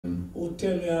who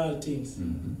tell me all things.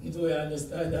 Do you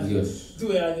understand that? Yes. Do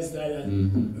you understand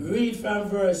that? Read from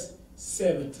verse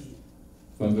 17.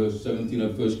 From verse 17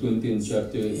 of 1 Corinthians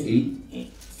chapter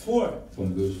 8. 4.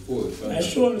 From verse 4. I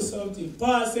show you something.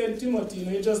 Paul said Timothy, you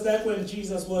know, just like when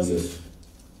Jesus was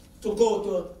to go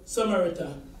to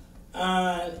Samaria,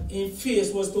 and his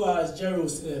face was towards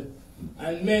Jerusalem,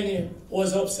 and many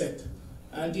was upset,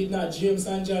 and did not James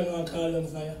and John want to call them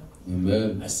fire.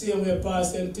 Amen. I see where Paul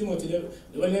said Timothy,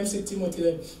 when them say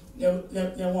Timothy, they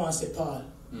want to say Paul.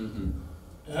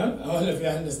 I wonder if you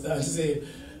understand. Say,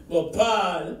 but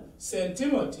Paul sent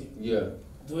Timothy. Yeah.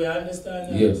 Do you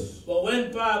understand that? Yes. But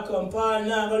when Paul come, Paul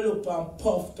never look on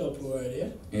puffed up word,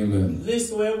 yeah? Amen. This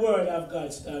is where word of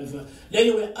God stands for. Then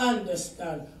you will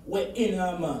understand where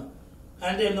inner man.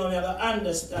 And then now you will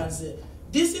understand, say,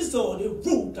 this is all the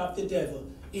root of the devil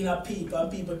in a people,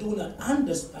 and people do not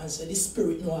understand, say, the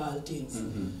spirit know all things.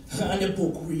 And the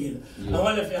book real. I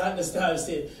wonder if you understand,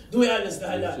 say, do you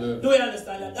understand that? Sure. Do you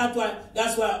understand that?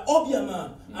 That's why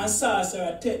Obeah and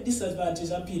sorcerer take disadvantage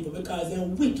of people, because they're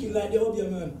wicked like the Obeah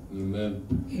man. Amen.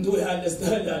 Do you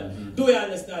understand that? Do you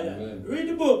understand that? Amen. Read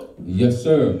the book. Yes,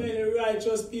 sir. Many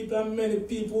righteous people and many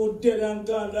people who dead and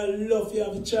gone that love you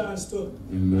have a chance to.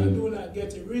 Amen. And do not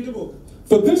get it. Read the book.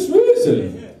 For this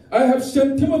reason, I have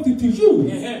sent Timothy to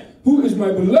you, who is my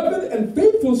beloved and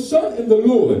faithful son in the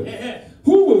Lord,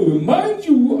 who will remind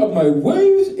you of my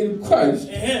ways in Christ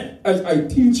as I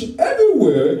teach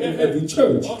everywhere in every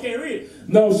church. Okay, read.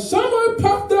 Now some are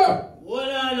puffed up. What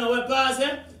I know, what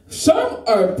Pastor? Some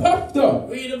are puffed up,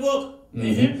 Read the book.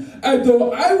 as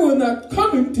though I were not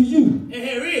coming to you.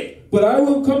 Read. But I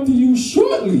will come to you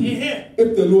shortly,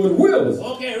 if the Lord wills.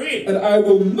 Okay, read. And I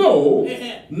will know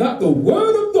not the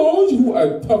word of those who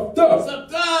are puffed up. So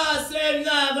God said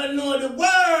not going to know the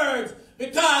words,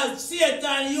 because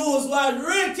Satan used what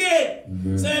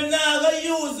written. So he's not going to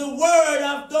use the word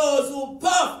of those who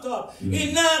puffed up.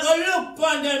 He's not going to look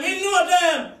upon them. He know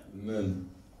them. Amen.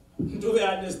 Do we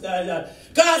understand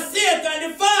that? Because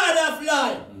Satan, the father of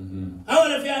lie. I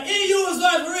wonder if he used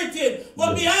what's written,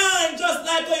 but behind, just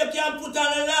like how you can put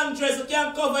on a long dress, you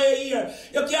can cover your ear,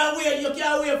 you can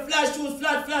wear flat shoes,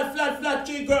 flat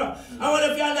tree girl. I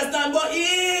wonder if you understand, but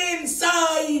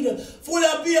inside, full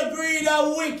of beer, greed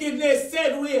and wickedness,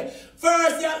 said we.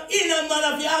 First, your inner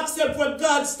man, if you accept what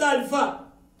God stands for.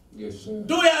 Yes, sir.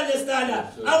 Do you understand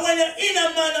that? Yes, and when your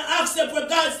inner man accept what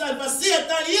God stands for,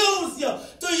 Satan use you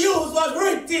to use what's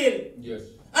written. Yes.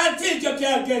 And think you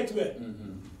can't get to it.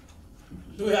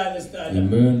 Do you understand that?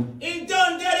 Amen. He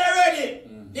done dead already.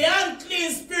 The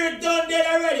unclean spirit done dead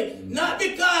already. Not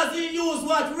because he used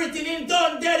what's written, he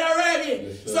done dead already.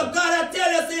 Yes, so God will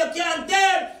tell you so you can't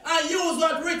dead and use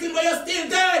what's written, but you're still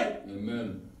dead.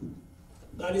 Amen.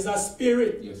 God is a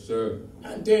spirit. Yes, sir.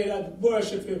 And they that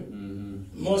worship him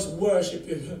must worship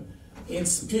him in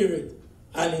spirit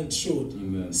and in truth.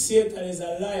 Amen. Satan is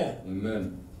a liar.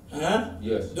 Amen. Huh?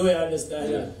 Yes. Do you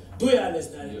understand that? Do you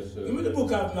understand? Yes, sir. Give me the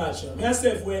book of Matthew. May I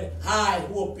say when I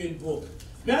open book.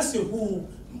 May I see who,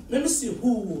 let me see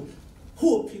who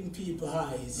open people's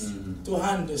eyes to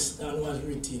understand what's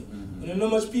written. You know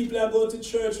how much people are going to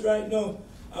church right now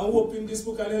and open this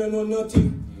book and they don't know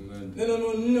nothing. Amen. They don't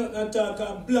know nothing at all,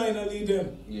 because blind will lead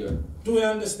them. Yeah. Do you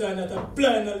understand that? A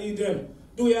blind will lead them.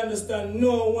 Do you understand?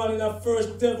 No one in a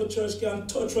first devil church can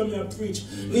touch when you preach.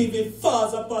 Leave it far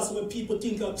as possible when people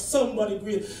think of somebody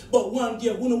great. But one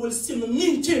day, when will see me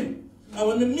meet him. And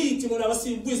when we meet him, when I will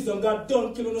see wisdom, God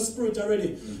done killing the spirit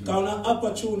already. Because I'm an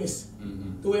opportunist.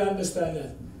 Do you understand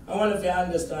that? I wonder if you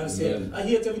understand. Say, I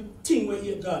hate everything we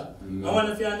hear God. I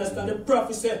wonder if you understand. The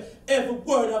prophet said, every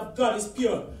word of God is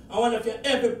pure. I wonder if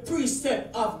every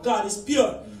precept of God is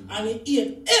pure. And he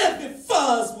ate every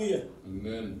false way.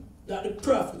 Amen. That the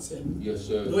prophet said. Yes,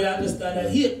 sir. Do you understand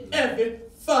that? He ate every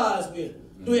false way.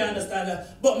 Do you understand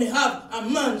that? But me have a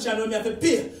mansion where me have to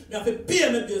pay. Me have to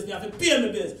pay my bills. Me have to pay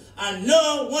my bills. And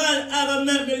no one ever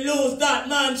make me lose that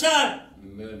mansion.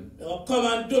 Amen. They will come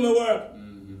and do my work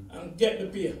and get the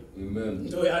pay. Amen.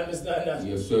 Do you understand that?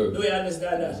 Yes, sir. Do you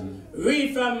understand that?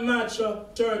 Read from Matthew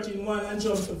 13:1 and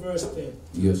jump to verse 10.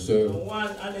 Yes, sir.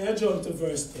 1 and then jump to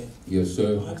verse 10. Yes,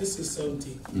 sir. And this is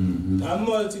something. A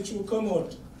multitude come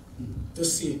out to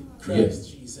see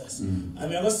Christ Jesus. And I'm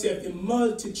going to say if the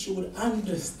multitude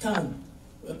understand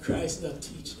what Christ will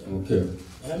teach them. Okay.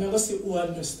 And I'm going to say who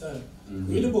understand.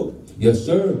 Read the book. Yes,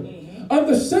 sir. On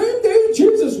the same day,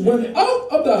 Jesus went out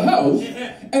of the house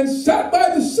and sat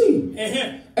by the sea.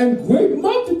 And great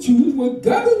multitudes were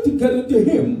gathered together to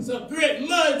him. So great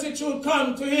multitude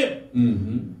come to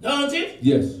him. Don't it?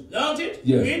 Yes. Don't it?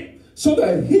 Yes. Read. So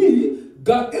that he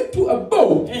got into a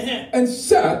boat and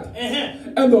sat,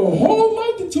 and the whole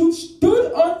multitude stood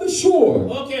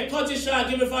cut it short.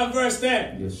 Give me from verse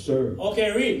 10. Yes, sir.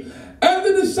 Okay, read. And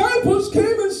the disciples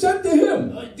came and said to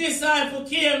him, A disciple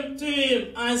came to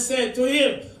him and said to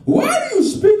him, why do you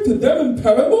speak to them in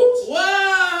parables?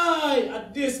 why?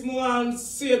 At this moment,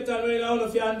 Satan, I don't know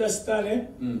if you understand it.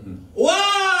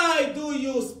 Why do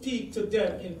you speak to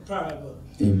them in parable?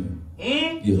 Amen.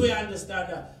 Yes. Yes. Do you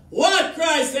understand that? What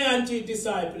Christ said unto his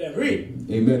disciples? Read.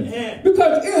 Amen.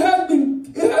 Because it has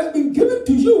been given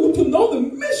to you to know the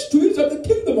mysteries of the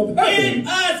kingdom of heaven. It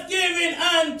has given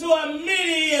unto a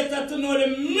mediator to know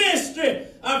the mystery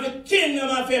of the kingdom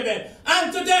of heaven.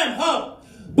 And to them, how?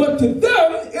 But to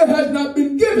them it has not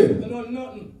been given. You know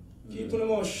nothing. Keep them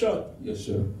mouth shut. Yes,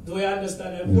 sir. Do you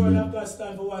understand? The word of God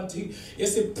stand for one thing. You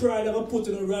see, pride ever put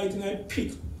in the right in a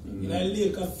pit, in a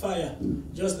lake of fire,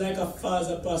 just like a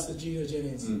father, Pastor Gino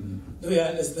Jennings. Do you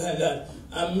understand that?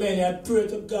 And many I pray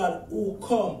to God who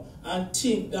come and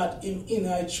think that in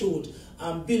our truth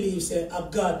and believe say a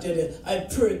God did it. I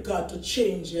pray God to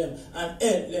change them and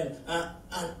help them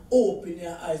and open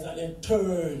their eyes and then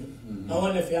turn. I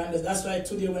wonder if you understand. That's why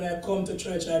today when I come to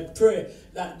church, I pray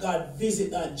that God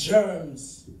visit that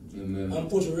germs. Amen. And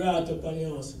put wrath upon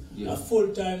yours. Yeah. A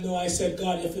full time now I said,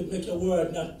 God, if you make your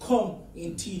word not come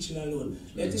in teaching alone,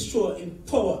 let it show in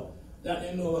power that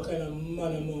they know what kind of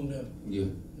man among them. Yeah.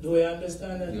 Do you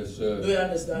understand that? Yes, sir. Do you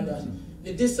understand that?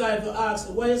 The disciple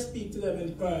asked, why you speak to them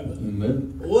in parable?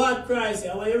 Amen. What Christ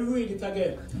said? Why you read it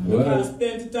again? Right. Because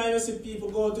plenty time you see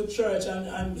people go to church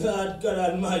and God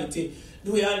Almighty.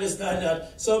 Do we understand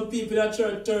that? Some people at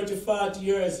church 30, 40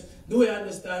 years. Do we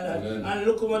understand that? Amen. And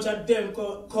look how much of them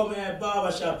come in a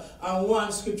barbershop. And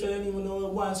one scripture, they don't even know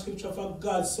one scripture for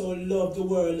God so loved the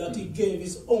world that he gave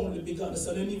his only begotten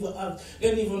son. They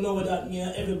don't even know what that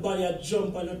means. Everybody a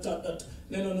jump on the top that.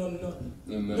 No.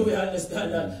 Amen. Do we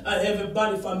understand that? And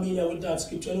everybody familiar with that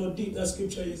scripture. You know how deep that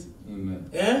scripture is? Amen.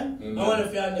 Yeah? Amen. I wonder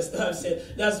if you understand. Say,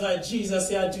 that's why Jesus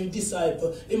said to his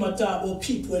disciples, he might talk about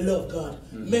people who love God.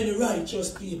 Many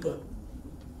righteous people.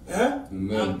 Yeah?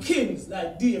 And kings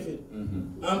like David.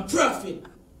 And prophet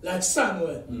like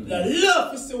Samuel. That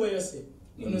love is the way you say.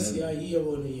 You don't see a year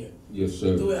on a year. Yes,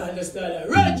 sir. Do we understand that?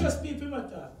 Righteous people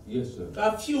matter. Yes, sir.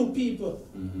 A few people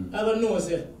ever know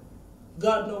say,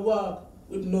 God no walk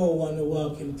with no one who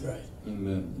walk in pride.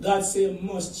 Amen. God say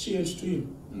must change to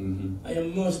him. And you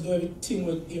must do everything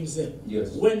with himself.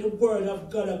 Yes. When the word of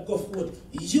God go forth,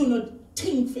 you not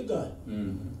think for God.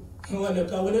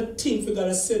 When you think for God,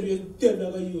 I said the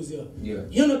devil will use you. Yeah.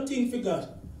 You not think for God.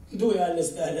 Do you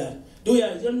understand that? Do you?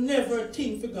 You never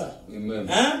think for God. Amen.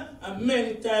 Huh? And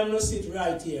many times you sit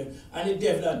right here and the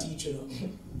devil will teach you.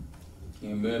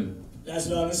 Amen. That's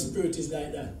why the spirit is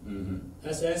like that.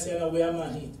 That's why I say we are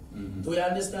man eat. Do you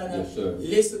understand that? Yes, sir.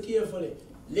 Listen carefully.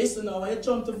 Listen now, when you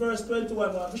jump to verse 21,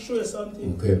 I want to show you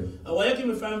something. Okay. I want you to give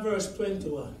me from verse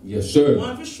 21. Yes, sir. I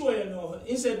want to show you now.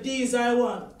 He said, these I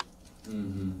want.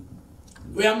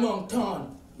 We are among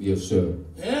thorns. Yes, sir.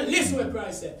 Listen what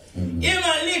Christ said. Even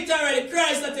literally,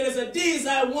 Christ said, these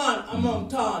I want among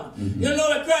thorns. You know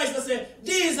what Christ said?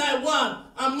 These I want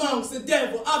amongst the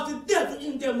devil. Of the devil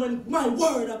in them when my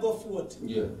word I go forth.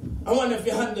 Yeah. I wonder if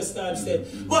you understand.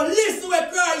 But listen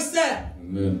what Christ said.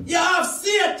 Amen. You have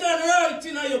Satan right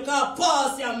in you can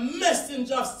pass your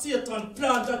messenger of Satan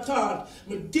plant a thought.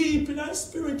 Me deep in our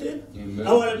spirit. Amen.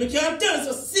 I want to can't tell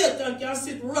so Satan can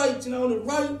sit right in our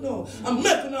right now. I'm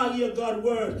making all hear God's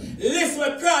word. Listen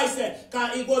what Christ said.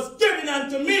 Because it was given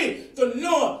unto me to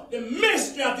know the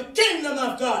mystery of the kingdom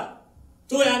of God.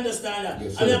 Do you understand that?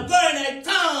 Yes, and you're going a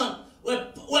town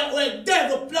where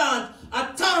devil plant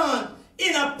a town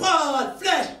in a part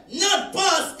flesh, not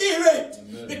part spirit.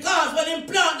 Amen. Because when he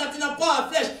plant that in a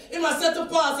part flesh, he must set to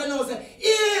pass and know say,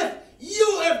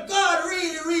 if God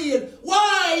really real,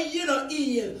 why you not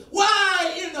heal?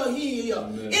 Why you not heal you?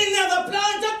 Amen. He never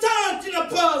plant a thought in a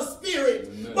part spirit,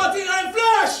 Amen. but in a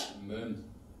flesh. Amen.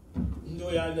 Do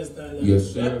you understand that?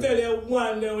 Yes, sir. I tell you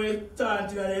one day we thought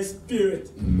in the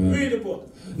spirit. Amen. Read the book.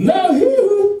 Now he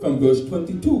who, from verse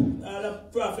 22. The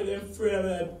prophet and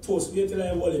prayer post, wait till I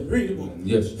hold him. Read the book.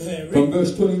 Yes. Read. From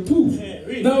verse 22.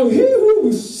 Read. Now he who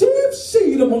received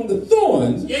seed among the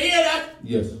thorns. You hear that?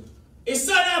 Yes. A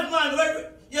son of man,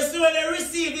 you see when they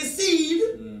receive the seed,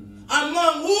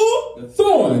 among who? The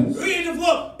thorns. Read the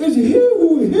book. Is he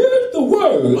who hears the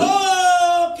word.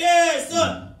 Okay,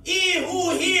 so he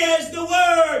who hears the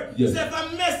word. Yes. So if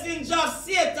a messenger of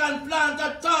Satan plant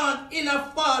a thorn in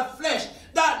a part flesh,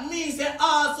 that means that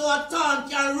also a thorn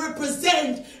can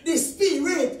represent the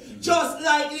spirit, just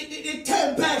like the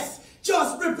tempest,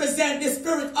 just represent the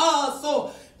spirit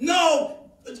also. No,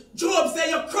 Job said,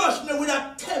 you crush me with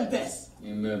a tempest.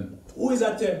 Amen. Who is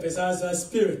a tempest? As a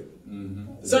spirit.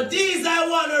 So these I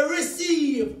want to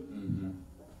receive.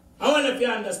 I wonder if you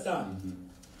understand.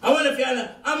 I wonder if you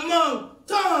understand. Among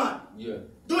thorn. Yeah.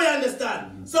 Do you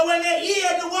understand? So when they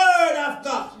hear the word of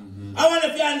God, I wonder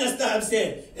if you understand.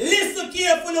 Say, listen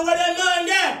carefully what they mind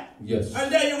there. Yes.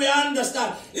 And then you will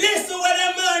understand. Listen what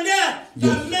they mind there.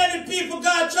 Yes. That many people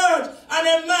got church and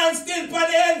their mind still for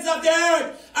the ends of the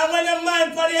earth. And when their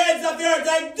mind for the ends of the earth,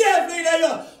 like definitely they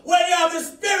know. When you have the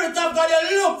Spirit of God,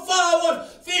 you look forward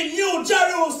for New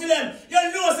Jerusalem. You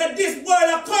know that this world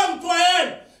will come to an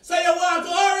end. So you want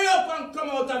to hurry up and come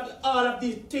out of all of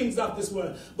these things of this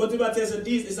world. But if I tell you,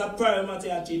 this is a prayer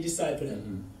matter to disciple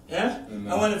them. Yeah?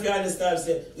 I wonder if you understand.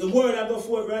 Say, the word I go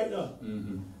forth right now.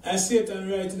 And Satan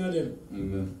writing on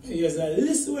them. Yes, I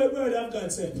listen to the word of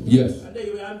God said. Yes. And then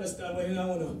you will understand what you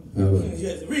know.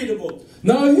 Yes, read the book.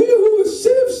 Now he who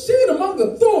receives seed among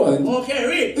the thorns. Okay,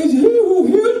 read. Is he who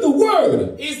hears the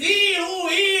word. Is he who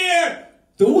hears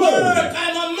the word.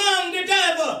 I'm among the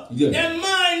devil. Yes. Their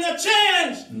mind will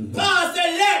change. God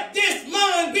said, let this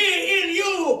mind be in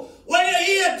you. When you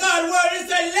hear God's word, he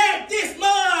said, let this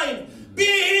mind be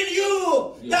in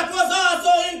you. Yes. That was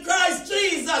also in Christ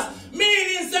Jesus.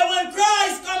 Meaning, say, when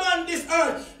Christ come on this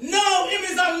earth, now him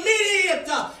is a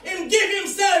mediator. Him give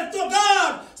himself to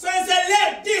God. So he said,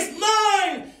 let this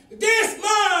mind,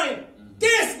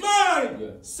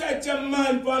 set your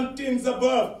mind on things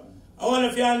above. I wonder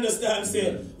if you understand,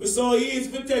 say, we're so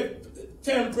easy to take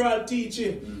temporal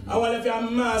teaching. I wonder if you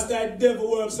master that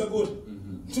devil works so good.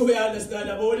 Do we understand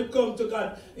that? But when it comes to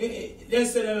God, they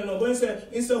say, no. But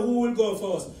he said, who will go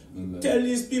first? Tell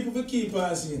these people to keep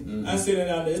asking and say,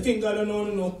 no. You think God don't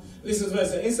know? Listen to what I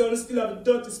say. Instead of still have a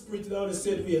dirty spirit that I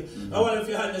said here. I wonder if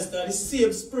you understand. The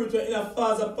same spirit in our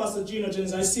father, Pastor Gino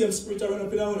Jennings, the same spirit that run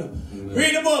up in our own.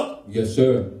 Read the book. Yes,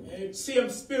 sir. Same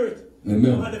spirit.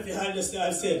 Amen. I wonder if you understand.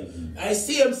 I said, I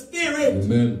see him spirit.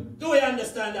 Amen. Do you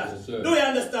understand that? Yes, sir. Do you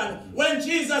understand? When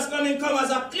Jesus come, he come as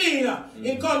a cleaner.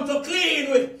 He come to clean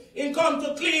with. He come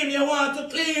to clean. You want to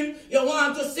clean. You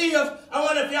want to save. I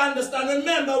wonder if you understand.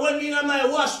 Remember when me in my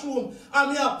washroom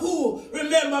and me a pool.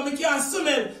 Remember me can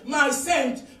smell my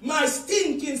scent. My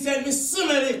stinking scent. Me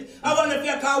smell it. I wonder if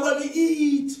you can when me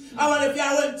eat. I wonder if you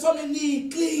when some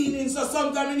need cleaning. So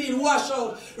sometimes me need wash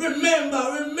out. Remember.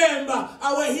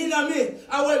 I went in a me.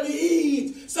 I when me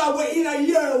eat. So I went in a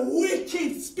your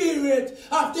wicked spirit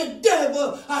of the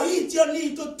devil. I eat you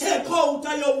need to take out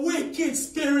of your wicked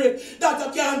spirit that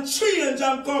you can change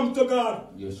and come to God.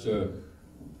 Yes, sir.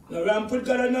 Now, we put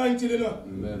God anointed, you know.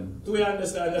 Amen. Do we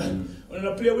understand that? When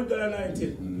I play with God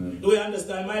anointed, do we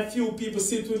understand? My few people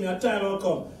sit with me, a time will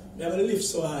come. They have a lift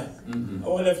so high. I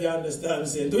wonder if you understand what I'm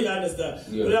saying. Do you understand?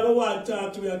 Yeah. But ever want to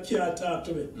talk to me and can't talk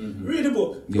to me. Read the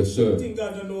book. Yes, sir. You think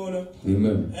God don't know, no?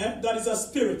 Amen. God is a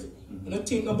spirit. When you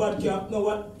think about God,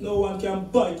 no one can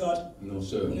buy God. No,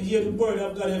 sir. When you hear the word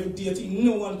of God every day, you think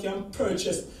no one can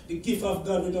purchase the gift of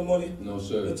God with no money. No,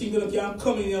 sir. You think you can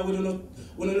come in here with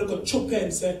when you look at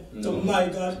chupens to my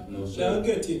God. No, sir. You don't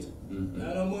get it.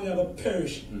 Now no money will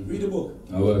perish. Read the book.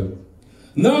 All right.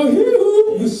 Now he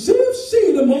who receives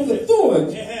seed among the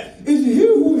thorns is he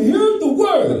who hears the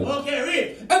word. Okay,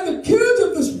 read. And the cares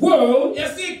of this world. You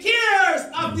see,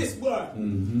 cares of this world.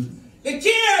 The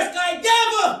cares like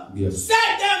devil.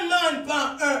 Set them man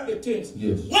upon earthly things.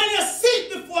 Yes. When you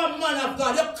sit before a man of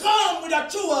God, you come with a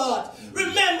true heart.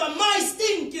 Remember my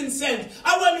stinking scent.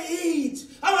 I want to eat.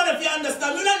 I wonder if you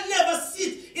understand. You don't never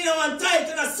sit in one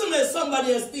title and smell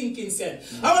somebody else's stinking scent.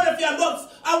 I wonder if you understand.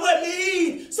 I want to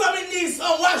eat. So I need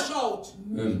some wash out.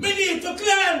 We need to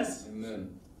cleanse.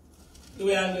 Amen. Do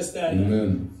we understand?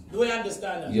 Amen. Do we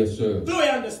understand that? Yes, sir. Do we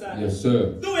understand that? Yes,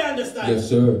 sir. Do we understand Yes,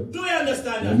 sir. Do we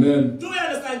understand that? Amen. Do we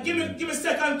understand? Give me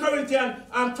 2 Corinthians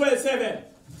 12:7.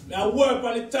 Now work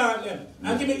on the time them.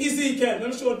 And give me Ezekiel. Let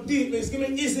me show deepness. Give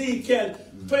me Ezekiel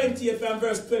 28 and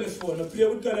verse 24. Now play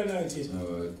with God anointed. All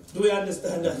right. Do we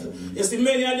understand that? You see,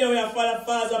 many of them we have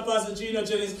father, Pastor Gino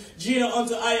Jennings, Gino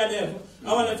unto higher them.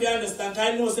 I wonder if you understand.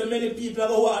 I know so many people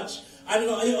go watch. I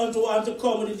know you want to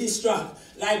come with a distract.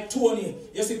 Like Tony.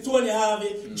 You see, Tony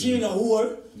Harvey, Gino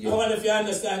whore. I wonder if you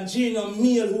understand. Gino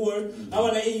meal whore. I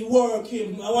wonder if he work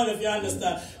him. I wonder if you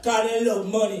understand. Because they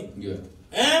love money.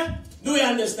 Do you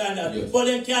understand that? Yes. But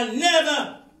they can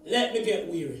never let me get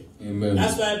weary. Amen.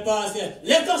 That's why Paul said,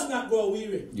 let us not grow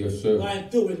weary. Yes, sir. While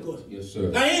doing good. Yes,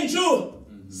 sir. Now in Jude,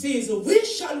 season, we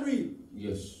shall reap.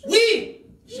 Yes. We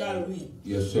shall reap.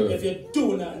 Yes, sir. If you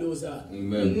do not lose that.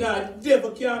 Amen. Now, the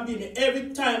devil can't beat me. Every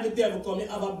time the devil comes, he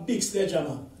have a big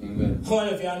sledgehammer. Amen. I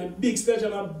wonder if you have the big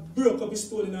sledgehammer broke up his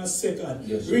stone in a second.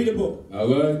 Yes, read the book. All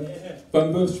right.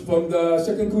 From the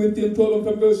 2 Corinthians 12 and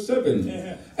from verse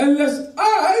 7. Unless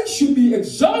I should be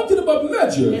exalted above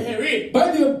measure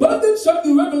by the abundance of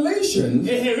the revelations,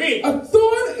 a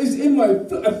thorn is in my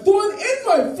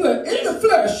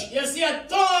flesh. You see, a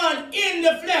thorn in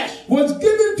the flesh was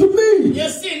given to me. You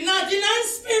see, not in our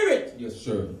spirit. Yes,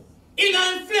 sir. In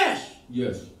our flesh.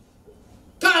 Yes.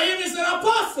 Because he is an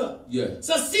apostle. Yeah.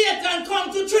 So Satan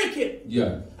come to trick him.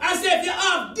 Yeah. And say, if you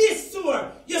have this sword,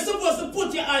 you're supposed to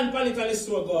put your hand on it and the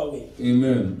sword go away.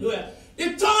 Amen. Yeah.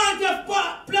 The thorn of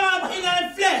plant in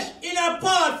our flesh, in our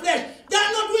part flesh,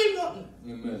 that not doing nothing.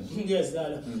 Amen. Yes,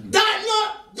 Lord.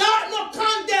 That not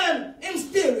condemn in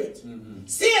spirit.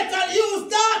 Satan used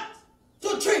that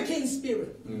to trick in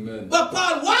spirit. Amen. But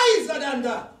Paul wiser than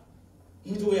that.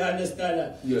 Do we understand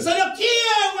that? Yes. So you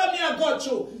care when me I go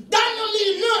through. That don't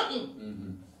mean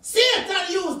nothing.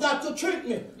 Satan used that to trick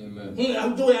me.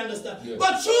 Amen. Do we understand? Yes.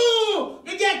 But true,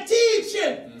 we get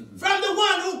teaching from the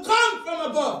one who come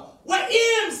from above. Where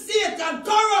him, Satan,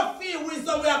 corrupt feel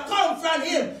wisdom, we are come from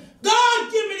him.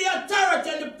 God give me the authority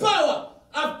and the power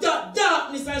of that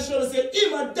darkness, and shall say,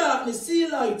 him a darkness, see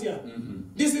light here.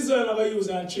 This is what I'm going to use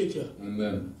and trick you.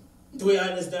 Amen. Do we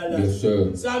understand that? Yes,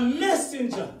 sir. So a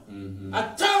messenger,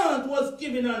 a talent was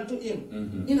given unto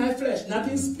him in our flesh, not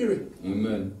in spirit.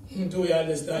 Amen. Do we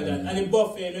understand that? And in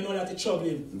buffet, you know that it trouble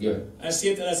him. Yeah. And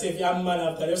Satan I say, if you're a man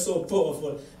of God, you're so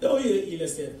powerful. Don't heal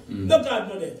yourself. No God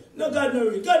no there. No God no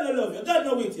real. God no love you. God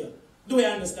no with you. Do we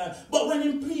understand? But when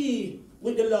he plead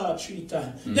with the Lord 3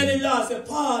 times, then the Lord said,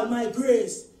 Paul, my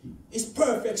grace is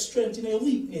perfect strength in a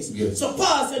weakness. Yes. So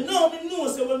Paul said, no, me know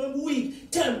say when I'm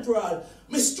weak, temporal,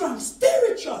 me strong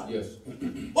spiritual. Yes.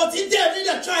 But the devil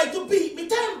that tried to beat me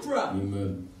temporal.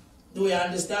 Amen. Do we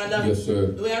understand that? Yes,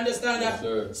 sir. Do we understand that? Yes,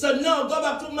 sir. So now go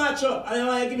back to Matthew, and I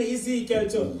want to give me Ezekiel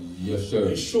too. Yes, sir.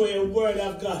 And show you the word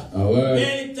of God. All right.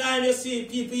 Anytime you see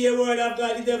people hear word of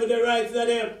God, the devil the right to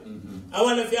them. I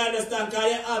wonder if you understand,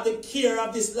 because you have the care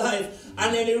of this life,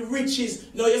 and then the riches.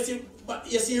 No, you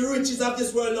see riches of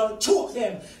this world now choke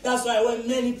them. That's why when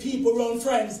many people run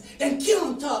friends, they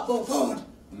can't talk about God.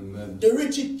 Amen. The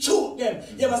riches choke them.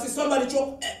 You ever see somebody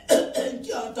choke?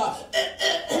 Can't talk.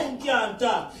 Can't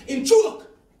talk. In choke.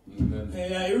 Amen.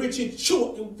 The riches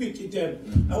choke the wicked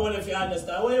them. I wonder if you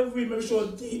understand. I want to read, make sure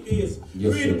deep is.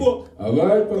 Yes, read sir. the book. All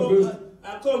right,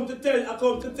 I come to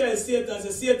tell Satan, say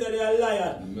Satan, you're a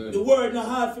liar. Amen. The word not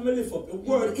hard for me lift up. The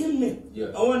word in me. Yeah.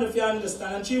 I wonder if you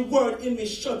understand. And the word in me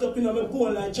shut up in my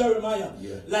bone like Jeremiah.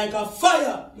 Yeah. Like a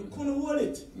fire. You couldn't hold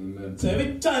it. Amen. So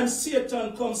every time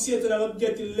Satan comes, Satan will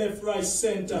get it left, right,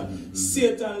 center.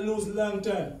 Satan lose long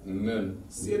time. Amen.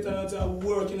 Satan has a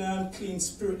work in an unclean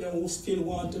spirit and who still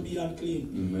want to be unclean.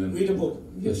 Amen. Read the book.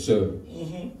 Yes, sir.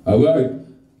 All right.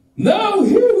 Now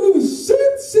he who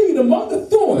sowed seed among the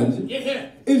thorns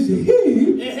is he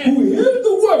who hears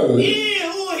the word. He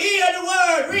who hears the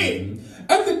word, read.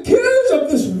 And the cares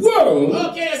of this world.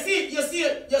 Okay, you see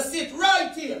it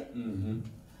right here. And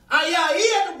you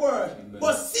hear the word,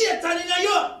 but Satan in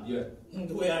you. Yeah.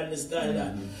 Do we understand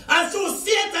that? And through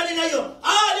Satan in you,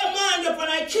 all your mind upon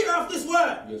the care of this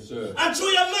world. Yes, sir. And through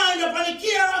your mind upon the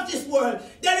care of this world,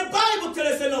 then the Bible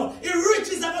tells us, no, it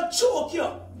riches are going to choke you.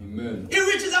 Amen. It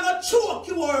riches are going to choke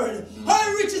your word.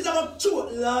 All riches are going to choke.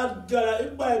 Lord God,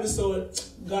 the Bible so,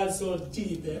 God so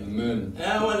deep. Amen. And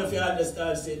I wonder if you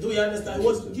understand. Say, do you understand? It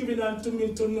was given unto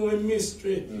me to know a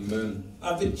mystery. Amen.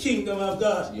 Of the kingdom of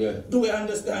God. Yeah. Do we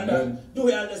understand that? Do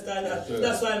we understand that? Yes,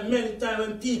 that's why many times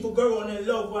when people go on and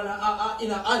love one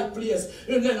in a high place,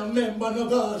 you never remember no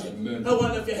God. Amen. I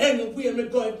wonder if you anywhere me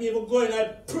go, if me ever go in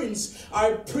a prince,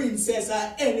 or princess,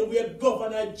 or anywhere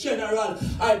governor, general,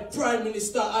 or prime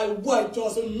minister, or White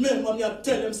House, remember me, I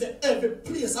tell them, say, every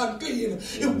place unclean.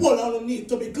 The whole of them need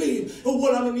to be clean. The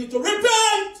whole of them need to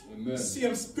repent. Amen.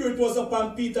 Same spirit was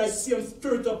upon Peter, same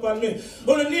spirit upon me.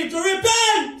 Only need to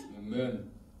repent.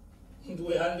 Amen. Do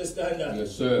we understand that?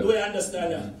 Yes, sir. Do we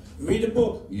understand that? Read the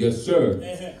book. Yes, sir.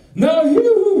 Now he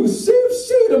who receives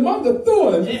seed among the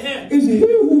thorns is he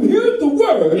who hears the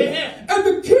word, and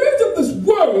the cares of this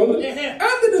world and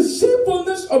the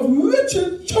deceitfulness of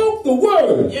riches choke the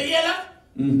word. You hear that?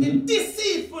 The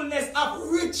deceitfulness of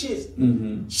riches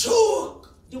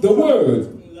choke the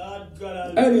word. Lord God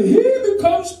Almighty. And he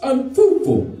becomes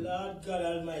unfruitful. Lord God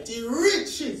Almighty.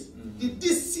 Riches. The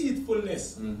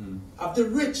deceitfulness of the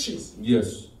riches.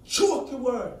 Yes. Choke the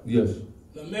word. Yes.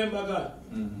 Remember God.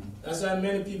 That's why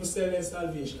many people sell their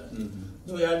salvation.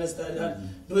 Do we understand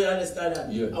that? Do we understand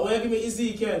that? Yeah. I want to give me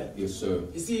Ezekiel. Yes, sir.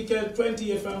 Ezekiel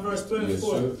 28 from verse 24. Yes,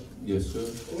 sir. Yes,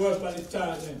 sir. Work on the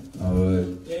time. All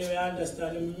right. Then we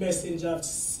understand the message of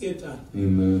Satan.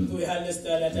 Amen. Do we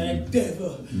understand that? And the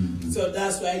devil. So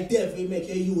that's why the devil make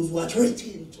you use what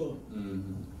written to.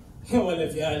 Well,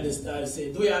 if you understand,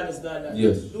 say, do you understand that?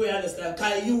 Yes. Do you understand?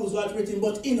 Can you use what's written,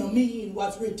 but in a mean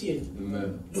what's written?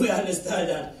 Amen. Do you understand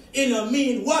that? In a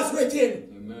mean what's written?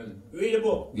 Amen. Read the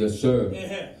book. Yes, sir.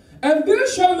 Uh-huh. And there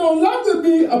shall no longer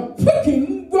be a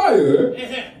pricking briar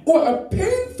or a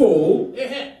painful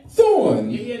thorn.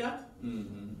 You hear that?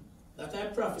 That I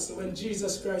prophecy when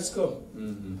Jesus Christ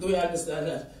come. Do you understand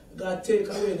that? God take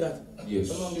away that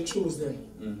among the Jews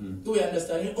then. Do you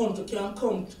understand? He unto can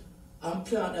come and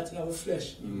plant that in our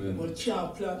flesh. But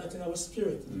can't plant that in our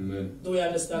spirit. Do you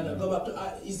understand that? Go back to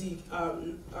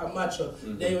Matthew.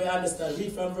 Then you understand.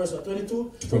 Read from verse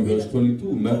 22. From verse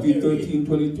 22. Matthew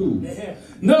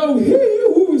 13:22. Now he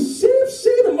who receives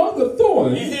seed among the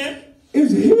thorns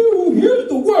is he who hears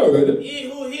the word. He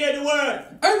who hears the word.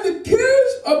 And the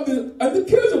cares of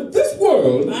this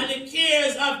world. And the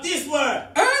cares of this world.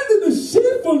 And the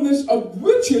deceitfulness of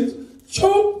riches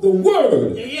choke the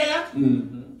word. You hear that?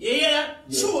 You hear that?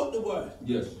 Yes. Choke the word.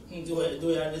 Yes. Do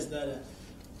you understand that?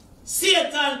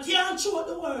 Satan can't choke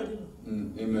the word. You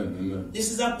know? Amen.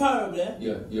 This is a parable. Eh?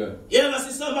 Yeah. You ever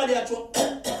see somebody that choke?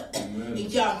 He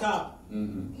can't talk.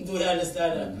 Do you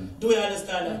understand that? Do you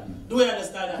understand that? Do you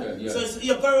understand that? Yeah. So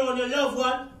you go around your loved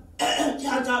one,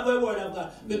 can't talk by the word of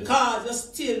God. Because you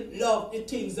still love the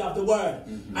things of the word.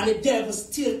 And the devil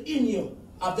still in you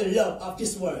of the love of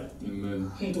this world.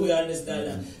 Amen. Do you understand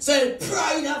that? So the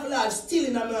pride of life still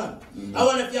in a man. I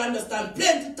want if you understand,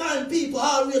 plenty time people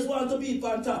always want to be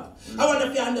on top. I want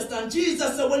if you understand,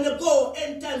 Jesus said when you go,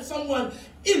 anytime someone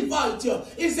invite you,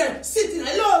 he said, sit in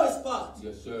the lowest part.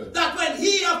 Yes, sir. That when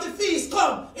he of the feast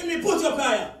come, he may put your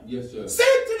prayer. Yes, sir. Sit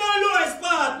in the lowest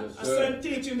part. Yes, I sir. said,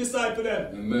 teaching disciple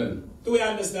them. Amen. Do we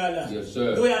understand that? Yes,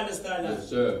 sir. Do we understand that? Yes,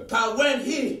 sir. Because when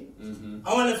he,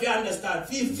 I want if you understand,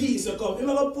 feast you come, he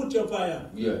never put your prayer.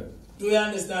 Yeah. Do you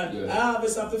understand? Yeah. I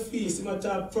harvest of the feast, he might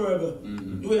talk parable.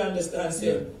 Do you understand?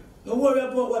 Say, don't worry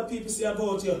about what people say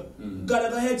about you.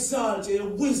 God have exalt you,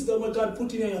 wisdom what God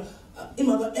put in you. Him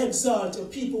have exalt you,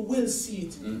 people will see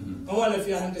it. I wonder if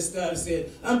you understand, say,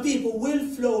 and people will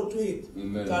flow to it.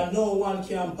 Because no one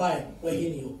can buy what he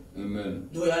knew. Amen.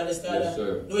 Do you understand Yes, that?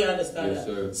 sir. Do you understand Yes,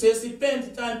 that? sir. So you see,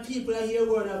 plenty time people are hear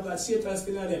word of God, Satan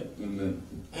still in them. Amen.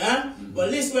 Huh? But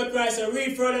listen what Christ said,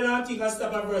 read further and I think I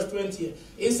stop at verse 20.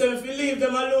 He said, if you leave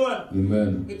them alone,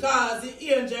 Amen. because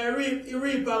the angel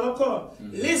reaper will come.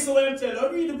 Listen what I'm telling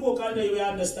you. Read the book and then you will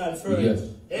understand further. Yes.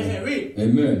 Read.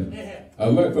 Amen. I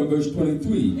like from verse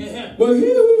 23. But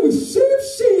he who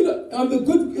receives seed on the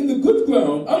good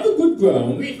ground.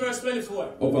 Read verse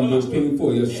 24. Oh, from verse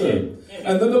 24, yes, sir.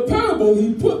 And then the parable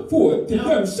he put forth to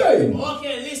them, saying.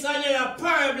 Okay, listen here, a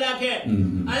parable again.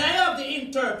 And I have the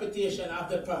interpretation of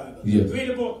the parable. Yes. Read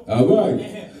the book. All right.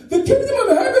 The kingdom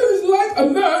of heaven is like a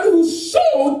man who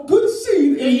sowed good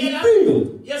seed in his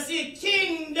field. You see,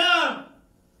 kingdom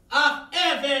of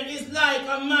heaven is like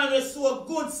a man who sow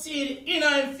good seed in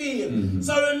a field.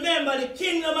 So remember, the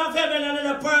kingdom of heaven and in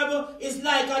the parable is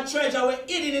like a treasure we're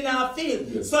hidden in our field.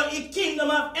 Yes. So the kingdom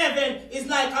of heaven is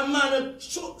like a man who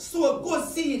sow good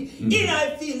seed in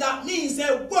a field. That means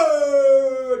a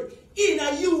word in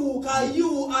a you, cause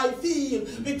you I feel,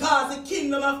 because the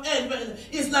kingdom of heaven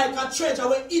is like a treasure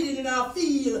we're hidden in our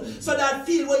field. So that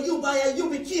field where you buy, you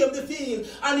became the field,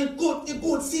 and the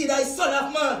good seed is son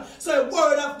of man. So the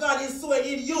word of God is so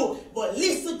in you. But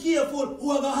listen careful,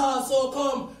 whoever has so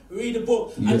come. Read the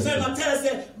book. Yes. And so I'm tell us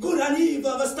say, good and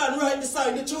evil will stand right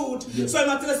beside the truth. Yes. So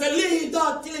I'm tell us say, leave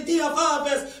that till the day of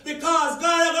harvest, because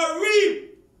God will reap.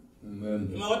 Amen.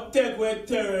 You know, take away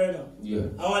terror, you know.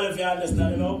 Yeah. I want if you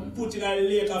understand, you know, put in a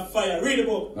lake of fire. Read the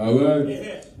book. All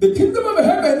right. The kingdom of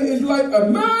heaven is like a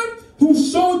man who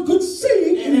sowed good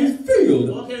seed in his field.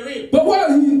 Okay, read. But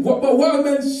while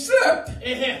men slept,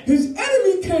 his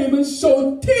enemy came and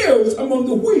sowed tares among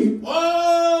the wheat.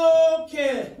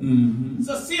 Okay.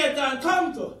 So Satan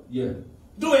come to. Yeah.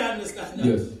 Do you understand that?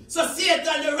 Yes. So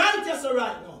Satan, the righteous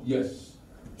right now. Yes.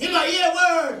 He might hear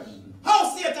word.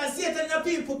 How Satan the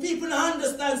people don't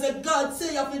understand that God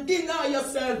say if you deny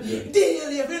yourself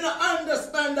daily, if you don't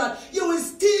understand that, you will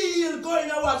still go in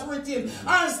what's written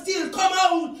and still come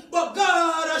out, but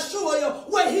God will show you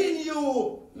where in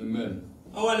you. Amen.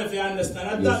 I wonder if you understand.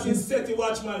 And that is set the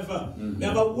watchman for. They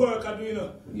have a work I do, you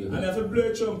know. And they have a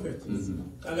blow trumpet.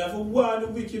 And they have a warn the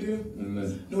wicked, you know.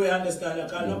 Amen. No, you understand that.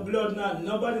 Because no blood,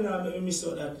 nobody now make me miss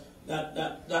out that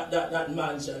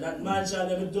mansion. That mansion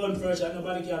never done first and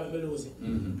nobody can make me lose it.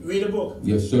 Read the book.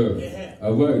 Yes, sir.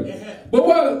 All right. But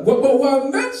while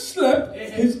men slept,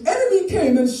 his enemy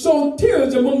came and sowed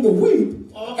tares among the wheat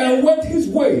and went his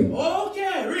way.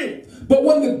 Okay, read. But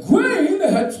when the grain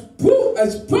had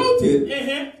sprouted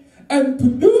and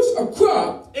produced a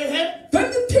crop, then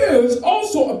the tares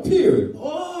also appeared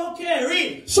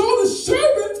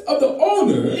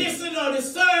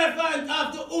servant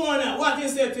of the owner. What he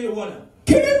said to the owner?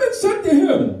 came and said to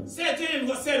him, Said to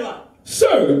him, said what?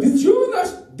 Sir, did you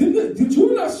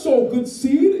not sow good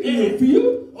seed in your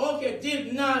field? Okay,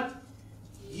 did not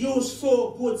you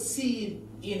sow good seed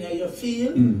in your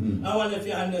field? I wonder if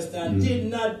you understand. Did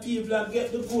not people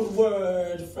get the good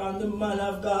word from the man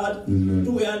of God?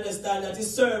 Do we understand that the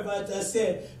servant has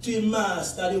said to the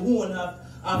master, the owner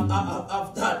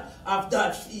of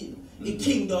that field, the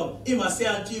kingdom, he must say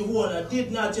unto the owner,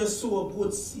 did not just sow a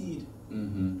good seed.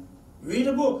 Read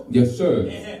the book. Yes,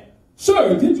 sir.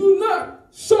 Sir, did you not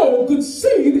sow good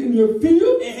seed in your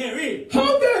field? Read.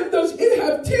 How then does it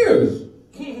have tears?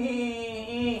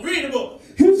 Read the book.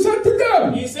 He said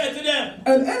to them,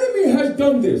 an enemy has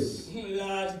done this.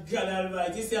 Lord God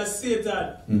Almighty. He said,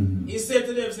 Satan. He said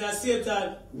to them,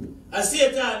 a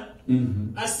Satan,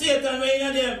 when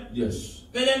in them. Yes.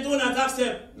 When them do not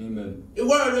accept. Amen. The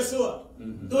word is so.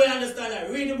 Do you understand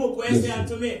that? Read the book where you say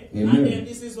unto me. Amen. And then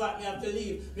this is what we have to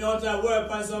leave. We want to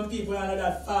work on some people and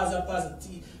that father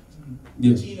positive.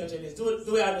 Yes.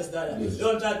 Do we understand that? Yes. You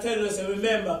want to tell us,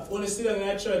 remember, when you sit in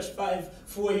a church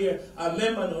 4 years,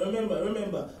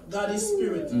 remember, God is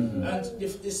spirit. And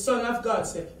the Son of God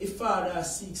said, if Father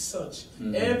seeks such,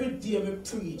 every day we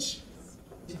preach,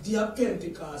 the day of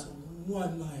Pentecost,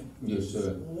 one mind. Yes,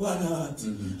 sir. One heart.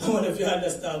 I wonder if you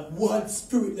understand. One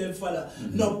spirit then follow.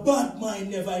 No bad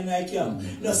mind never in our camp.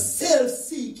 No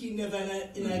self-seeking never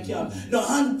in our camp. No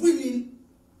unwilling.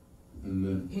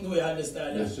 Do you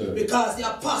understand that? Yes, sir. Because the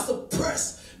apostle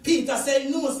pressed. Peter said,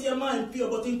 no, see your mind pure,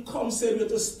 but he comes said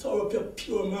to store up your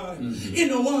pure mind. He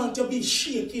don't want to be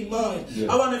shaky mind.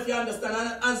 I wonder if you understand.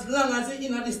 And as long as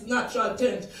you're in this natural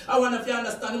tent, I wonder if you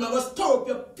understand. He must store up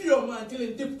your pure mind till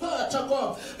the departure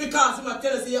comes. Because he must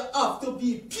tell us you have to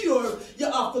be pure.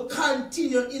 You have to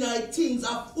continue in things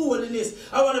of holiness.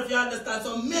 I wonder if you understand.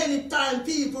 So many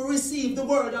times people receive the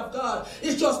word of God.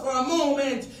 It's just for a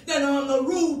moment. Then on the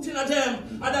root in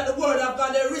them. And that the word of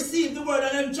God, they receive the word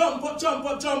and then jump up.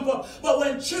 But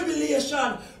when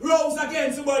tribulation rose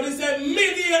against the word, he said,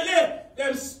 immediately,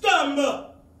 them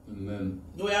stumble. Amen.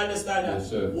 Do we understand that? Yes,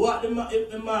 sir. What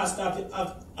the master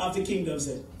of the kingdom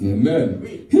said. Amen.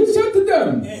 Read. He said to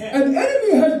them, an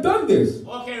enemy has done this.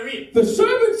 Okay, read. The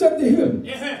servant said to him,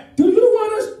 do you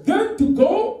want us then to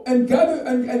go and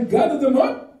gather them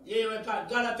up? Yeah,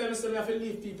 God tell me so we have to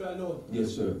leave people alone.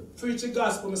 Yes, sir. Preach the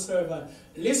gospel, my servant.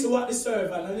 Listen what the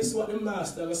servant and listen what the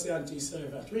master will say unto his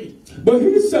servant. Read. But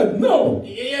he said no.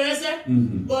 You hear what I said?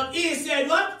 But he said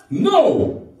what?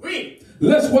 No. Read.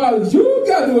 Lest while you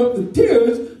gather up the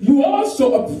tares, you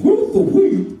also uproot the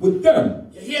wheat with them.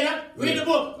 You hear that? Read the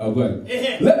book. All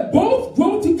right. Let both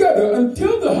grow together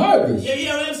until the harvest. You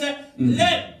hear what I'm saying?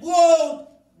 Let both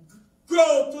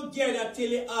grow together till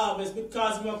the harvest,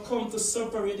 because we have come to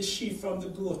separate the sheep from the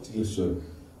goat. Yes, sir.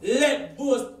 Let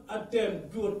both of them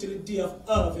grow till the day of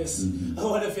harvest. I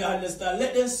wonder if you understand.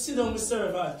 Let them sit on the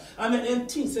servant and let them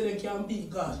think so they can be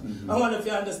God. I wonder if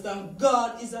you understand.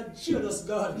 God is a jealous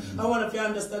God. I wonder if you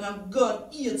understand. And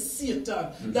God hates Satan.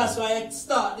 That's why I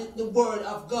started the word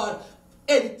of God.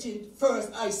 Editing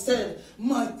first, I said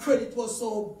my credit was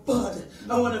so bad.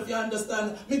 I wonder if you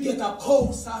understand. Me get a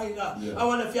co-signer. I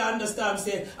wonder if you understand.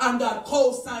 Say, and that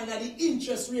co-signer, the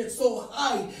interest rate so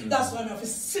high. That's why I have to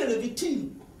sell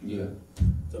everything.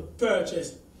 To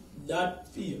purchase that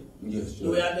field. Yes, sir.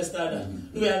 Do we understand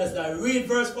that? Do we understand? Read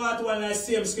verse 41 in that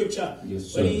same scripture. Yes,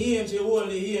 sir. When the angel,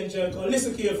 only the angel come.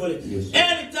 Listen carefully. Yes, sir.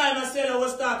 Anytime I said I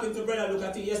was talking to brother, look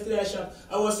at it yesterday,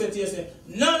 I was saying to you,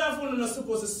 none of you are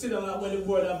supposed to sit down when the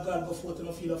word of God go forth and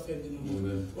not feel offended.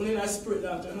 When in the spirit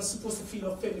doctor, I'm not supposed to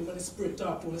feel offended when the spirit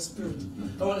talk to the spirit.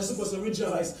 I want to supposed to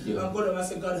rejoice and go down and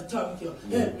say, God, thank you.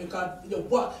 Help me, God. You know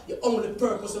what? Your only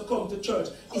purpose to come to church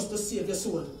is to save your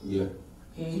soul.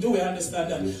 Do we understand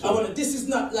that? Yes, this is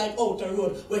not like outer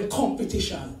road when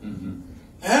competition.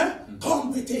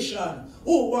 Competition.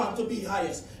 Who want to be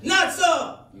highest? Not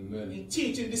so. In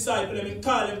teaching disciples, in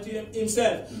calling to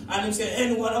himself. And him say,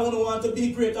 anyone I want to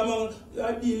be great among,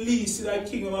 I be least like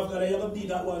kingdom of God. I ever be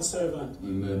that one servant.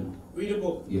 Read the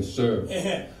book. Yes, sir.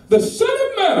 The Son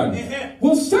of Man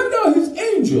will send out his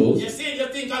angels. You see, you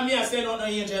think I'm here saying no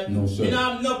angel? No, sir. You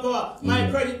know, I'm not power. My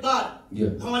credit bad.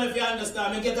 I wonder if you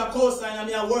understand. I get a cosign and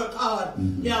I work hard.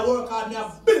 I work hard and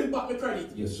I build back my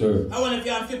credit. Yes, sir. I wonder if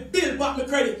you have to build back my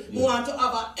credit. I want to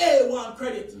have an A1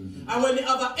 credit. And when I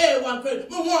have an A1 credit,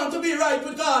 I want to be right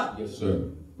with God. Yes,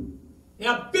 sir.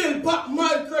 Now build back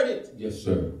my credit. Yes,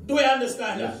 sir. Do we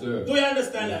understand that? Yes, sir. Do we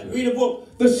understand that? Read the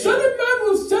book. The Son of Man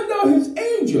will send out his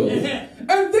angels,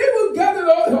 and they will gather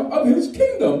out of his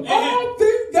kingdom all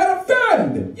things that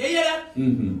offend. You hear that?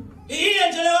 The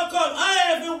angel will come.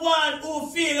 Everyone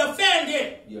who feel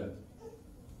offended. Yeah.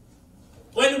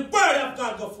 When the word of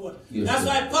God go forth. Yes, that's sir.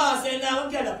 why Paul said, now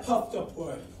we get a puffed up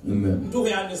word. Amen. Do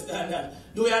we understand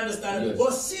that? Do we understand Yes. that?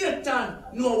 But Satan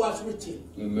know what's written.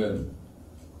 Amen.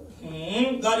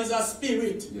 God is a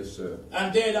spirit. Yes, sir.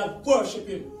 And they that worship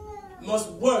him must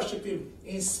worship him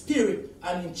in spirit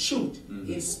and in truth.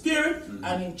 In spirit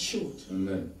and in truth.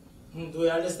 Amen. Do we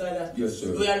understand that? Yes,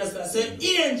 sir. Do we understand? Say,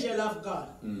 angel of God.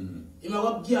 He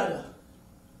will gather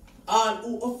all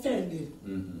who offended.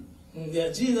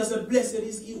 Yeah, Jesus said, blessed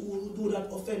is he who do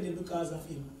that offended because of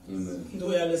him. Amen. Do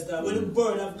we understand? When the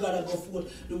word of God go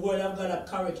forth, the word of God will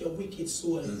correct your wicked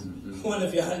souls. One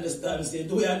of you understand, say,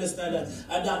 do we understand that?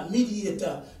 And that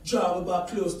mediator draw we back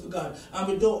close to God. And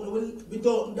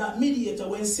without that mediator,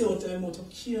 when say out of him,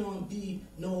 can't be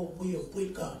no way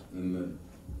with God. Amen.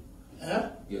 Huh?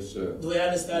 Yes, sir. Do we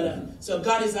understand that? So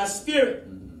God is a spirit.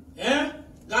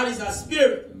 God is a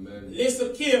spirit. Amen.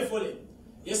 Listen carefully.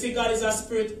 You see, God is a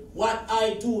spirit. What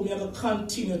I do, I'm going to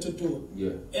continue to do.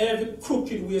 Yeah. Every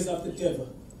crooked ways of the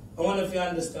devil. I wonder if you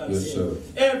understand. Yes, sir.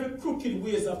 Every crooked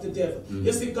ways of the devil.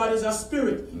 You see, God is a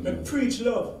spirit. I preach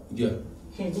love. Yeah.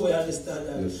 Do you understand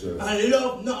that? Yes, sir. And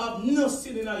love not have no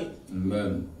sin in it.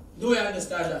 Amen. Do we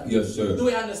understand that? Yes, sir. Do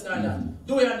we understand that?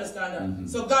 Do we understand that?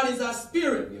 So God is a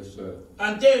spirit. Yes, sir.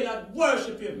 And they that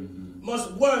worship him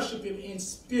must worship him in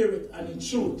spirit and in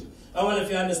truth. I wonder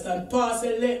if you understand. Paul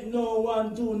said, let no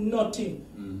one do nothing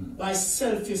by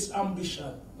selfish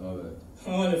ambition. All right. I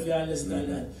wonder if you understand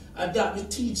that. And that we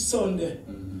teach Sunday.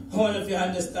 I wonder if you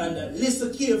understand that.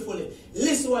 Listen carefully.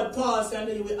 Listen what Paul said,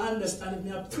 and you will understand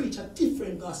it. I preach a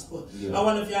different gospel. Yeah. I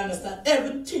wonder if you understand.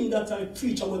 Everything that I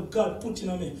preach, what God put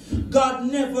in me. God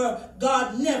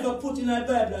never put in my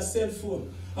Bible a cell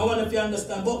phone. I wonder if you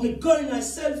understand. But me going in a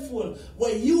cell phone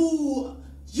where you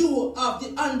have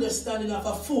the understanding of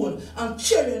a phone and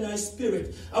carrying a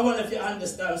spirit. I wonder if you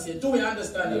understand. Say, do we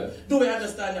understand that? Yeah. Do we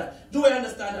understand that? Do we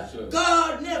understand that? Sure.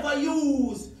 God never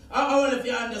used. I wonder if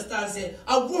you understand. Say,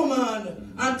 a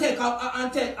woman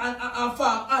and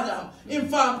farm Adam. In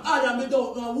farm Adam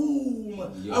without no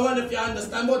womb. Yeah. I wonder if you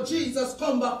understand. But Jesus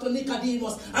come back to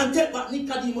Nicodemus and take back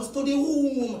Nicodemus to the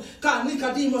womb. Because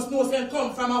Nicodemus knows him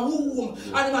come from a womb.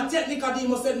 Yeah. And he take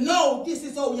Nicodemus and say, no, this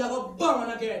is how you are born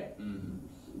again.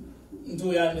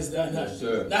 Do you understand that? Yes,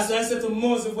 sir. That's why I said to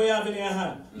Moses, what you have in your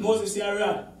hand? Moses, your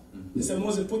rod. He said,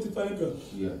 Moses, put it on the ground.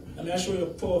 Yeah. I mean, I show you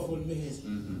powerful means.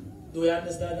 Do you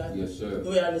understand that? Yes, sir.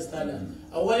 Do you understand that?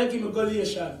 I want to give me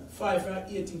Galatians 5 from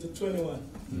 18 to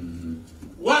 21.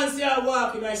 Once you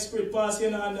walk in my spirit, pass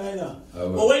you under here.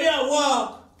 But when you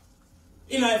walk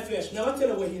in my flesh, now I tell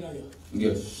you what in you.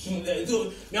 Yes.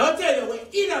 Now I tell you what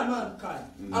inner mankind,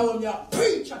 I want to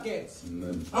preach against.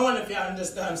 I wonder if you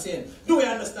understand what I'm saying. Do we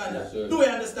understand that? Yes, do we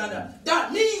understand that?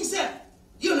 That means that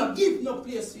you not give no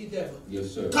place to the devil.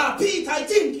 Yes, sir. Because Peter is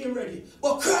thinking ready.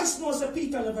 But Christ knows that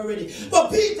Peter never ready. But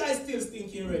Peter is still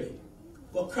thinking ready.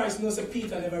 But Christ knows that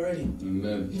Peter never ready.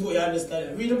 Amen. Do you understand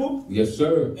that? Read the book? Yes,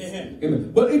 sir.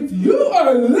 Amen. But if you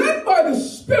are led by the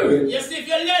Spirit. Yes, if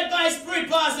you're led by Spirit,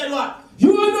 Paul said what?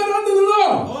 You are not under the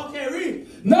law. Okay, read.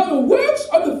 Now the works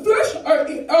of the flesh are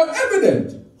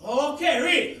evident. Okay,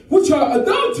 read. Which are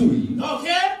adultery.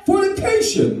 Okay.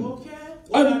 Fornication. Okay.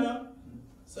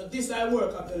 So this I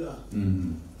work of the law.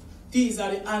 These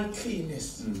are the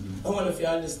uncleanness. I wonder if you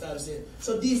understand.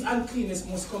 So these uncleanness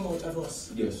must come out of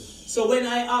us. Yes. So when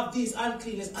I have these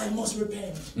uncleanness, I must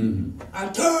repent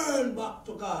and turn back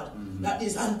to God that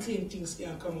these unclean things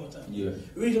can come out of. Yeah.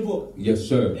 Read the book. Yes,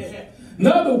 sir.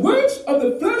 Now the works of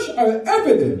the flesh are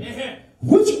evident,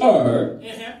 which are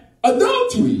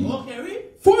adultery,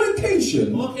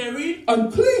 fornication,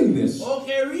 uncleanness,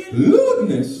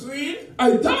 lewdness,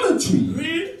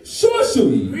 idolatry,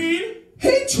 sorcery,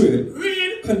 hatred,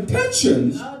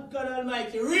 contentions, God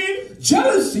Almighty,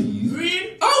 jealousies,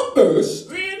 outbursts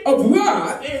of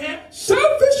wrath,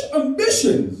 selfish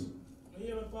ambitions.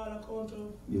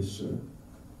 Yes, sir.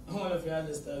 I wonder if you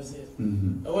understand it.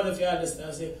 I wonder if you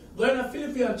understand it. Go in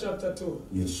Philippians chapter 2.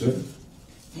 Yes, sir.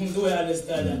 Do I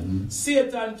understand that?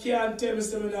 Satan can't tell me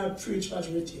something I preach what's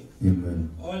written. Amen.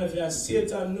 I wonder if you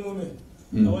Satan know me.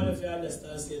 I wonder if you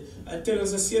understand it. I tell you,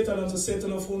 Satan unto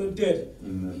Satan of whom dead.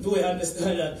 Do you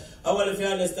understand that? I wonder if you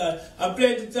understand. I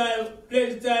plenty time,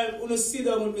 when you sit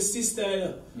down with my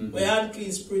sister, my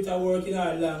unclean spirit are working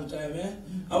hard a long time.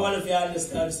 I wonder if you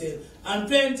understand it. And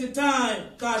plenty time,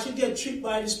 because she get tricked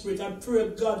by the spirit, and pray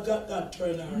God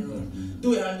turn her around.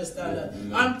 Do you understand that?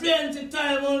 And plenty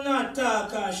time will not talk,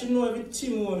 because she know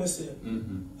everything we want to say.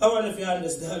 I wonder if you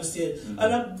understand say. And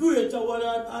a greater one,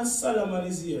 and Solomon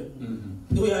is here.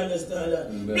 Do you understand that?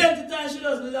 Plenty time she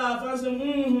just laugh and say,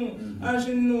 and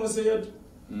she knows it.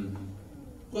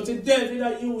 But the devil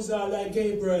that use her like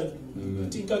Gabriel.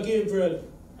 Think of Gabriel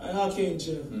and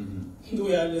Archangel. Do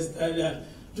you understand that?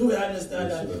 Do you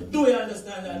understand that? Do you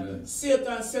understand that?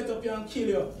 Satan set up you and kill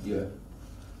you. Yeah.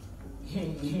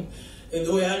 And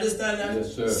do you understand that?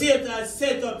 Yes, sir. Satan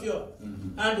set up you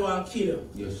and do and kill you.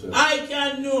 Yes, sir. I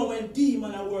can know when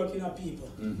demons are working on people.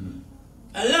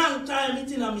 A long time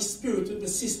it's in my spirit with my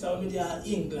sister when they are in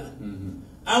England.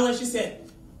 And when she said,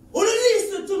 "Oh,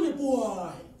 listen to me, boy."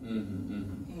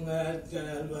 God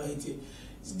Almighty.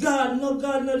 God, no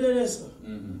the rest.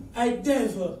 I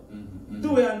devil.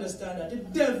 Do we understand that? The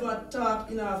devil attack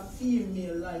in a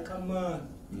female like a man.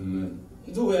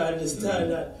 Do we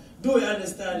understand that? Do we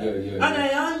understand that? And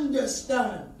I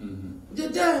understand the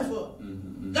devil.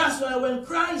 That's why when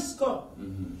Christ comes,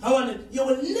 you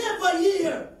will never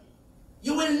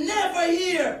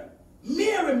hear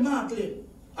Mary Magdalene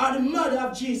or the mother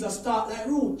of Jesus talk like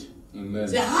Ruth.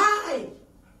 Say, "Hi,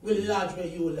 will lodge where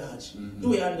you lodge." Do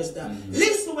we understand?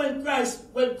 Listen when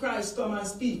Christ come and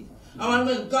speak. And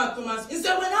when God come and speak, he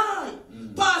said,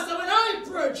 Pastor, when I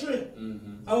pray,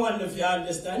 I wonder if you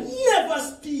understand. Never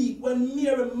speak when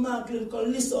Mary Magdalene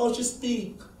can listen how she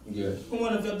speak. Yeah. I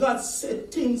wonder if God said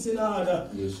things in order.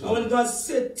 Yes, and when God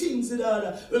said things in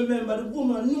order, remember the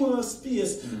woman know her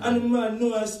space and the man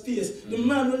know her space. The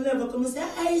man will never come and say,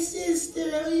 "Hi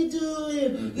sister, how you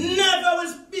doing?" Never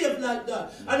will speak like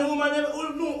that. And the woman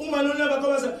will never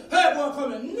come and say, "Hey boy,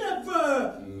 come in."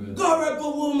 Never.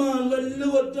 Horrible woman will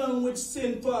lower down with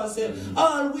sin, Paul said.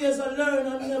 Always a learn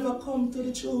and never come to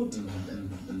the truth.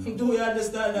 Do we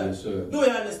understand that? Yes, sir. Do we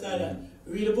understand that?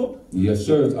 Read the book. Yes,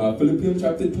 sir. Philippians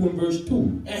chapter 2 and verse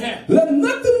 2. Let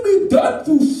nothing be done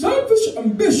through selfish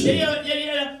ambition.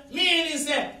 Meaning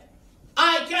that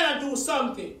I cannot do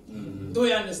something. Do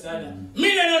you understand that?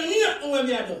 Me don't know nothing what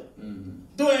me I do.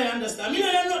 Do you understand? Me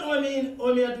don't know nothing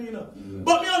what me I do, you know.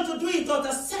 But me want to do it out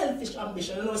of selfish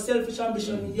ambition. You know, selfish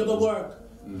ambition means you go work.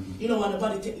 You don't want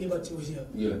nobody take liberty with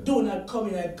you. Do not come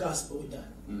in a gospel with that.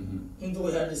 Do you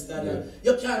understand that?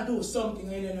 You can't do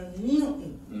something and you don't know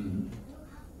nothing.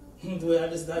 Do you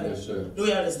understand that? Yes, sir. Do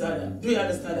you understand that? Do you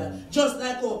understand that? Just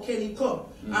like how Kenny come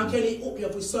and Kenny hook you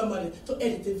up with somebody to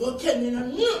edit it. But Kenny not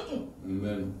nothing.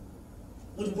 Amen.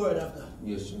 With the word of God.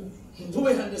 Yes, sir. Do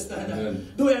we understand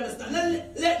that? Do we understand?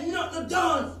 Let nothing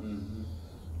done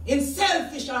in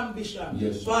selfish ambition.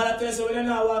 Yes. Father tells us when you're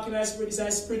not walking in the spirit, it's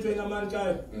a spirit when a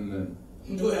mankind. Amen.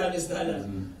 Do we understand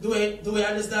that? Do we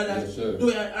understand that? Yes, sir. Do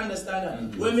we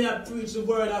understand that? When we have preached the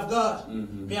word of God,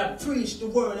 we have preached the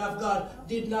word of God.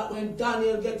 When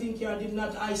Daniel get in here, did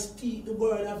not I speak the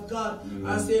word of God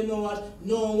and say, "You know what?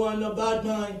 No one no bad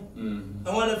mind."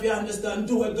 I wonder if you understand,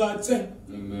 do what God said.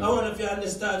 I wonder if you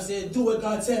understand, say, do what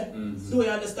God said. Do you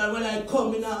understand? When I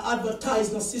come in and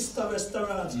advertise no sister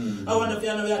restaurant, I wonder if you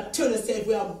know, we are telling us if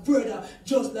we are brother,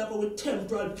 just like with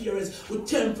temporal parents,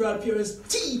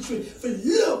 teach me for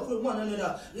love with one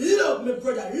another. Love me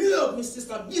brother, love me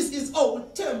sister. This is how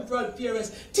with temporal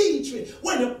parents teach me.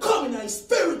 When you come in a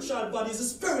spiritual bodies, the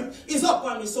spirit is up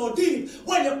on me so deep.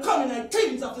 When you come in a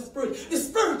things of the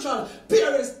spiritual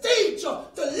parents teach you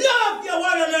to love you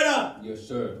one another. Yes,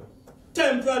 sir.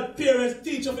 Temporal parents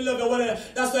teach you to love one another.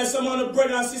 That's why some of the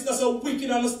brothers and sisters are wicked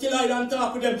and still hide and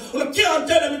talk with them. You can't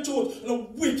tell them the truth. You're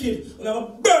wicked. You have a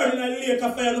burn in a lake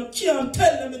of fire. You can't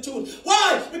tell them the truth.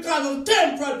 Why? Because the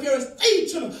temporal parents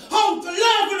teach you how to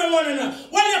love one another.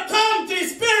 When you come to the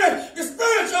spirit, the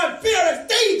spiritual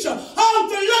parents teach you how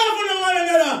to love one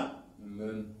another.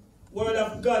 Amen. Word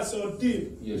of God so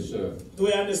deep. Yes, sir. Do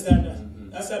we understand that?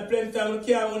 That's why plenty of time you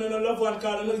can't want to love one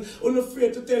call. You're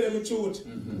afraid to tell them the truth.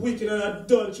 Wicked and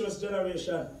adulterous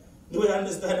generation. Do you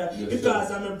understand that? Yes, because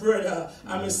sir. I'm a brother,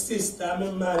 I'm a sister, I'm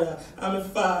a mother, I'm a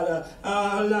father.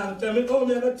 A long time. How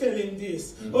am I going to tell him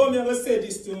this? How am I going to say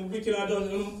this to him? Wicked and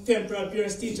adulterous temporal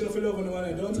parents teaching of love one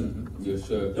another, don't it? Yes,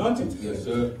 sir. Don't it? Yes,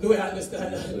 sir. Do you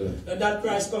understand that? And that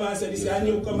Christ come and said, this is a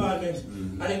new commandment.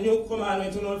 And a new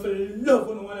commandment, you know, for love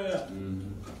one another.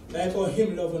 Like how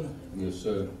him love one. Yes,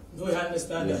 sir. Do you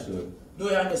understand Yes, that? sir. Do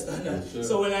you understand that? Yes, sir.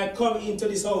 So when I come into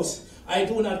this house, I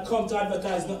do not come to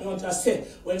advertise nothing what I say.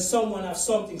 When someone has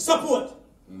something, support.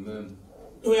 Amen.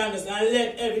 Do you understand? I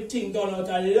let everything done out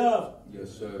of love.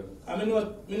 Yes, sir. I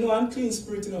know unclean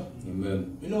spirit, you know.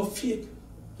 Amen. You know fake.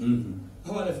 I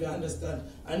wonder if you understand.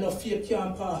 I know fake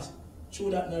can't pass.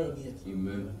 through that narrow gate.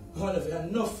 Amen. All of you,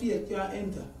 and no faith can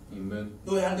enter. Amen.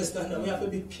 Do you understand that we have to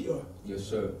be pure? Yes,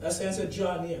 sir. That's why I said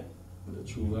draw near. With a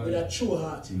true heart. With a true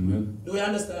heart. Amen. Do you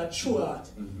understand a true heart?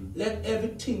 Let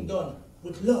everything done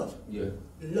with love. Yeah.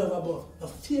 Love above. A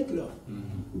fake love.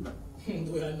 Mm-hmm.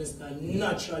 Do you understand?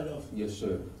 Natural love. Yes,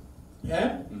 sir.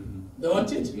 Yeah?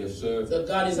 Don't it? Yes, sir. So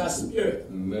God is a spirit.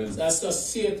 Amen. So that's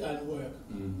just Satan work.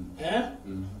 Yeah?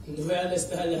 Do you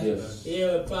understand that? Yes.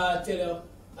 Here Paul tell you,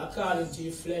 according to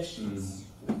your flesh,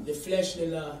 the fleshly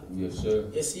law. Yes, sir.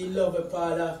 You see love with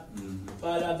Paul have.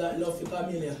 Paul have that love for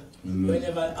familiar. We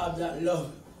never have that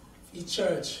love in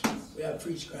church. We have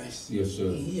preached Christ. Yes,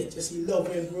 sir. He hate. You see love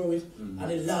when grow it and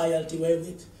the loyalty we're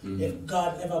with. If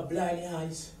God never blind your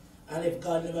eyes and if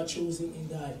God never choose him, he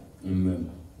died. Amen.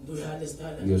 Do you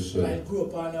understand that? Yes, sir. And grow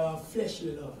up on our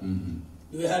fleshly love.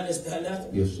 Do you understand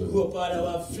that? Yes, sir. Grow up on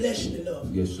our fleshly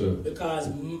love. Yes, sir. Because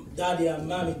daddy and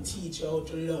mommy teach you how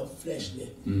to love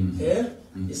fleshly. Yeah?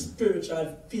 The spiritual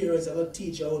parents are going to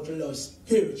teach you how to love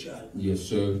spiritual. Yes,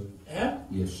 sir. Yeah?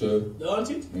 Yes, sir. Don't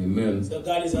it? Amen. So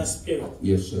God is a spirit.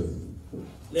 Yes, sir.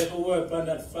 Let me work on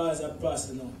that far as a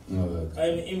person now. All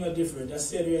right. I'm not different. I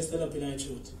said we stand up in our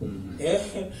truth.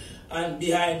 Yeah? And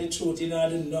behind the truth, you know, I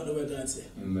do not know what God said.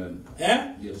 Amen.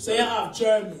 Yeah? Yes, so you have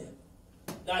germ here.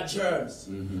 That germs.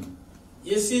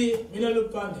 You see, we don't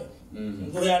look on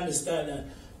them. Do you understand that?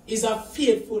 It's a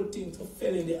fearful thing to fall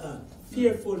in the hand.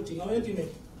 Fearful thing. How you think?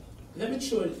 Let me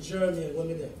show you germ here when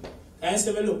we there. I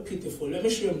say we look pitiful. Let me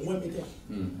show you when we there.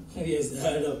 Yes,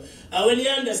 I know. And when you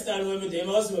understand when we there,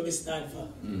 also what we stand for.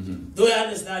 Do you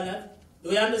understand that?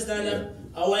 Do you understand that?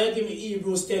 I want you to give me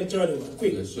Hebrews 10:31.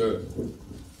 Quick. Yes, sir.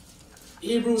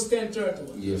 Hebrews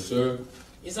 10:31. Yes, sir.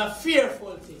 It's a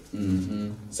fearful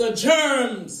thing. So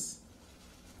germs.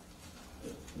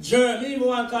 Germ. You even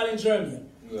want to call it germ here.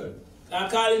 Good. I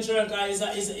call it germ because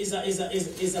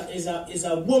it's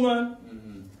a woman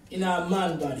in our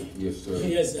man body. Yes, sir.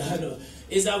 Yes, I know.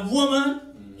 It's a woman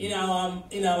in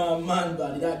our man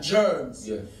body. That germs.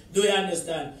 Yes. Do you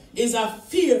understand? It's a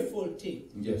fearful thing.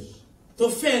 Yes. To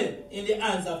fail in the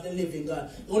hands of the living God.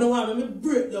 You know what? When we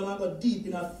break down and go deep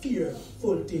in a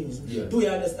fearful things. Yeah. Do you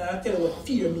understand? I tell you what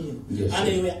fear means. Yes, and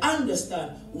then you will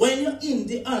understand. When you're in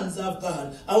the hands of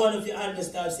God, I want if you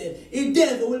understand, say, the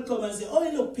devil will come and say, oh,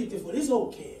 you look pitiful. It's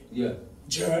okay. Yeah.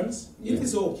 Germs, Yeah. it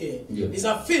is okay. Yeah. It's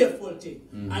a fearful thing.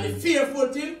 And the fearful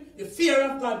thing, the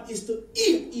fear of God is to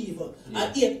hate evil.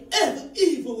 And hate every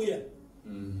evil way.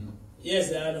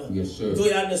 Yes, I know. Yes, sir. Do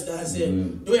you understand? Say,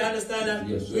 do you understand that?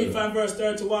 Yes, sir. Read from verse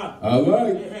 31. All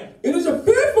right. It is a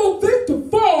fearful thing to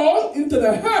fall into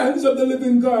the hands of the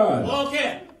living God.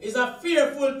 Okay. It's a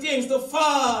fearful thing to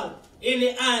fall in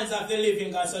the hands of the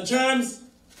living God. So germs,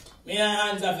 in the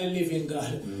hands of the living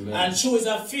God. Amen. And true is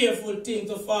a fearful thing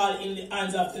to fall in the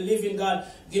hands of the living God.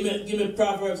 Give me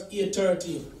Proverbs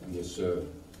 8:13. Yes, sir.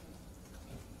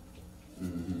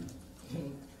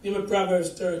 Give me Proverbs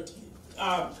 13.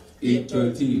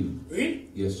 8:13. Read.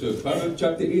 Yes, sir. Proverbs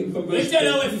chapter 8 from verse Let me tell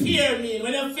you what 13. fear means.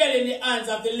 When you fell in the hands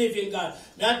of the living God,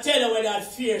 now tell you what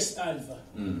that fear stands for.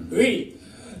 Read.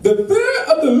 The fear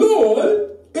of the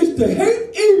Lord is to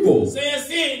hate evil. So you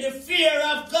see, the fear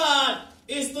of God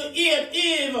is to hate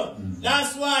evil.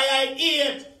 That's why I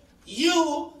hate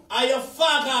you and your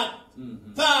father,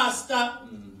 pastor.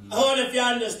 I wonder if you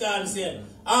understand, say.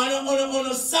 On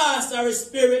a sorcery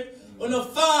spirit, on a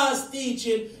false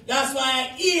teaching. That's why I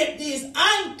hate this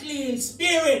unclean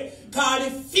spirit. Because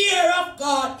the fear of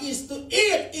God is to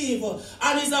hate evil.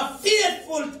 And it's a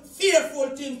fearful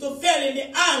thing to fall in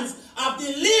the hands of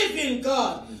the living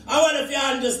God. I wonder if you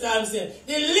understand, say.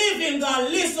 The living God,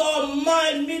 listen how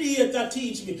my mediator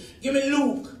teach me. Give me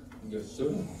Luke. Yes,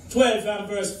 sir. 12 and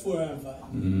verse 4 and 5.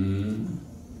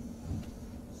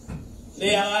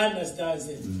 They understand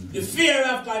it. The fear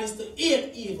of God is to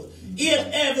hate evil. Hate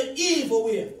every evil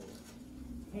way.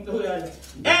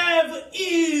 Every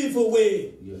evil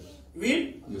way. Yes.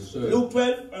 Read. Yes, sir. Luke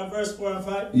 12 and verse 4 and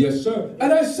 5. Yes, sir.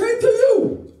 And I say to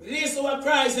you. Listen what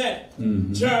Christ said.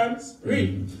 Germs.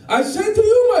 Read. I say to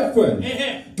you, my friend.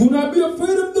 Do not be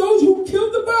afraid of those who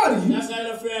kill the body. That's why I'm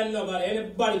not afraid of nobody.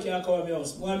 Anybody can come to my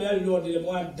house. I want me alone with them. I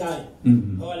want to die.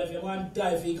 I want to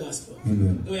die for the gospel.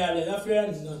 Amen. Do you understand? I'm afraid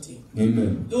of nothing.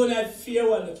 Amen. Do not fear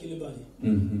one to kill the body.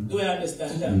 Do you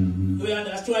understand that? Do you understand?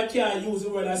 That's why I can't use the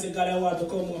word and say, God, I want to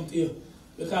come home to you.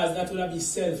 Because that would be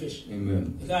selfish.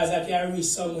 Amen. Because I can't reach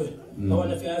somewhere. I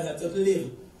want to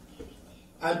live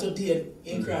and to deal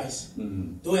in Christ.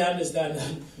 Do you understand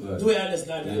that? Right. Do you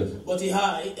understand that? Yes. But it's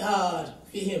hard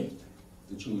for him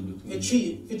To choose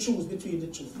between. to choose between the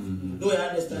two. Do you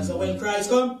understand? So when Christ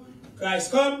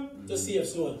come to save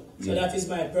soul. So that is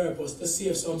my purpose, to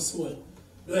save some soul.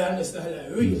 Do you understand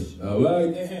that? Read. Yes. All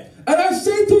right. And I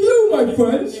say to you, my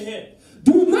friends,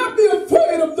 do not be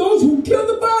afraid of those who kill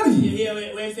the body. Yeah,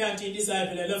 when you say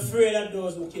disciples, they're afraid of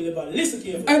those who kill the body. Listen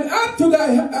carefully. And after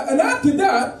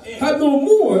that, have no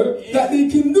more that they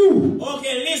can do.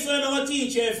 Okay, listen, I'm going to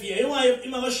teach you fear.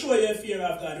 I'm going to show you fear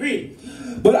of God. Read.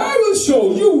 But I will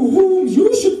show you whom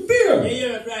you should fear. You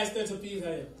hear Christ to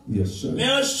Peter? Yes, sir.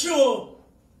 May I show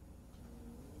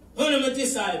who I'm a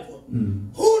disciple.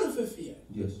 Who do you fear?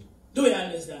 Yes. Do you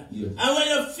understand? Yes. And when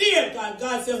you fear God,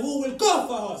 God said, who will go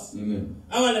for us? Amen.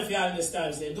 I wonder if you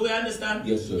understand. Say, do you understand?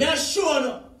 Yes, sir. May I show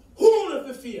you who do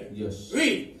you fear? Yes.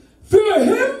 Read. Fear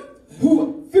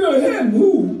him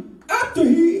who, after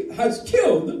he has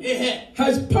killed,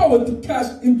 has power to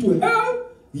cast into hell.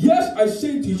 Yes, I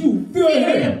say to you,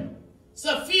 fear him.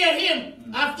 So fear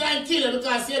him after I kill him,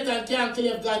 because Satan can't kill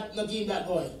if God not give that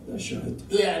boy. That's right.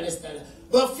 Do you understand that?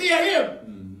 But fear him.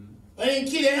 When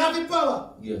he kill him, he have the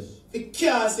power. Yes. The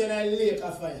cast in a lake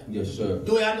of fire. Yes, sir.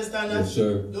 Do you understand that? Yes,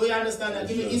 sir. Do you understand that?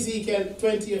 Yes, Give me Ezekiel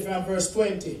 20 from verse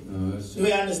 20. Yes, Do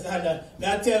you understand that?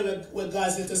 May I tell you what God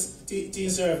said to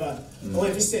his servant? Or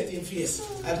if he set in face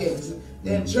again.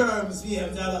 Then germs,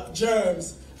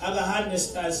 germs, I got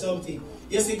understand something.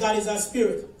 You see, God is a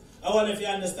spirit. I wonder if you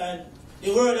understand.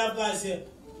 The word of God says,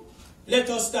 let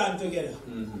us stand together.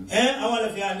 I wonder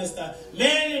if you understand.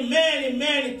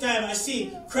 Many times I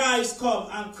see Christ come,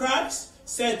 and Christ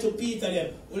said to Peter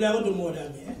them, we'll never do more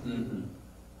than me.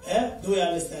 Do you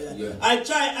understand that? Yeah.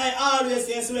 I always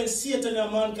say, when Satan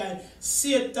and mankind,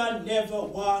 Satan never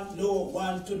want no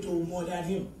one to do more than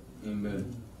him.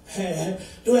 Amen.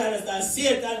 Do you understand?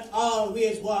 Satan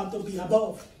always want to be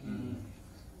above.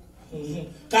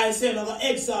 Because he said, I'm going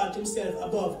to exalt himself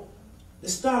above the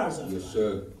stars of Yes, God.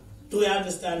 sir. Do you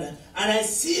understand that? And I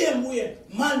see him where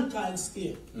mankind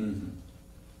stay.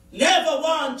 Never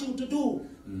want you to do.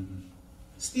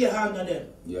 Stay under them.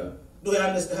 Yeah. Do you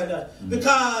understand that?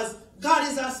 Because God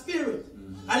is a spirit.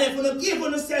 And if you don't give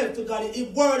yourself to God, the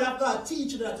word of God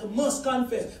teaches you that you must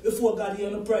confess before God hear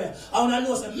the prayer. And I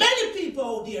know so many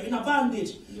people out there in a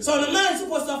bondage. Yes. So the man is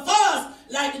supposed to fast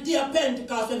like the day of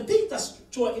Pentecost when Peter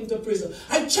threw into prison.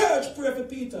 And church pray for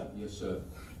Peter. Yes, sir.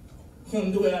 Do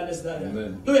you understand that?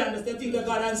 Amen. Do you understand? You think that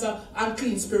God answer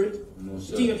unclean spirit? No,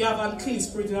 sir. You think that you have unclean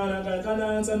spirit in God can't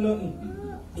answer nothing?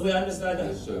 Do you understand that?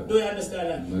 Yes, sir. Do you understand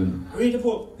that? Amen. Read the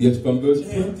book. Yes, from verse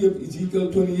 20 of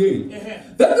Ezekiel 28.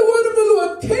 Then the word of the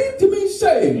Lord came to me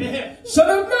saying, Son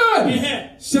of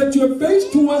man, set your face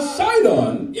towards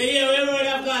Sidon. Yeah, the word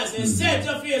of God says, set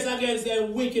your face against the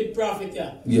wicked prophet.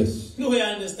 Yes. Do you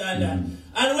understand that?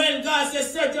 And when God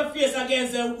says, set your face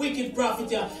against the wicked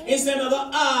prophet, instead of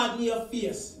harden your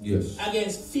face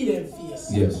against feeling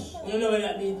face. Yes. You know what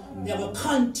that means? They will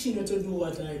continue to do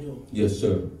what I do. Yes,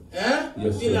 sir.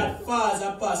 Yes, till that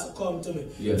Father Pastor come to me.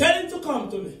 Yes. Tell him to come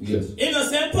to me. Yes.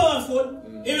 Innocent, powerful.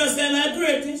 Innocent, my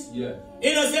greatest. Yeah.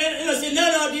 Innocent,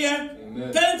 none out there.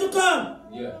 Amen. Tell him to come.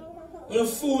 Yeah. With a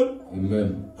fool.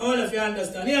 Amen. I wonder if you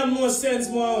understand. He have more sense,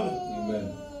 more.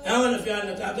 Amen. I wonder if you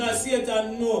understand. God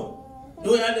Satan know.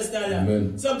 Do you understand that?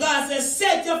 Amen. So God says,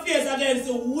 set your face against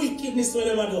the wickedness of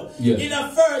them do. Yes. In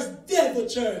the first devil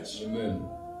church. Amen.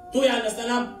 Do you understand?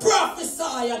 And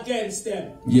prophesy against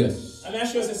them. Yes. And I'm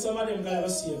sure that some of them God will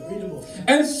see. Read the book.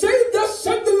 And say, thus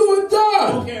said the Lord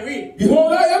God. Okay, read.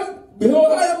 Behold,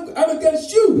 I am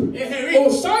against you,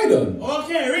 O Sidon.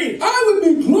 Okay, read. I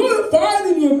will be glorified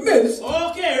in your midst.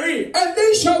 Okay, read. And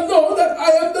they shall know that I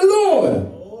am the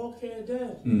Lord. Okay,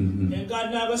 then. And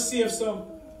God never save some.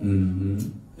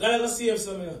 God never save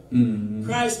some.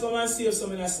 Christ come and save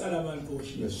some in a Solomon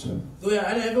bush. Yes, sir. Do you?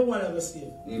 And everyone ever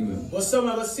save. Amen. But some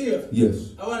ever save.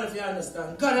 Yes. I wonder if you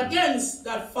understand. God against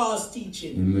that false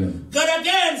teaching. Amen. God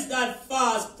against that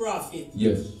false prophet.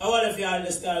 Yes. I wonder if you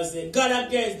understand. Say, God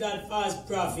against that false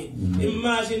prophet.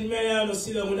 Imagine many of us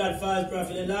sit down with that false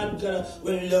prophet. And Lord God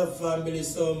will love family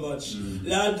so much.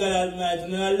 Lord God Almighty,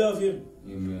 and I love him.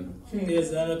 Amen.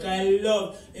 Yes, and I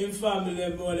love in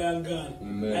family more than God.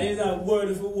 Amen. And it's a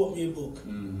word for what me book.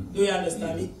 Do you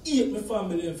understand? Me hate my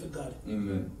family for God.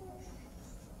 Amen.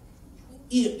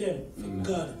 Hate them for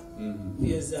God.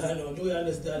 Yes, I know. Do you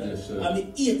understand? Yes, sir. I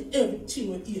mean, hate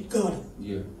everything we hate God.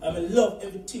 Yeah. I mean, love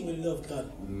everything we love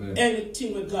God. Amen.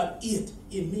 Anything with God hate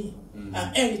in me.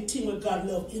 And anything with God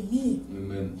love in me.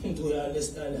 Amen. Do you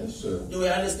understand that? Yes, sir. Do you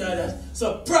understand that?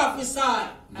 So prophesy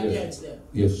against them.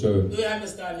 Yes, sir. Do you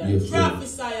understand that? Yes, sir.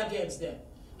 Prophesy against them.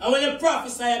 And when you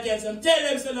prophesy against them, tell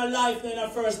them in a life in the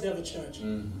first devil church.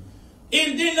 In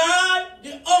deny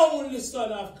the only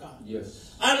Son of God.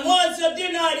 Yes. And once you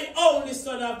deny the only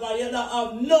Son of God, you don't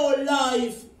have no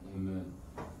life. Amen.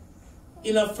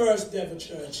 in a first devil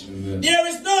church. Amen. There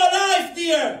is no life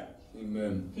there.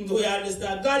 Amen. Do we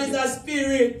understand? God is a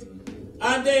spirit.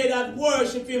 And they that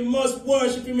worship him must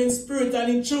worship him in spirit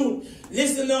and in truth.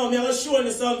 Listen now, me I will show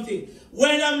you something.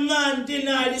 When a man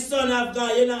deny the Son of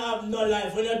God, you don't have no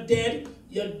life. When you're dead,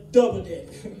 you're double dead.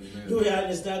 Do we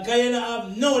understand? Because you don't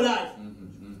have no life.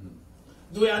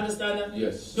 Do we understand that?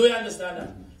 Yes. Do we understand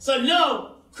that? So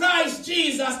now, Christ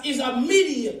Jesus is a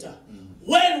mediator.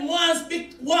 When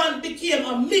one became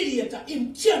a mediator,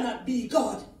 him cannot be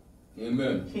God.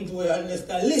 Amen. Do we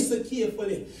understand? Listen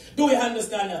carefully. Do we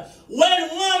understand that? When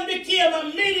one became a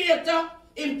mediator,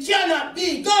 him cannot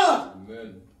be God.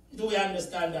 Amen. Do we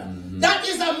understand that? That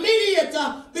is a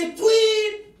mediator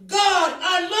between God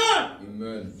and man.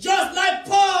 Amen. Just like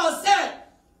Paul said,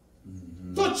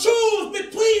 to choose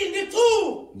between the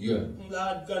two. Yeah.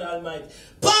 Lord God Almighty.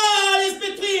 Paul is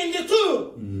between the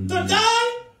two. To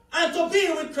die and to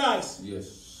be with Christ.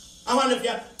 Yes. I want to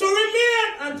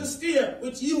remain and to stay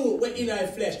with you in our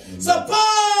flesh. So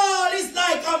Paul is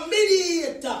like a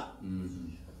mediator.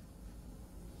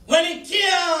 When he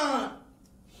can't.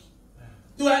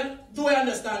 Do I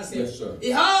understand? Sir? Yes, sir.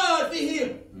 It's hard for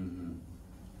him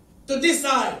to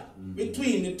decide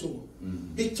between the two.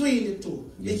 Between the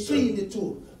two. Yes, between the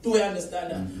two. Do we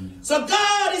understand that? So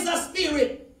God is a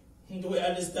spirit. Do we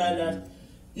understand that?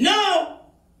 Now,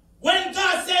 when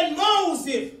God sent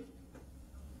Moses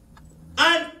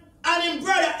and his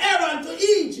brother Aaron to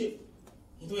Egypt,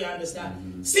 do you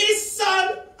understand? See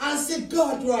son and see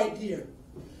God right here.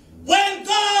 When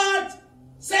God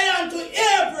said unto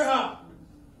Abraham,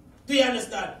 do you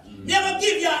understand? Never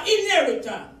give you an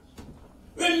inheritance.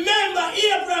 Remember,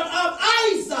 Abraham have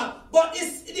Isaac, but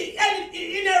the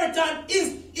inheritance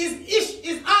is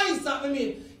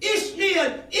Isaac.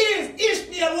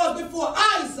 Ishmael was before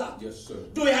Isaac. Yes, sir.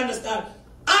 Do we understand?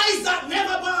 Isaac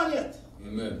never born yet.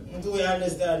 Amen. Do we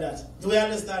understand that? Do we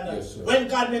understand that? Yes, sir. When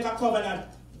God make a covenant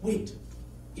with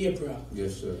Abraham.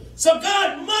 Yes, sir. So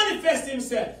God manifests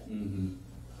himself.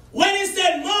 When he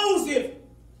sent Moses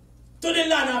to the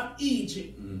land of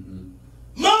Egypt,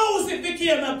 Moses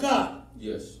became a God.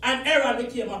 Yes. And Aaron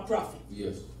became a prophet.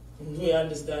 Yes. Do we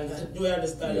understand that? Do we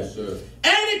understand Yes, that? sir.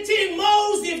 Anything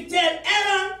Moses tell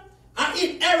Aaron, and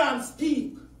if Aaron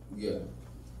speak. Yeah.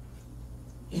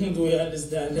 Do we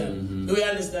understand that? Do we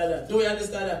understand that? Do we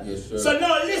understand that? Yes, sir. So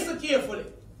now listen carefully.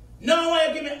 Now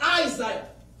when you give me Isaiah,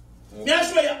 I'll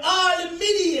show you all the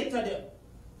mediator there.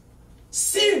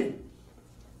 Sin.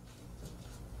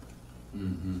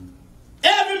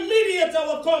 Every mediator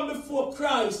will come before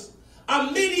Christ. A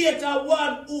mediator,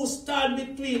 one who stands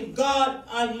between God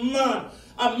and man.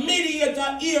 A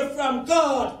mediator hear from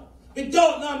God.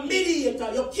 Without no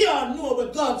mediator, you can't know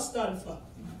what God stands for.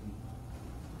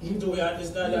 Do we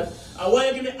understand that? I want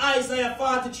you to give me Isaiah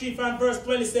 43 from verse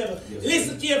 27. Yes.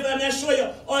 Listen carefully and I'll show you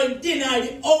how he denied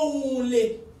the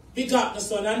only begotten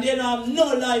Son. And then have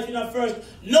no life in a first.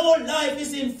 No life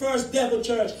is in first devil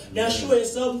church. Now show you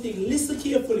something. Listen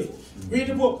carefully. Read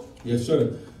the book. Yes,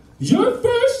 sir. Your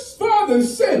first father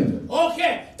sinned.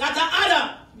 Okay, that's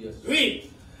Adam. Yes. Read.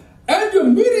 And your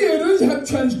mediators have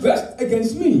transgressed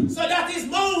against me. So that is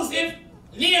Moses.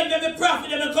 Name them the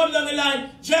prophet, and come down the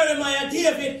line. Jeremiah,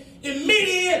 David, the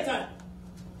mediator.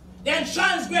 Then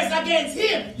transgress against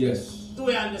him. Yes. Do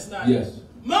we understand? Yes.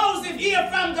 Moses hear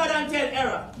from God and tell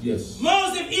Aaron. Yes.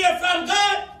 Moses hear from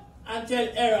God and tell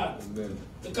Aaron. Amen.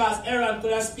 Because Aaron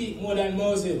could not speak more than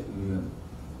Moses. Amen.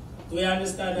 Do we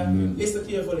understand that? Amen. Listen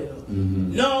carefully now.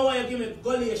 Now I want you to give me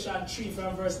Galatians 3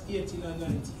 from verse 18 and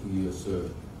 19. Yes, sir.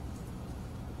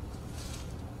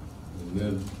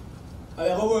 Amen. I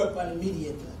have to work on the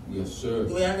mediator. Yes, sir.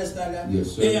 Do we understand that?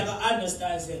 Yes, sir. Then you have to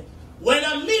understand, say, when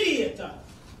a mediator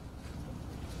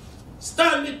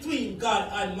stand between God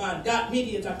and man, that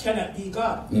mediator cannot be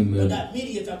God. Amen. But that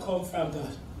mediator come from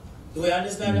God. Do we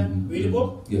understand that? Read the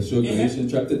book. Yes, sir.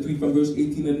 Galatians chapter 3 from verse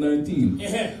 18 and 19.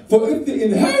 For if the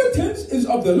inheritance is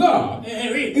of the law,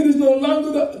 it is no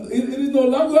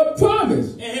longer a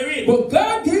promise. But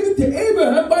God gave it to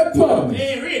Abraham by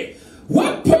promise.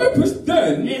 What purpose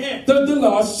then does the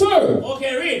law serve?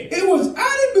 Okay, read. It was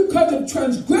added because of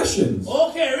transgressions.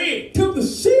 Okay, read. Till the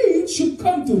seed should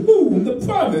come to whom the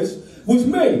promise was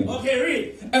made. Okay,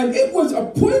 read. And it was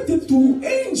appointed through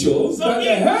angels by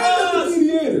the hand of the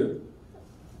mediator.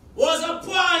 Was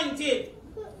appointed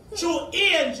through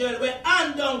angel were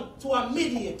hand down to a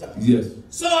mediator. Yes.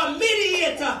 So a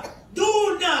mediator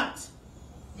do not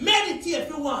meditate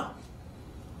for one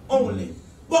only,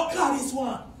 but God is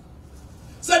one.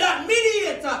 So that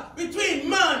mediator between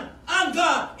man and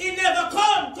God, he never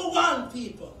come to one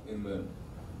people. Amen.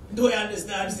 Do you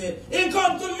understand? Say, he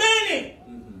come to many.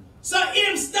 So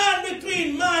him stand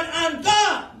between man and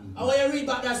God. I want you to read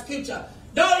back that scripture.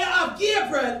 Now you have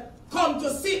Gabriel come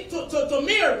to sit to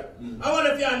Mary. I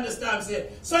wonder if you understand.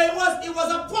 So it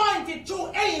was appointed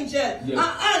to angel and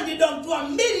handed down to a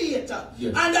mediator.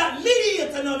 And that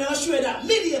mediator, now I'll show you that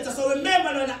mediator. So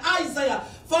remember now in Isaiah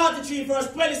 43 verse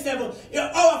 27,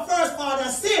 our first father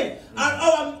sinned and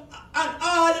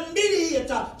all the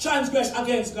mediator transgressed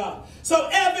against God. So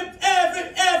every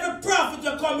prophet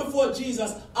that come before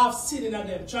Jesus have sinned in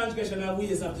them, transgression and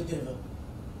ways of the devil.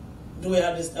 Do we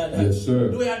understand that? Yes, sir.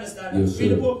 Do we understand that? Yes, Read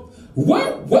sir. the book.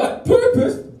 What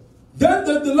purpose then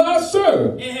did the law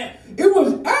serve? It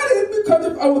was added because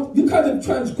of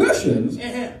transgressions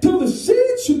till the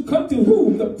seed should come to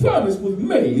whom the promise was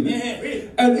made.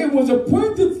 And it was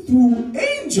appointed through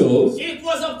angels. It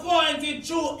was appointed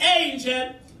through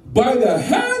angel. By the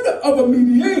hand of a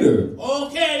mediator.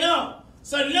 Okay, now.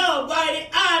 So now by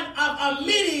the hand of a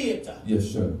mediator.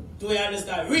 Yes, sir. Do we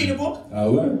understand? Read the book.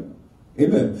 All right.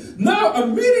 Amen. Now a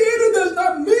mediator does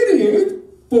not mediate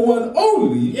for one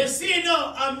only. You see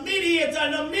now, a mediator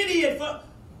no mediator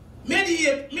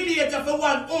for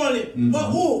one only. But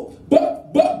who?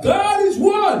 But God is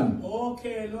one.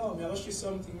 Okay, no, I'm going to show you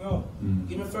something now.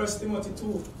 Give me 1 Timothy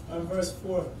 2 and verse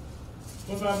 4.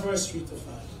 From verse 3 to 5.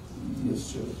 Yes,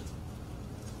 sir.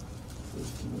 1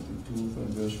 Timothy 2 from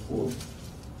verse 4.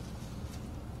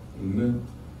 Amen.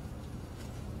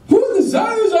 Who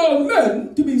desires all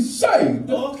men to be saved?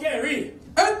 Okay, read.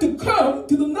 And to come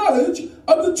to the knowledge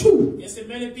of the truth. You see,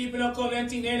 many people are coming and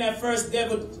think they're in that first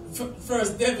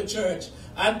devil church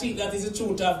and think that is the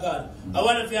truth of God. I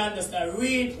wonder if you understand.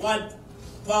 Read what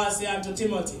Paul said to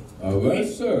Timothy. All right,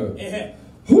 read. Sir.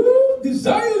 Who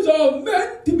desires all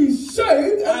men to be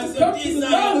saved and to come to the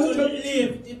knowledge to of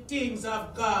live the things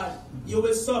of God, you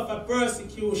will suffer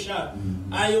persecution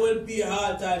and you will be a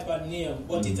hard type of name,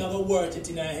 but it will worth it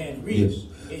in your hand. Read.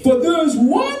 Yes. For there is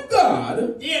one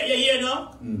God. Yeah, you hear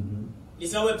now? This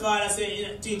is what Paul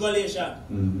said to Galatians.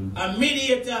 A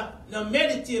mediator, no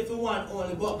meditate for one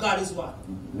only, but God is one.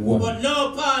 But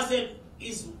now Paul said,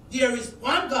 there is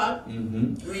one God.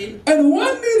 Read. And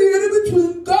one mediator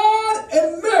between God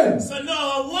and men. So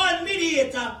now one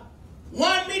mediator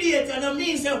now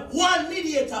means one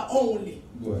mediator only.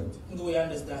 Right. Do we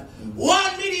understand?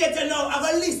 One mediator now,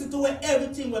 I will listen to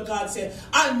everything what God said.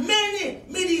 And many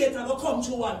mediators will come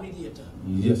through one mediator.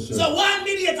 Yes, sir. So one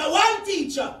mediator, one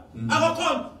teacher, I will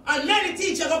come, and many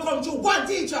teachers will come through one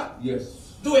teacher. Yes.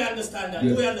 Do we understand that?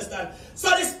 Yes. Do we understand? So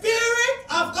the Spirit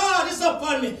of God is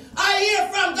upon me. I hear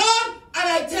from God, and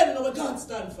I tell you what God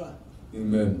stands for.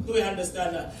 Amen. Do we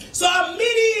understand that? So a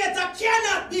mediator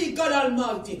cannot be God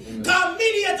Almighty. Because a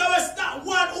mediator will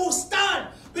one who stands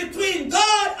between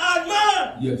God and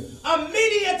man. Yes. A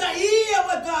mediator hear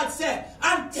what God said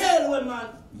and tell what man.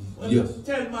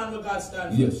 Tell man what God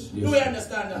stands for. Yes. Do we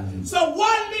understand that? So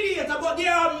one mediator, but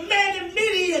there are many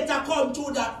mediators come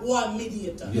to that one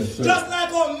mediator. Yes, sir. Just like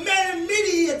how many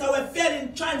mediators were fell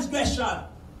in transgression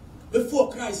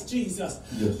before Christ Jesus.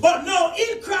 Yes. But now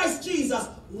in Christ Jesus,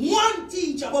 one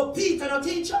teacher, but Peter no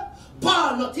teacher,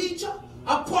 Paul no teacher,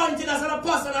 appointed as an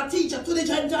apostle and a teacher to the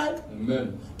Gentile.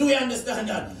 Amen. Do we understand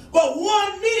that? But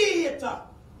one mediator,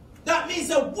 that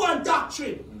means one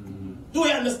doctrine. Do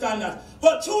we understand that?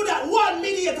 But through that one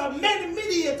mediator, many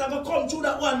mediators will come through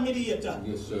that one mediator.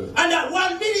 Yes, sir. And that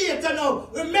one mediator now,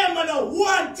 remember now,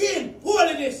 one thing,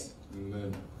 holiness.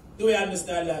 Amen. Do we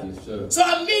understand that? Yes, sir. So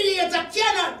a mediator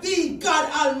cannot be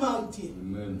God Almighty.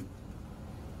 Amen.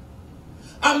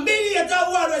 A mediator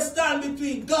will always stand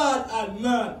between God and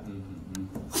man.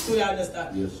 Do you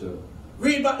understand? Yes, sir.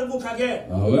 Read back the book again.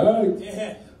 All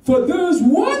right. For there is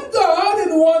one God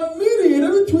and one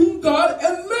mediator between God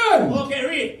and man. Okay,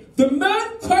 read. The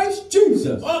man Christ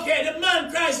Jesus. Okay, the man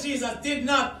Christ Jesus did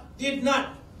not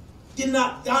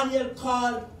Daniel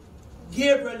call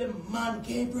Gabriel the man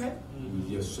Gabriel?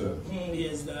 Yes, sir.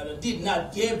 Yes, did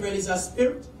not Gabriel is a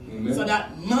spirit? Amen. So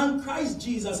that man Christ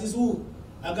Jesus is who?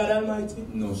 A God Almighty?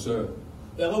 No, sir.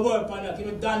 We have a word upon that. Give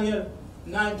me Daniel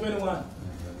 9:21.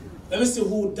 Let me see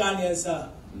who Daniel is.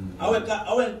 I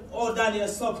went all Daniel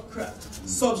subscribe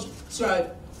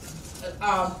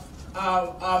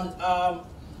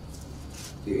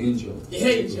the angel.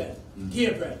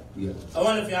 Gabriel. Yeah. I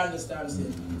wonder if you understand this.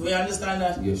 Do you understand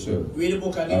that? Yes, sir. Read the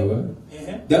book again. All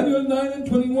right. Daniel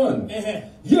 9:21.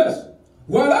 Yes.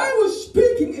 While I was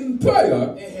speaking in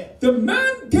prayer, the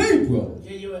man Gabriel.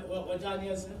 What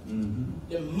Daniel said?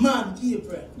 The man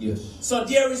Gabriel. Yes. So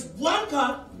there is one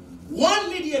God, one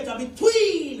mediator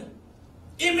between.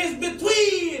 It is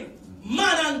between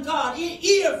man and God. He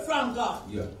hear from God.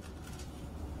 Yeah.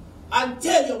 And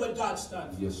tell you where God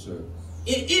stands. Yes, sir.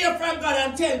 He hear from God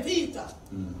and tell Peter.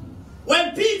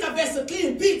 When Peter vessel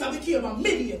clean, Peter became a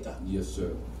mediator. Yes,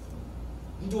 sir.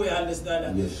 Do you understand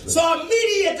that? Yes, sir. So a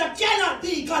mediator cannot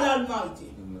be God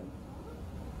Almighty. Amen.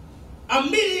 A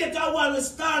mediator one will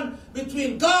stand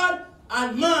between God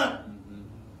and man.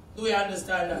 Do you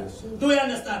understand that? Yes, do you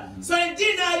understand? So he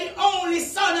denied the only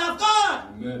Son of God.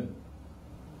 Amen.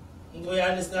 Do you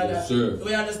understand Yes, that? sir. Do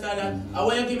you understand that? I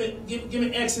want you to give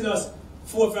me Exodus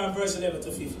 4 from verse 11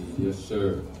 to 15. Yes,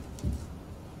 sir.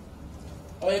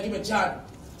 I want you to give me John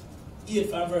 8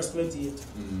 from verse 28.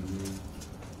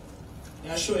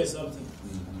 I'll show you something.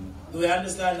 Do you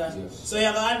understand that? Yes. So you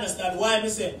have to understand why I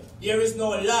say there is no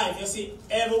life. You see,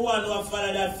 everyone who have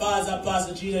followed that Father,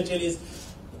 Pastor Gino Jennings,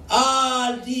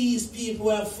 all these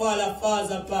people who have followed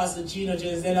Father, Pastor Gino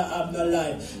Jennings, they don't have no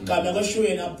life. Because I'm going to show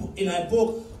you in a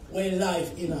book where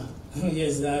life in a.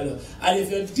 Yes, I know. And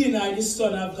if you deny the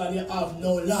Son of God, you have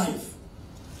no life.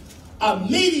 A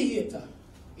mediator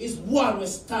is one who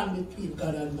stands between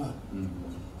God and man.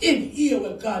 In hear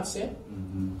what God said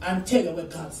and tell you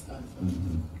what God stands for.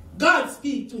 God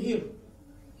speak to him.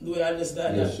 Do you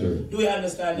understand Yes, that? sir. Do you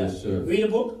understand Yes, that? sir. Read the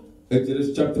book.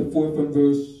 Exodus chapter 4 from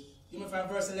verse... From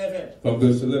verse 11. From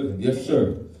verse 11. Yes,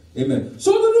 sir. Amen.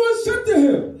 So the Lord said to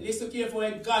him... Listen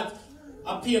carefully when God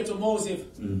appeared to Moses.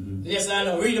 Yes, I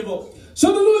know. Read the book.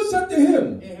 So the Lord said to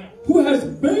him, who has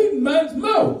made man's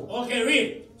mouth. Okay,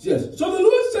 read. Yes. So the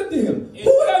Lord said to him,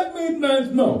 who has made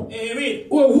man's mouth? Read.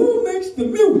 Or who makes the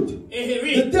mute,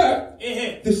 Read. the deaf,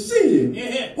 the seeing,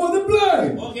 or the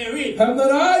blind? Okay, read. Have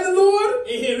not I the Lord?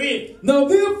 Read. Now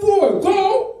therefore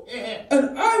go,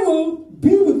 and I will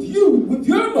be with you with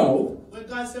your mouth. When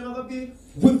God said I'm going to be?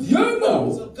 With your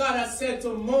mouth. So God has said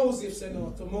to Moses, said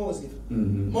no, to Moses.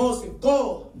 Moses,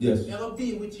 go. Yes. You're going to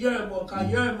be with your mouth, because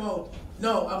your mouth,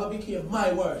 no, I'm going to be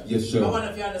my word. Yes, sir. I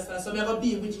want to understand. So I'm going to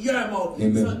be with your mouth.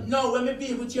 Amen. So no, when we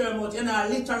be with your mouth, you're not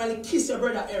literally kiss your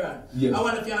brother Aaron. Yes. I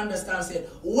want to understand. Say,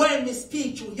 when we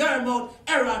speak to your mouth,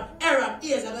 Aaron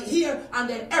ears are going to hear, and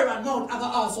then Aaron mouth are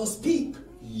going to also speak.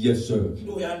 Yes, sir.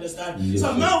 Do we understand? Yes,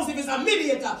 so sir. Moses is a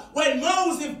mediator. When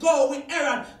Moses go with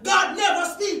Aaron, God never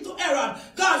speak to Aaron.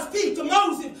 God speak to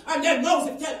Moses, and then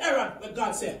Moses tell Aaron what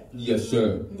God said. Yes,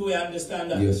 sir. Do we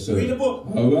understand that? Yes, sir. Read the book.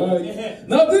 All right.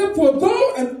 Now therefore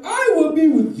go, and I will be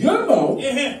with your mouth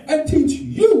and teach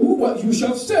you what you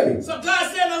shall say. So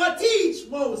God said, I'm going to teach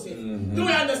Moses. Do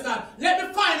we understand? Let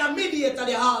me find a mediator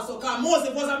there also, because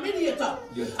Moses was a mediator.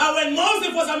 Yes. And when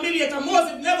Moses was a mediator,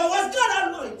 Moses never was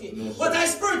God Almighty. No, but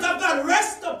the Spirit of God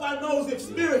rest upon Moses'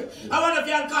 spirit. I want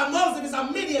to call Moses is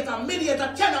a mediator.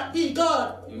 Mediator cannot be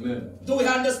God. Amen. Do we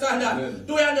understand that? Amen.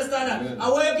 Do we understand that? Amen. I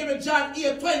want you to give me John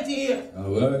 8:20 here.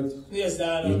 All right. Yes,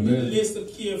 darling. Amen. Listen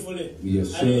carefully.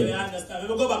 Yes, I sir. really understand.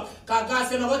 We go back. Because God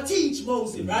said, I'm going to teach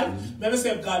Moses, right? Maybe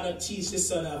say God not teach the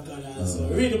Son of God also.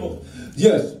 Read the book.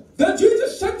 Yes. Then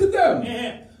Jesus said to them,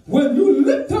 when you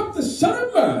lift up the Son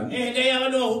of Man. They ever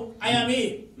know I am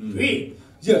He. Read.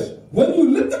 Yes. When you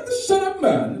lift up the Son of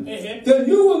Man, then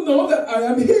you will know that I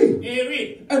am He.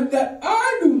 Read. And that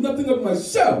I do nothing of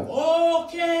myself.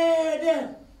 Okay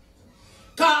then.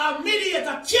 Because a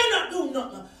mediator cannot do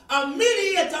nothing. A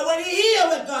mediator, when he hear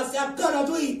what God says, I've got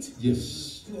to do it. Yes.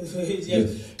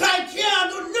 Yes. God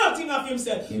can't do nothing of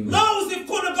himself. Amen. Moses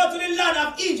couldn't go to the land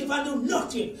of Egypt and do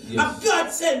nothing. Yes. And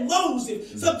God sent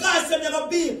Moses. So God said, I'm going to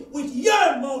be with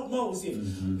your mouth, Moses.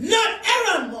 Not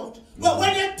Aaron's mouth. But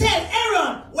when you tell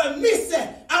Aaron, when me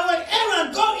say, and when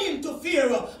Aaron go into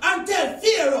Pharaoh and tell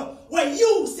Pharaoh, when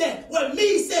you said, when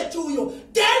me said to you,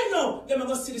 then no, they're going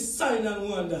to see the sign and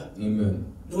wonder.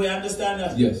 Amen. Do we understand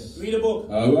that? Yes. Read the book.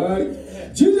 All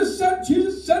right. Jesus said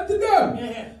to them,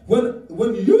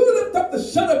 when you lift up the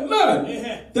Son of Man,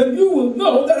 then you will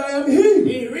know that I am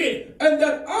He. Read. And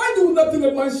that I do nothing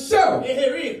of myself.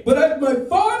 Read. But as my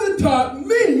Father taught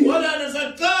me. Well, that is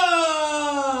a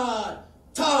God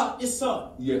taught the Son.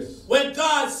 Yes. When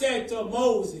God said to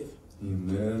Moses.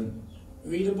 Amen.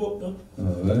 Read the book, no?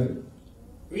 All right.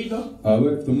 Read, no? All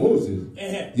right, to Moses.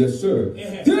 Yes, sir.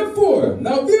 Therefore,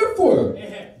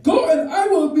 go and I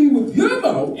will be with your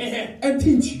mouth and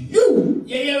teach you.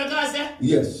 You hear what God said?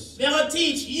 Yes. They're going to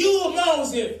teach you,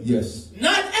 Moses. Yes.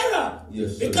 Not Aaron.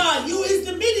 Yes, sir. Because you is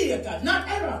the mediator, not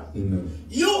Aaron. Amen.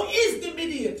 You is the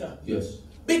mediator. Yes.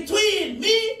 Between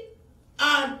me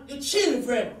and the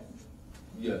children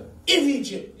Yeah. in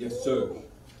Egypt. Yes, sir.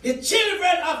 The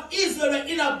children of Israel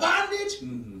in a bondage.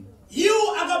 You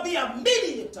are going to be a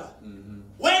mediator.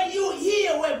 When you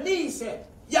hear what me say,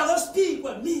 you're going to speak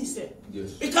what me say.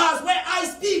 Yes. Because when I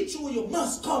speak to you,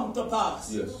 must come to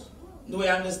pass. Yes. Do we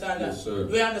understand that? Yes, sir.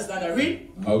 Do we understand that?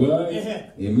 Read. All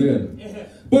right. Amen.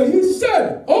 But he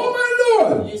said, oh my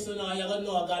Lord. Listen now, you're going to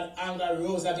know God anger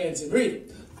rose against him.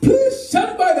 Read. Please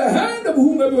send by the hand of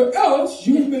whomever else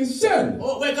you may send.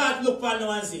 Oh, where God look for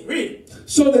now and see. Read.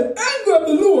 So the anger of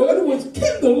the Lord was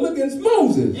kindled against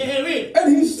Moses. Read.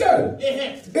 And he said,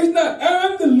 is not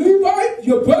Aaron the Levite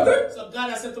your brother? So God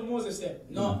has said to Moses,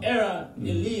 no, Aaron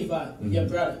the Levite, your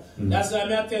brother. That's why I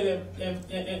tell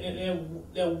them,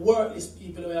 the worthless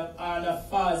people who are the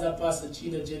fathers of Pastor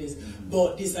Gina Jennings.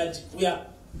 But this we are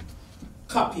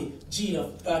copy Gina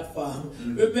platform.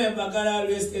 Remember, God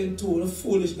always sent to the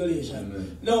foolish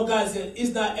Galatians. Now God said,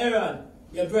 is that Aaron,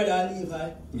 your brother Levi?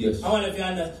 Yes. I wonder if you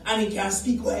understand. And he can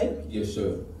speak well. Yes,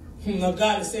 sir. Now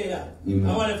God say that.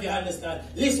 I wonder if you understand.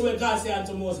 Listen what God said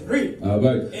unto Moses. Read. All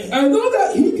right. I know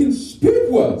that he can speak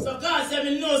well. So God said,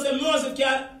 me know that Moses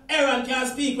Aaron can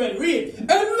speak well. Read. And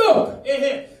look.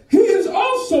 He is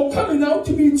also coming out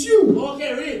to meet you.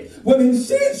 Okay, read. When he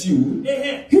sees you,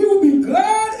 he will be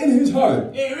glad in his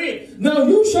heart. Read. Now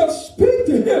you shall speak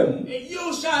to him.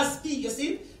 You shall speak, you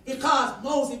see, because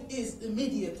Moses is the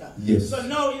mediator. Yes. So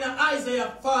now in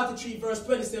Isaiah 43 verse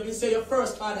 27, it says your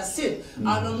first father sinned,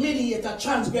 and the mediator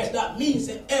transgressed. That means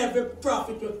that every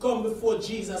prophet will come before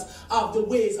Jesus of the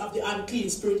ways of the unclean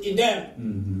spirit in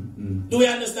them. Do we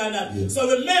understand that? Yes. So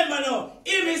remember now,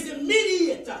 him is the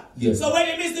mediator. Yes. So when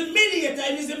him is the mediator,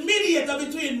 him is the mediator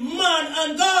between man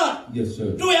and God. Yes,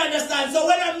 sir. Do we understand? So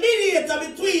when a mediator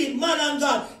between man and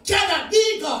God cannot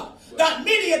be God, that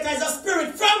mediator is a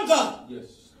spirit from God. Yes.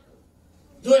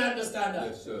 Do we understand that?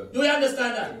 Yes, sir. Do we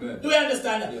understand that? Amen. Do we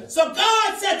understand that? Yes. So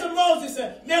God said to Moses,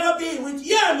 never be with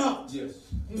your mouth. Yes.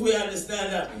 Do we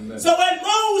understand that? Amen. So when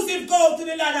Moses go to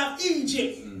the land of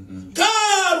Egypt,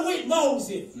 God with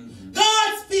Moses.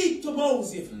 God speak to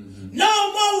Moses.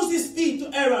 Now Moses speak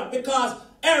to Aaron because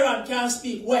Aaron can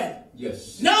speak well.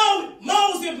 Yes. Now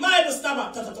Moses might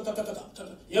stammer.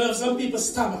 You know some people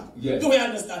stammer. Yes. Do we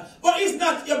understand? But it's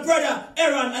not your brother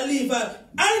Aaron and Levi.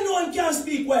 I know him can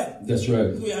speak well. That's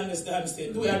right. Do we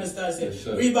understand? Do we understand? Yes,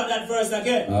 sir. Read back that verse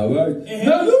again. All right.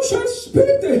 Now you shall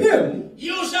speak to him.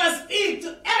 You shall speak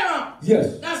to Aaron.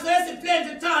 Yes. That's why it's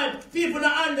plenty of time people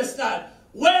don't understand.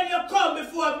 When you come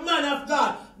before a man of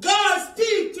God, God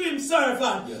speak to him,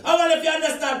 servant. Yes. I wonder if you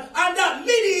understand. And that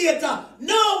mediator,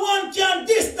 no one can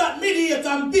diss that mediator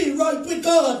and be right with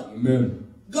God.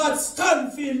 Amen. God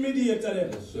stand for him, mediator.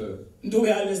 Yes, sir. Do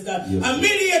we understand? Yes, a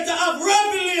mediator of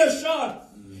revelation.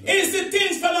 It's the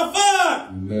things from afar.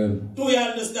 Amen. Do we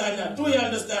understand that? Do we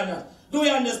understand that? Do we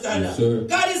understand Yes, that? sir.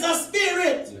 God is a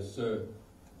spirit. Yes, sir.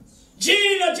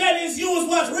 Gina Jennings used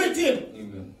what's written.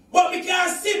 Amen. But we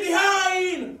can't sit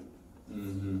behind.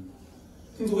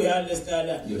 Do we understand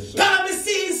that? Yes, sir. God we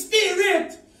see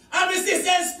spirit. And we see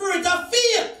spirit of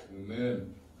fear.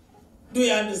 Amen. Do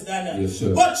you understand that? Yes,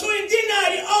 sir. But you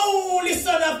deny the only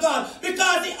Son of God.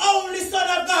 Because the only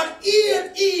Son of God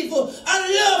hate evil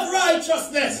and love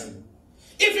righteousness. Amen.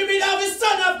 If you mean have the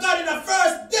Son of God in the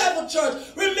first devil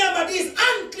church, remember these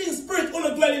unclean spirits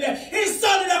only dwell in there. His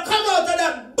Son will come out of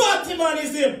that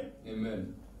Batmanism.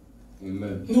 Amen.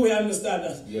 Amen. Do we understand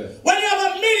that? Yes. When you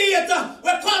have a mediator, we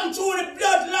come through the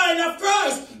bloodline of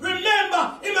Christ.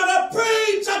 Remember, him have a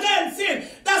preach against sin.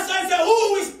 That's why I say,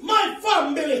 who is my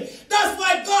family? That's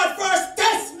why God first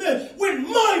tests me with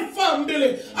my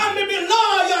family. And me be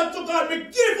loyal to God. Me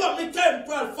give up my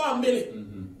temporal family.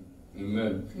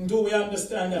 Amen. Do we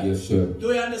understand that? Yes, sir. Do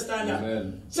we understand that?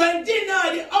 Amen. So I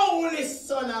deny the only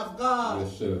Son of God.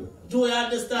 Yes, sir. Do we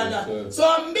understand Yes, that? sir. So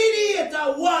a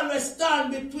mediator one will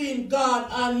stand between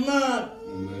God and man.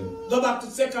 Amen. Go back to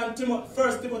 1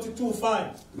 Timothy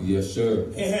 2:5. Yes, sir.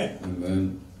 Uh-huh.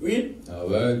 Amen. Read. All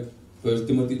right. 1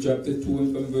 Timothy chapter 2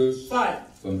 and from verse 5.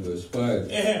 From verse 5.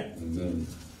 Uh-huh. Amen.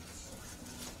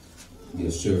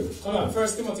 Yes, sir. Come on, 1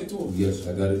 Timothy 2. Yes,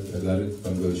 I got it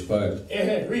from verse 5.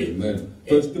 Uh-huh. Read. Amen.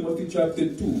 1 Timothy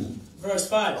chapter 2. Verse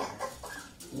 5.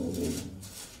 Oh.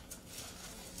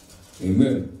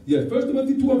 Amen. Yes, 1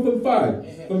 Timothy 2 and from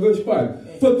 5. From verse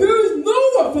 5. For there is one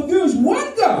God. For there is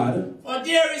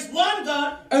one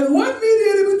God. And one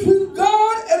mediator between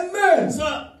God and man.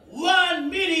 So one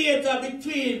mediator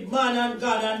between man and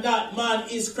God, and that man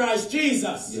is Christ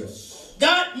Jesus. Yes.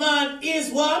 That man is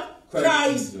what?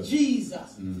 Christ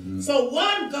Jesus. So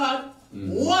one God,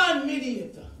 one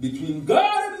mediator. Between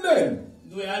God and man.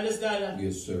 Do we understand that?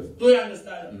 Yes, sir. Do we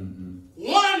understand that?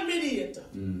 One mediator.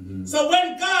 So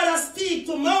when God speak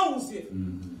to Moses,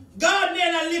 God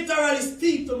never literally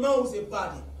speak to Moses'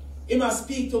 body. He must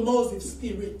speak to Moses'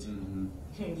 spirit.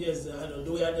 Yes,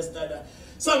 do we understand that?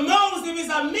 So Moses is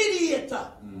a mediator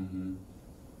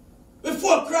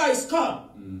before Christ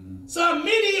come. So a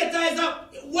mediator is a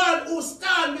one who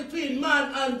stands between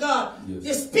man and God. Yes.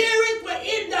 The spirit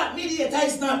within that mediator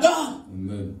is not God.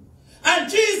 And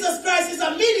Jesus Christ is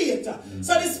a mediator.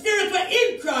 So the spirit were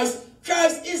in Christ.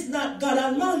 Christ is not God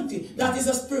Almighty. That is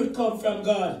a spirit come from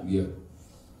God. Yeah.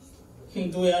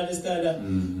 Do we understand that?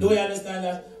 Do we understand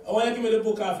that? I want to give you the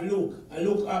book of Luke.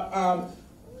 Luke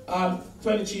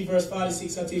 23 verse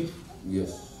 46, I think.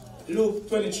 Yes. Luke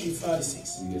 23,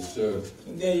 46. Yes, sir.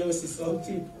 And there you will see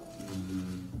something.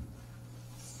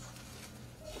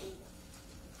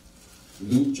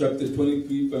 Luke chapter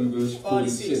 23 from verse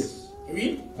 46.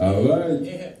 Read. All right.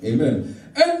 Yeah. Amen.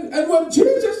 And when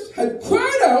Jesus had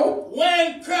cried out,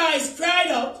 when Christ cried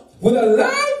out with a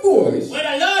loud voice,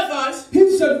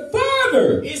 he said,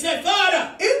 Father,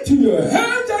 into your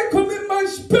hands I commit my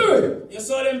spirit. You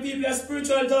saw them people as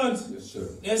spiritual tongues. Yes, sir.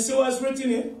 Then see what's written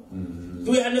here.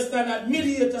 Do we understand that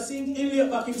mediator sing in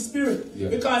back in spirit? Yeah.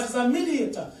 Because it's a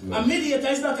mediator. Yeah. A mediator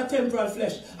is not a temporal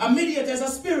flesh. A mediator is a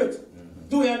spirit.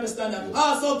 Do we understand that?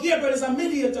 Also, Gabriel is a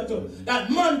mediator too. That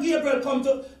man Gabriel come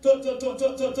to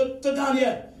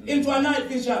Daniel into a night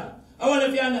vision. I wonder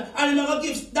if you understand. And he never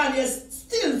gives Daniel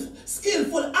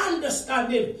skillful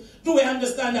understanding. Do we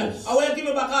understand that? Yes. I will give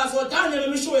you back also Daniel, let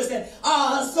me show you say,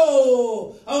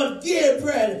 so our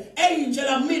Gabriel, angel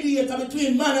and mediator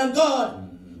between man and God.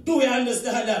 Do we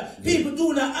understand that? People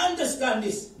do not understand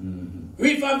this.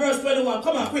 Read from verse 21.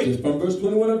 Come on, quick. It's from verse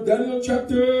 21 of Daniel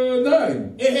chapter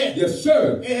 9. Yes,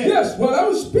 sir. Yes, while I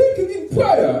was speaking in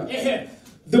prayer,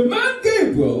 the man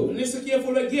Gabriel. Listen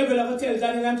carefully what Gabriel I will tell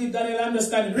Daniel and give Daniel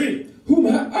understanding. Read. Whom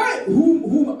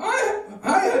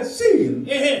I had seen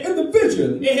in the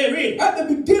vision at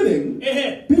the beginning,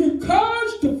 being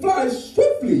caused to fly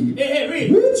swiftly,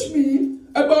 reached me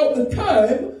about the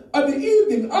time of the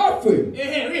evening offering.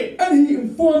 And he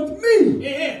informed me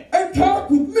and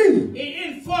talked with me. He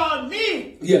informed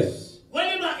me. Yes.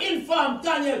 When he informed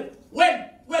Daniel, when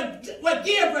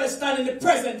Gabriel stand in the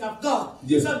presence of God.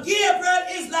 Yes. So Gabriel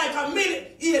is like a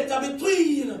mediator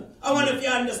between, I wonder if you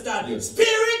understand,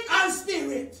 spirit and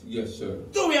spirit. Yes, sir.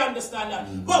 Do we understand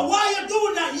that? But why you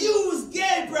do not use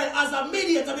Gabriel as a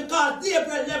mediator? Because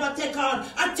Gabriel never take on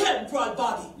a temporal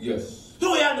body. Yes.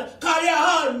 Do we understand? Because they are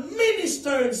all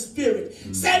ministering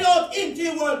spirit. Sent out into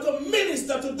the world to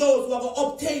minister to those who have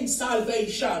obtained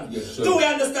salvation. Yes, sir. Do we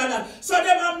understand that? So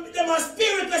them are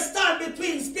spirit that stand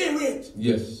between spirit.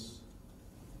 Yes.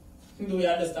 Do we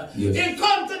understand? Yes. He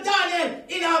come to Daniel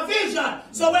in a vision.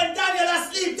 So when Daniel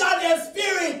asleep, Daniel's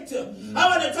spirit. I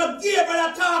want to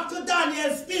Gabriel talk to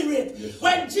Daniel's spirit. Yes.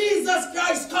 When Jesus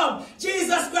Christ come,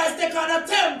 Jesus Christ take on a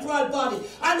temporal body.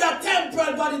 And that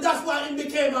temporal body, that's why he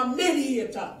became a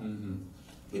mediator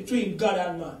between God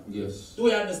and man. Yes. Do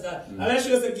we understand? And let's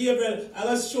show Gabriel, and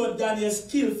let's show Daniel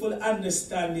skillful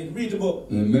understanding. Read the book.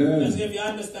 Amen. As if you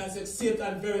understand,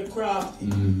 Satan very crafty.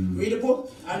 Read the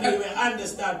book, and you will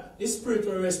understand the spirit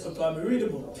will rest upon me. Read the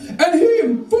book. And he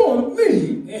informed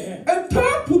me and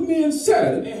talked with me and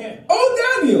said,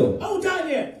 Oh Daniel,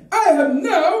 I have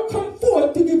now come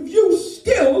forth to give you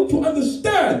skill to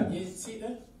understand. You see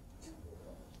that?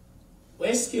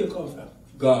 Where skill come from?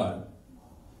 God.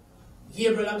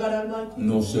 Gabriel and God Almighty?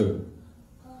 No, sir.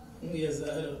 Yes,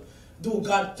 do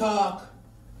God talk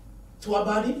to a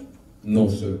body? No,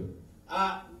 sir.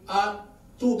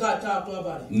 Do God talk to a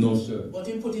body? No, sir. But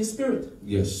he put in spirit.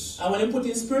 Yes. And when he put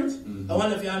in spirit, I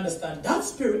wonder if you understand, that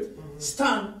spirit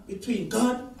stand between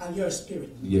God and your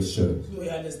spirit. Yes, sir. Do you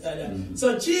understand that?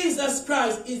 So Jesus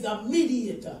Christ is the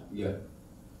mediator. Yeah.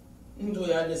 Do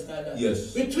you understand that?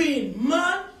 Yes. Between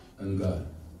man and God.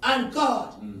 And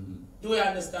God. Do you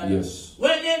understand? Yes.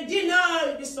 When they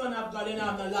deny the Son of God, they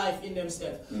have no life in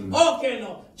themselves. Okay,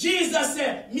 no. Jesus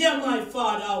said, me and my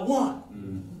Father are one.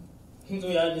 Do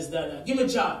you understand that? Give me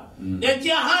John. They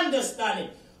can't understand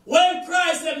it. When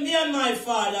Christ said, me and my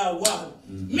Father are one.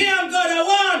 Me and God are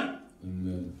one.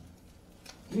 Amen.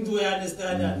 Do you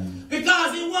understand that?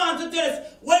 Because he wants to tell us,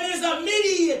 when there's a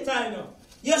mediator, you know,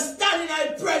 you're standing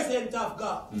in the presence of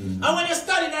God. And when you're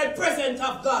standing in the presence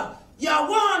of God, you're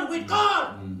one with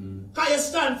God. Can you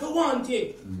stand for one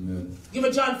thing? Amen. Give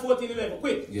me John 14:11,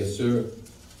 quick. Yes, sir.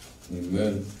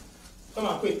 Amen. Come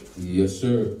on, quick. Yes,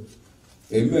 sir.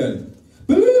 Amen.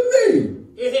 Believe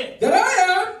me that I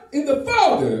am in the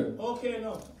Father. Okay,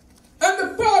 no. And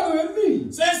the Father in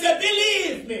me. So he said,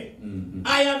 believe me.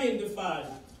 I am in the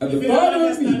Father. And if the you Father don't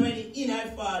understand in when he in our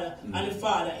Father and the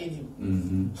Father in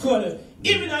him.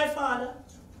 Him in our Father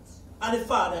and the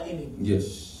Father in him.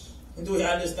 Yes. Do you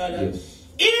understand that? Yes.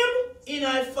 Him in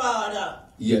our Father.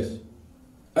 Yes.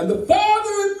 And the Father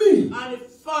in me. And the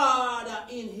Father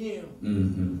in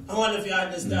him. I wonder if you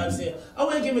understand. Say, I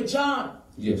want to give me John.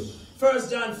 Yes. 1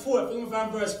 John 4,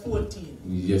 from verse 14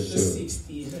 yes, to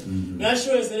 16. Now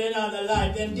show us that they are the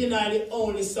life, then deny the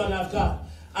only Son of God.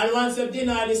 And once you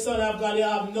deny the Son of God, you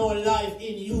have no life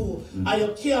in you. And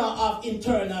you can't have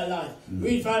eternal life.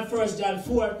 Read from 1 John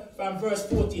 4, from verse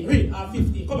 14. Read,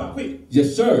 15. Come on, quick.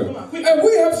 Yes, sir. Come on, quick. And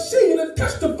we have seen and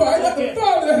testified that the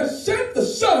Father has sent the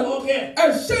Son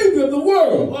as Savior of the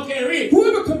world. Okay, read.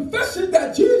 Whoever confesses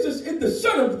that Jesus is the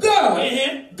Son of God,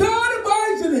 God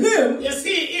abides in him. You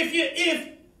see,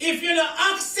 if you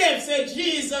don't accept that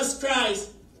Jesus Christ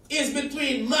is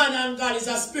between man and God, is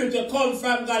a spirit that come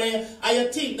from God, and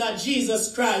you think that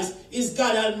Jesus Christ is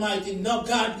God Almighty, no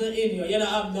God in you, you don't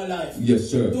have no life. Yes,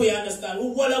 sir. Do we understand?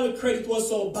 What our credit was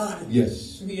so bad?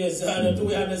 Yes. Yes, do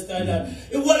we understand that?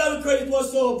 What our credit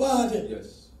was so bad?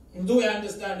 Yes. Do we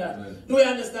understand that? Amen. Do we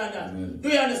understand that? Amen. Do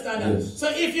we understand that? Yes. So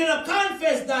if you don't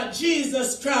confess that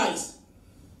Jesus Christ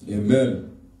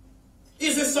Amen.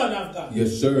 is the Son of God,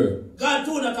 Yes, sir. God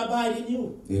do not abide in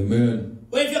you. Amen.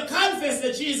 But if you confess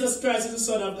that Jesus Christ is the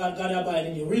Son of God, God abide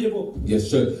in you. Read the book.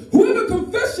 Yes, sir. Whoever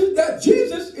confesses that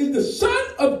Jesus is the Son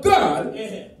of God,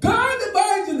 God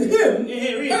abides in him, and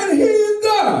he in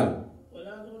God.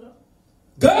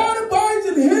 God abides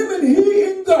in him, and he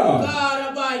in God.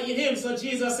 God abides in him. So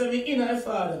Jesus said, "Me in the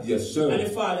Father." Yes, sir. And the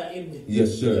Father in me.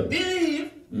 Yes, sir. You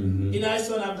believe in the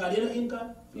Son of God. You're in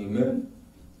God. Amen.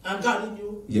 And God in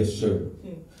you. Yes, sir.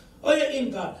 Oh, you're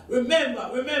in God.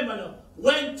 Remember now.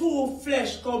 When two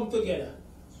flesh come together,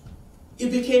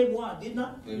 it became one, did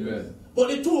not? Amen. But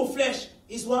the two flesh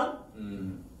is one?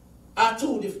 Are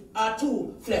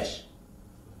two flesh?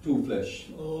 Two flesh.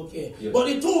 Okay. Yes. But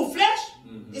the two flesh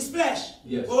is flesh.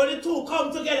 Yes. But when the two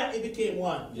come together, it became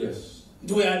one. Yes.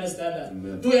 Do we understand that?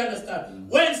 Amen. Do we understand?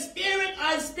 When spirit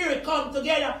and spirit come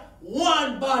together,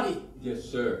 one body. Yes,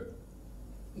 sir.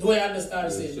 Do we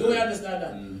understand? Yes, Do we understand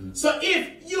that? So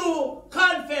if you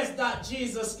confess that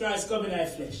Jesus Christ come in thy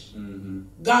flesh,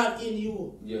 God in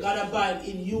you, God abide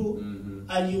in you,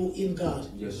 and you in God.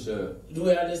 Yes, sir. Do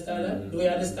we understand that? Do we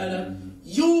understand that?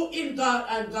 You in God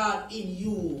and God in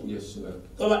you. Yes, sir.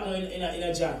 Go back now in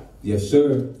a John. Yes,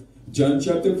 sir. John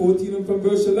chapter 14 and from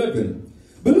verse 11.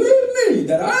 Believe me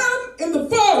that I am in the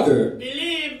Father.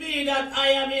 Believe me that I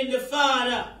am in the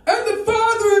Father. And the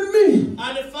Father in me.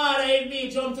 And the Father in me.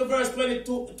 Jump to verse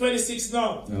 26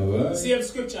 now. All right. Same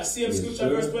scripture, sir.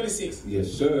 verse 26.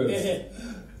 Yes, sir.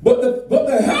 But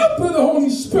the helper of the Holy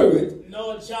Spirit.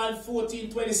 No, John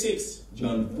 14, 26.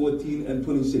 John 14 and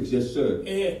 26. Yes, sir.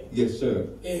 Yes, sir.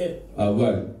 All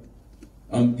right.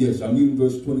 Yes, I'm reading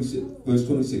verse 26. Verse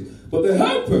 26. But the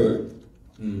helper.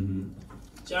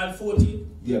 John 14.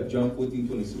 Yeah, John 14,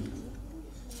 26.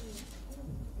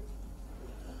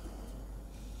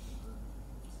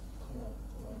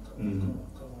 Come on.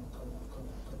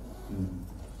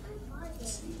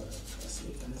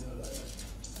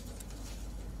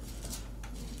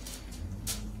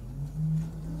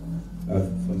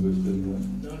 From verse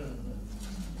 31. No.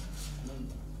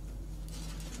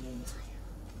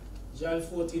 John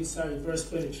 14, sorry, verse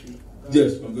 23.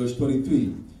 Yes, from verse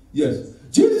 23. Yes.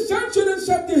 Jesus answered and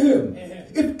said to him,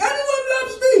 if anyone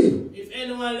loves me, if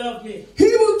anyone loves me, he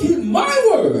will keep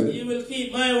my word. He will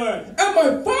keep my word. And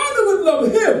my Father will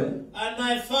love him. And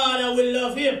my Father will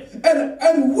love him.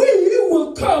 And we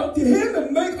will come to him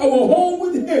and make our home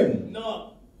with him.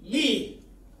 No, me.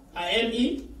 I am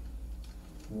he.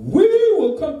 We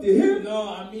will come to him.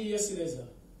 No, I'm me yesterday, sir.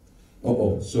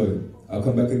 Sorry. I'll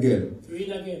come back again. Read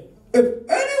again. If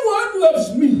anyone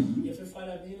loves me. If you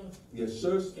follow me, no? Yes,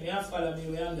 sir. Can you follow me?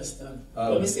 We understand.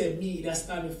 When we say me, that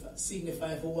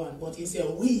signify for one. But he said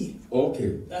we.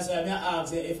 Okay. That's why I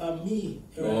ask if I'm me.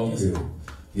 Okay. Do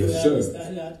Yes, you sir.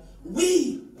 understand that?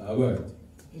 We. All right.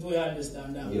 Do you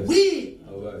understand that? Yes. We.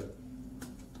 All right.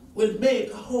 Will make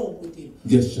a home with him.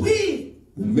 Yes, sir. We.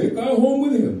 Will make our home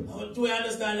with him. Do you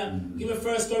understand that? Give me 1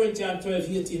 Corinthians 12,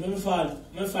 18. Let me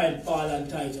find Paul and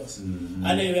Titus. And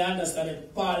then we understand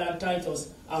that Paul and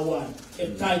Titus are one.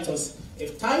 If Titus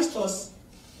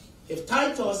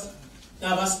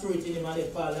have a spirit in him and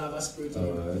if Paul have a spirit in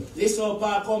him. Right. This is how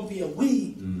Paul compare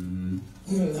we.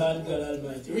 God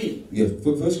Almighty. Read. Yes,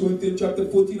 1 Corinthians chapter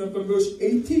 14 and from verse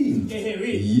 18.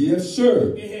 Read. Yes,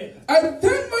 sir. I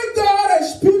thank my God I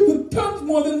speak with tongues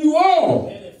more than you all.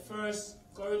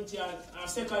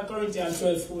 2 Corinthians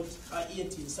 12,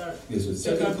 18, sorry. Yes,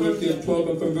 sir. 2 Corinthians 12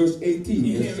 and from verse 18.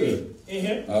 Yes,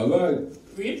 sir. All right.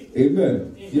 Read.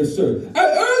 Amen. Yes, sir. I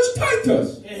urged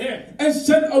Titus and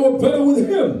sent our brother with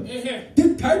him.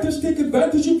 Did Titus take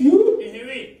advantage of you?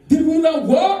 Did we not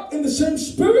walk in the same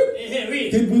spirit?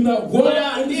 Did we not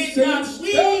walk in the same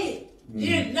spirit?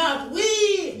 Did not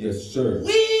we? Yes, sir.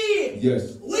 We.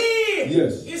 Yes. We.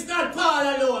 Yes. It's not Paul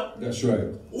alone. That's right.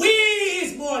 We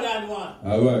is more than one.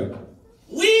 All right.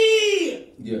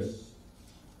 We. Yes.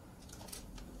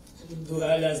 Do you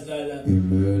understand that?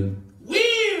 Amen.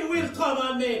 We will come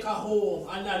and make a home,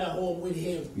 another home with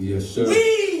him. Yes, sir.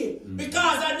 We,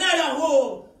 because another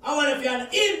home, I want to be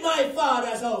in my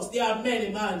Father's house, there are many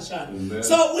mansions. Amen.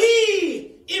 So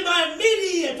we, in my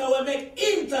mediator, will make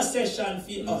intercession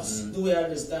for us. Do we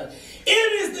understand? It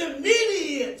is the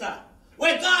mediator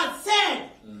where God said.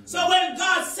 So when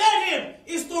God sent him,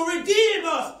 is to redeem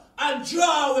us and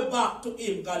draw us back to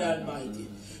him, God Almighty.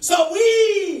 So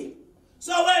when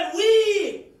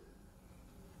we,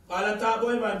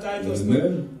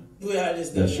 Amen. do we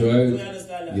understand? That's right. Do we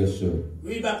understand that? Yes, sir.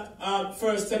 Read back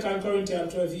 1st, 2nd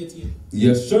Corinthians 12:18.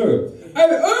 Yes, sir. I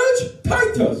urge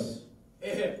Titus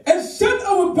and send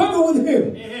our brother with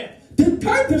him. Did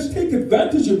Titus take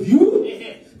advantage of you?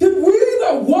 Did we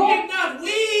not walk? Did not we?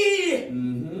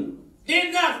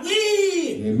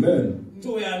 Amen.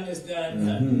 Do we understand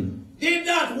that? Did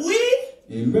not we?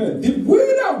 Amen. Did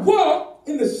we not walk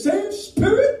in the same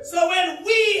spirit? So when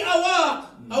we are walk,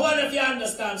 I wonder if you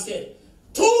understand, say,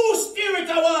 two spirit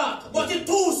are walk, but the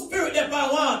two spirit they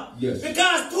are walk. Yes.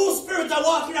 Because two spirit are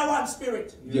walking in one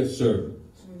spirit. Yes, sir.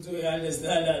 Do we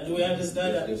understand that? Do we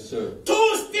understand that? Yes, sir.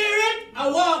 Two spirit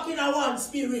are walking in one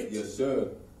spirit. Yes, sir.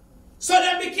 So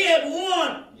they became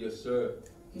one. Yes, sir.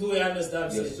 Do we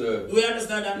understand? Yes, sir. Do we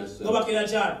understand that? Yes, sir. Go back in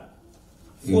John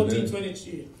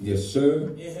 14:23. Yes,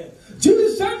 sir. Yeah.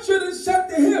 Jesus answered and said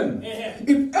to him, If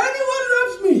anyone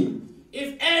loves me,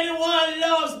 if anyone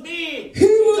loves me, he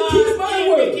will keep my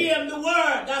word. Became the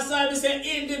word. That's why we say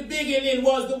in the beginning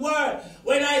was the word.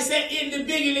 When I say in the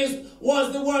beginning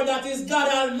was the word, that is God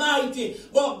Almighty.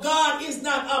 But God is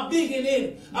not a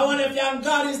beginning. I wonder if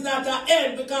God is not an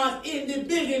end, because in the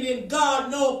beginning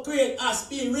God now created a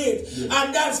spirit. Yes.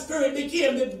 And that spirit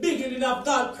became the beginning of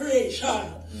God's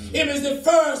creation. Him is the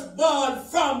firstborn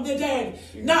from the dead,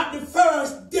 not the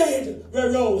first dead we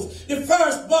rose. The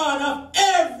firstborn of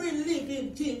every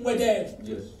living thing we dead.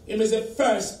 Yes. Him is the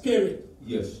first spirit.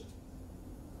 Yes.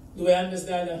 Do we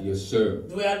understand that? Yes, sir.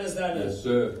 Do we understand that? Yes,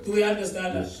 sir. Do we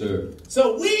understand that? Yes, sir.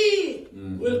 So we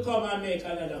will come and make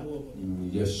another home.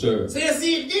 Yes, sir. So you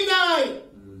see, deny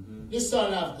the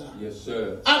Son of God. Yes,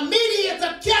 sir. A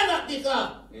mediator cannot be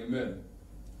God. Amen.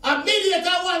 A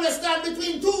mediator will stand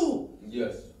between two.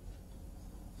 Yes.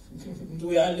 Do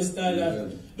we understand that?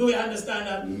 Amen. Do we understand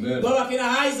that? Amen. Go back in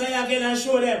Isaiah again and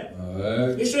show them. All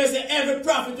right. We show say every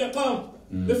prophet will come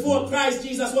before Christ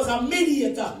Jesus was a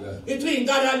mediator between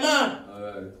God and man. All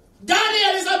right.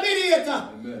 Daniel is a mediator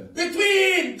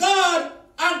between God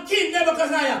and King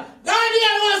Nebuchadnezzar.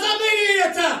 Daniel was a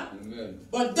mediator. Amen.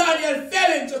 But Daniel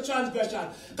fell into transgression.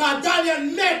 Because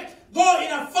Daniel go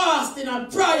in a fasting and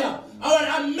prayer.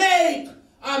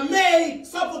 I make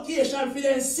supplication for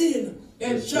their sin.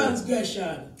 Then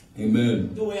transgression.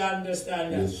 Amen. Do we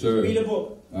understand that? Yes, sir. Read the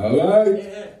book. All right.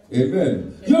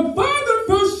 Amen. Your father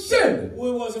first sinned.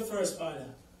 Who was the first father?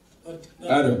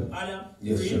 Adam. Adam.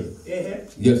 Yes, Read. sir.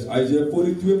 Yes, Isaiah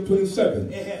 42:27.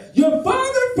 Your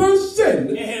father first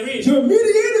sinned. Your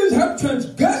mediators have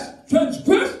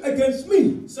transgressed against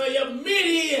me. So your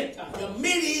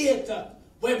mediator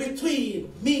were between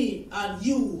me and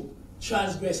you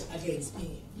transgress against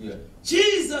me. Yeah.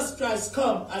 Jesus Christ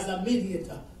come as a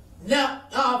mediator. Now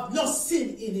have no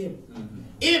sin in him.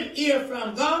 Him hear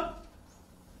from God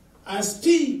and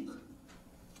speak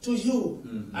to you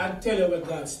and tell you what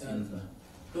God stands for.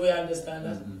 Do we understand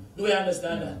that? Do we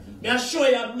understand that? May I show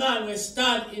you a man will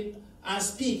stand in and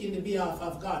speak in the behalf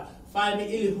of God. Find me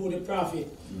Elihu the prophet.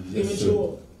 Give me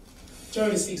Job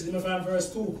 36, give me from verse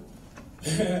 2.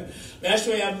 May I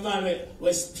show you a man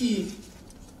will speak.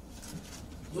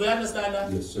 Do we understand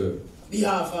that? Yes, sir.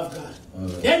 Behalf of God.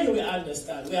 Right. Then you will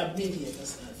understand. We have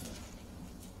mediators.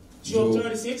 Job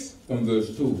 36. From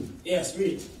verse 2. Yes,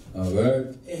 read. All right.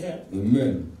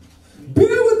 Amen.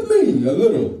 Bear with me a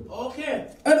little. Okay.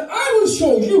 And I will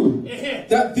show you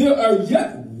that there are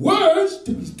yet words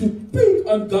to speak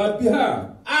on God's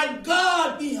behalf. On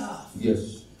God's behalf.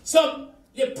 Yes. So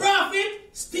the prophet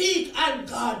speak on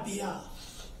God's behalf.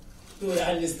 Do you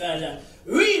understand that?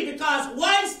 Read, because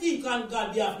why speak on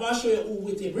God's behalf? I'll show you who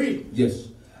with him. Read. Yes.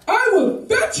 I will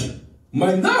fetch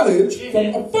my knowledge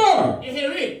from afar.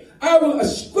 Read. I will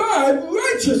ascribe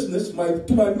righteousness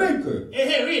to my Maker.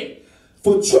 Read.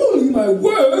 For truly my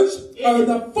words are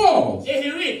not false.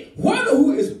 Read. One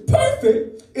who is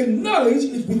perfect in knowledge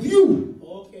is with you.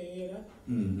 Okay, you hear that?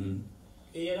 Mm-hmm.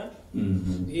 You hear that?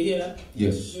 Mm-hmm. You hear that?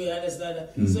 Yes. Do you understand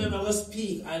that? Mm-hmm. So I will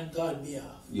speak on God's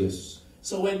behalf. Yes.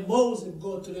 So when Moses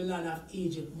go to the land of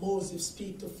Egypt, Moses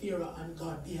speak to Pharaoh on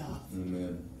God's behalf.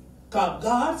 Amen. Because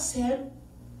God said,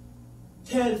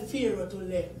 tell Pharaoh to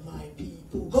let my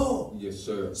people go. Yes,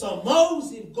 sir. So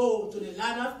Moses go to the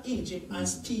land of Egypt and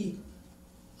speak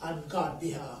on God's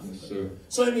behalf. Yes, sir.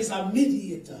 So it means a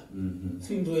mediator.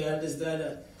 Mm-hmm. Do you understand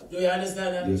that? Do you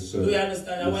understand that? Yes, sir. Do you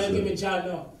understand that? Yes, Why you sir. give me John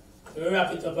now? You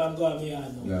wrap it up and go on me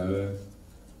on now. Yeah, right.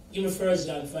 Give me 1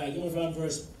 John 5. Give me from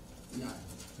verse 9.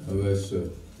 All right, sir.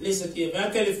 Listen to me. I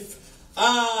tell you,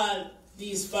 all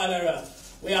these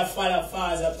followers, we have followed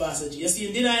fathers and passage. You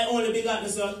see, deny only begotten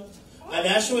Son. And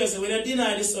I show you, so when you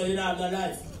deny the Son, you don't have no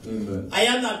life. Amen. I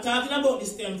am not talking about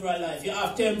this temporal life. You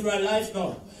have temporal life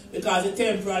now. Because the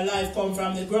temporal life comes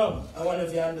from the ground. I wonder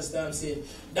if you understand what I'm saying.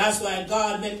 That's why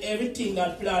God made everything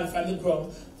that planned from the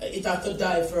ground. It has to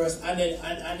die first and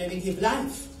then it give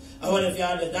life. I wonder if you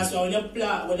understand. That's why when you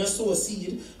plant, when you sow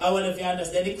seed, I wonder if you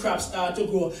understand, then the crops start to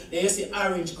grow. Then you see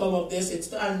orange come up, then you see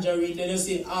tangerine, then you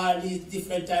see all these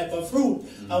different type of fruit.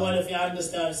 I wonder if you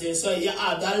understand. So you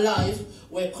have that life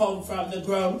will come from the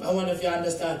ground. I wonder if you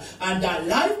understand. And that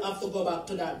life have to go back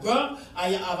to that ground.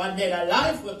 And you have another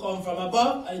life will come from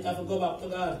above and it have to go back to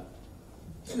God.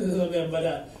 Remember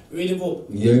that. Read the book.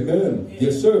 Yeah, amen.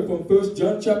 Yes, sir. From 1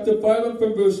 John chapter 5 and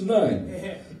from verse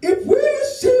 9. If we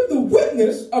receive the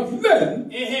witness of men,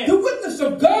 the witness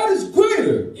of God is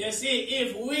greater. You see,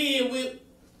 if we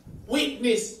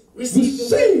receive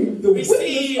the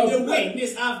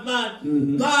witness of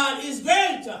man, God is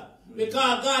greater.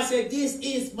 Because God said, this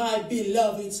is my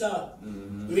beloved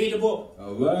Son. Read the book.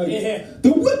 All right.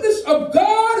 The witness of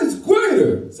God is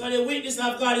greater. So the witness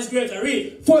of God is greater.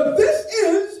 Read. For this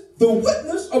is the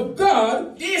witness of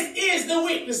God. This is the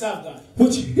witness of God.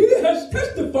 Which he has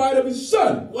testified of his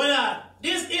Son. Well,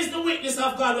 this is the witness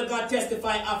of God when God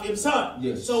testified of his Son.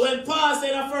 Yes. So when Paul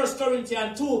said in 1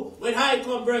 Corinthians 2, when I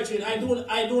come, brethren, I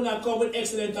do not come with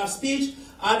excellence of speech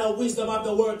and the wisdom of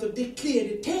the word to declare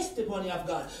the testimony of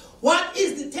God. What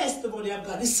is the testimony of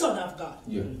God? The Son of God.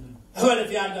 Yeah. Well,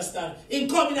 if you understand, in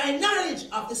coming in knowledge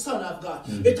of the Son of God,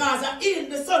 because in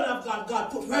the Son of God, God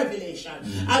put revelation,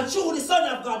 and through the Son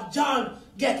of God, John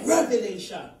get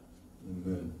revelation.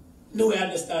 Amen. Do we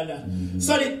understand that?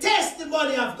 So the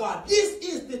testimony of God, this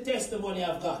is the testimony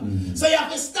of God. So you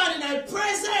have to stand in the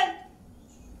presence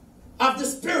of the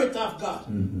Spirit of God.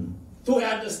 Do we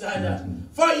understand that?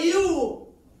 For you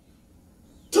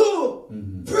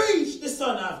to preach the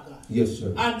Son of God. Yes,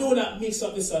 sir. And do not mix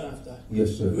up the Son of God.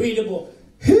 Yes, sir. Read the book.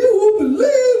 He who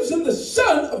believes in the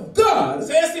Son of God.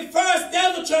 So it's the first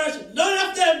devil church. None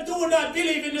of them do not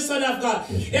believe in the Son of God.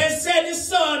 Yes, they said the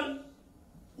Son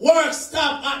work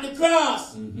stop at the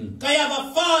cross. Because you have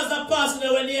a false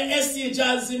apostle when you S.C.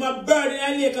 Johnson, my burning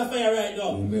in a lake of fire right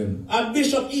now. Amen. And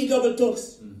Bishop E. Double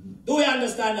Tux. Do we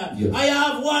understand that? Yes. I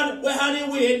have one where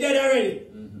Honey dead already.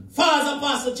 False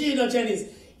apostle Gino Jennings.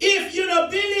 If you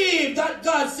don't believe that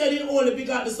God said it only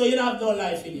begotten, so you don't have no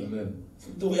life in you. Amen.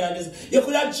 Do we understand? You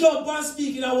could have jumped and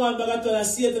speak in a one bag of tongue and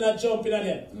Satan and jump in a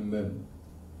them. Amen.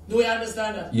 Do we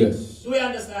understand that? Yes. Do we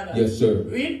understand that? Yes, sir.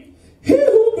 Read. He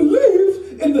who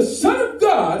believes in the Son of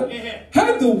God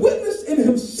had the witness in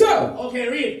himself. Okay,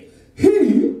 read. He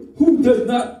who does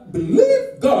not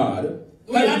believe God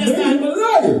has made him a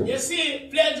liar. You see,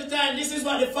 plenty of time, this is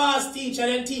what the false teacher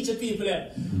and teacher people them.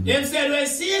 Them said when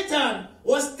Satan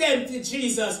was tempted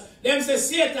Jesus, them say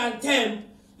Satan tempt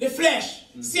the flesh.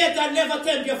 Satan never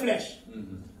tempt your flesh.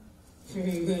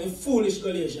 Foolish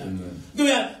Galatians. Do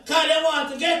you? Because they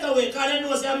want to get away. Because they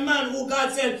know it's a man who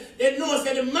God said, they know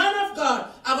that the man of God,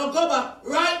 I will go back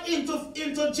right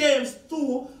into James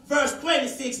 2, verse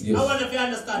 26. Yes. I wonder if you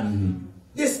understand.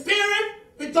 The spirit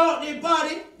without the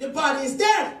body is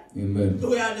dead. Amen. Do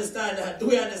we understand that? Do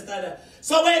we understand that?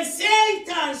 So when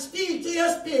Satan speaks to your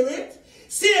spirit,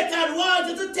 Satan wants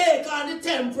you to take on the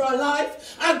temporal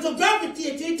life and to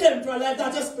gravitate to the temporal life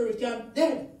that your spirit can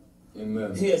dead.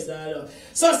 Amen. Yes, I know.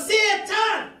 So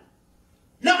Satan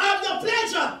now have no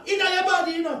pleasure in your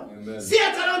body, you know. Amen.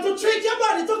 Satan want to trick your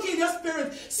body to kill your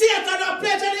spirit. Satan have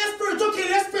pleasure in your spirit to kill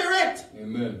your spirit.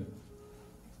 Amen.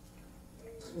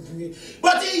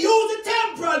 But he used the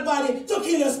temporal body to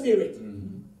kill your spirit.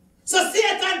 So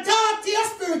Satan talk to your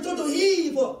spirit to do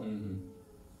evil.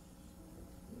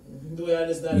 Do you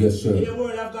understand? Yes, sir. In the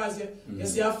word of God says, you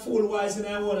see a fool wise in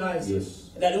our own eyes. Yes.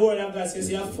 That the word of God says,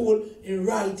 you see a fool in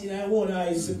right in our own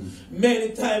eyes.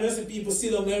 Many times I see people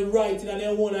sit down and write in their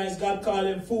own eyes. God call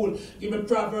them fool. Give me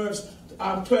Proverbs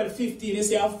 12:15. They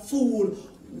say a fool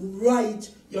right.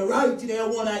 You're right in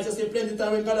your own eyes. You say plenty of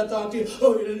time when God talk to you.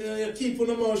 Oh, you keep on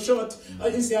the mouth shut.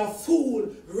 And you say a fool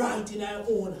right in our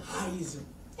own eyes.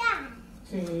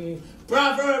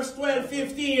 Proverbs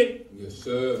 12:15. Yes,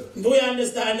 sir. Do you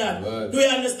understand that? Right. Do you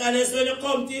understand this? When you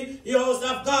come to your house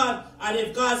of God, and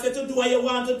if God said to do what you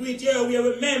want to do it your way,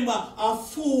 remember, a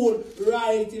fool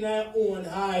right in her own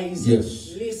eyes.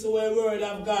 Yes. Listen what the word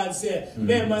of God said.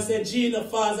 Remember, said, Gina,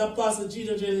 Father, Apostle,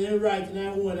 Gina, right in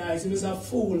her own eyes. He was a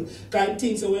fool. Because he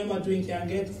thinks whatever doing can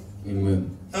get.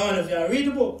 Amen. I want to read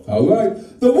the book. All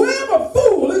right. The way of a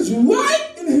fool is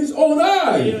right in his own You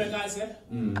eye. hear what God said?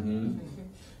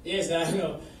 Yes, I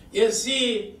know. You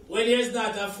see, when there's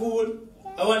not a fool,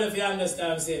 I wonder if you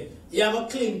understand, say, you have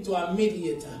to cling to a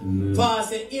mediator. Paul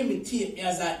said, imitate me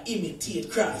as I imitate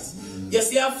Christ. You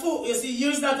see, a fool, you see,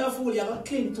 you're not a fool, you have to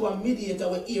cling to a mediator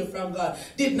we hear from God.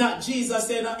 Did not Jesus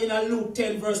say in Luke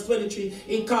 10, verse 23,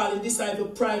 in calling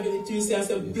disciples privately to himself,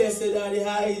 said, blessed are the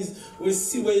eyes, we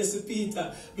see where you see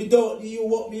Peter. Without you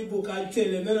walk me book, I tell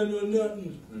you, no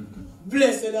nothing.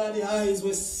 Blessed are the eyes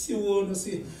we see what we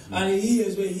see, and the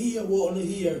ears we hear what we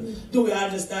hear. Do we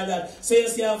understand that? So you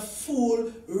see a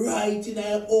fool right in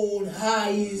your own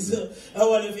eyes. I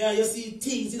wonder if you see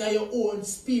things in your own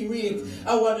spirit.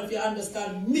 I wonder if you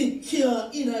understand me care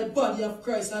in the body of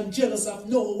Christ and jealous of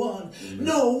no one.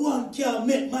 No one can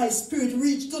make my spirit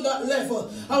reach to that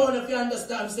level. I wonder if you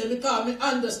understand. Say, because me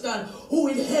understand who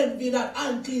will help me that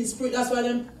unclean spirit. That's why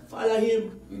them follow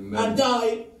him and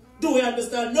die. Do we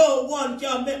understand? No one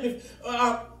can make me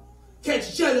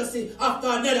catch jealousy after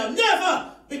another.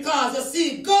 Never! Because you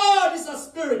see, God is a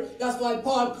spirit. That's why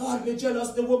Paul called me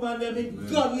jealous, the woman, them, he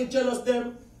godly jealous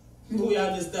them. Do we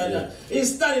understand that?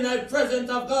 He's standing in the presence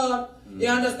of God. You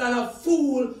understand? A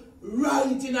fool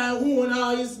right in our own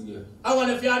eyes. I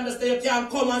wonder if you understand, you can't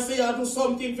come and say you do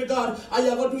something for God and you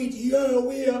have to do it your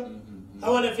way. I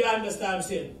wonder if you understand what I'm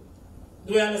saying.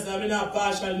 Do you understand? I'm not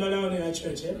partial, no one in the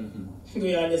church, eh? Do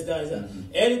you understand that?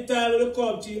 Anytime you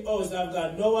come to the house of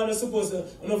God, no one is supposed to,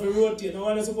 rotate, no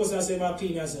one is supposed to say, I'm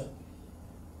clean yourself.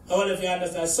 I wonder if you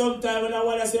understand. Sometimes when I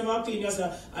want to say, I'm clean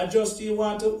yourself, I just still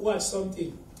want to watch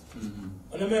something.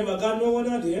 And remember, God no one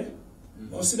are there.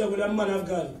 I sit there with a man of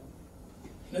God.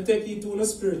 And I take you to the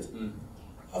spirit.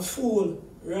 A fool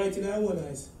right in our own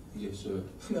eyes. Yes, sir.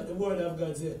 Not the word of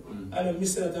God said. And I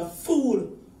said that a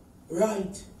fool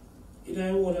right in our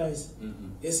own eyes.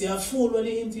 You see, a fool when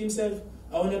he into himself,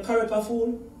 and when you correct a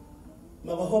fool,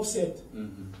 I'm upset.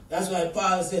 That's why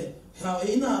Paul said,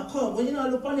 you know, come, when you know,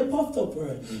 look on the puffed up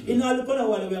word, you know, look on the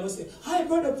one, we're going to say, hi,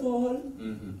 Brother Paul.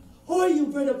 How are you,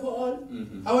 Brother Paul?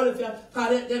 I want to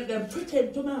because they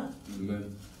pretend to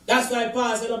man. That's why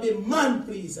Paul said, don't be man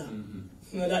pleaser.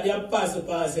 You know, that the Apostle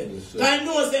Paul said. Because I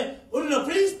know, say, you don't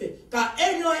please me. Because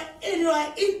anyone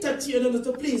I entertain you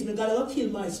to please me, God will kill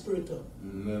my spirit.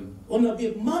 You not be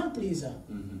a man pleaser.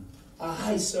 A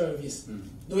high service.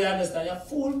 Do you understand? You're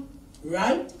full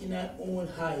right in our own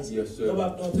eyes. Yes, sir. Go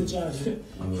back down to John.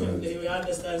 Do you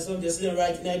understand? Some just live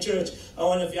right in our church. I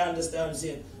wonder if you understand what I'm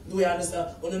saying. Do you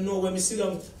understand? I want to know when we sit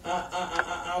down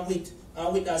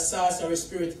with that sorcery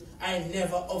spirit, I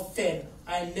never offend.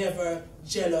 I never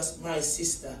jealous my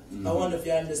sister. I wonder if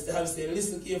you understand. Say,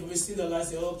 listen, if we sit down and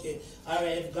say, okay, all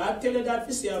right, if God tell you that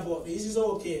to say about me, this is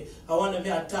okay. I want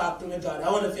to talk to me God.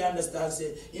 I wonder if you understand.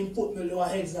 Say, him put me lower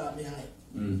heads up me high.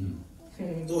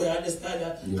 Do you understand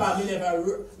that? Because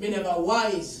me never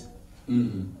wise.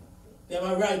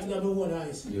 Never right in my own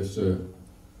eyes. Yes, sir.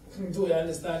 Do you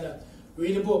understand that?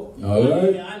 Read the book. All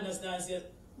right. You understand, say,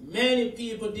 many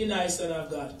people deny Son of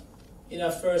God in a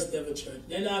First Devil Church.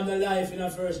 They don't have a life in a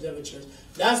First Devil Church.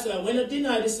 That's why when you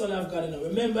deny the Son of God,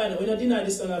 remember, when you deny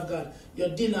the Son of God, you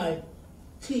deny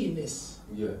cleanness,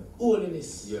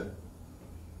 holiness.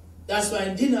 That's why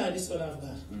I deny the Son of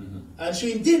God. And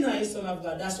through deny the Son of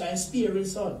God, that's why I'm sparing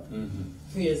Son.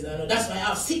 Yes, I know. That's why I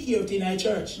have security in our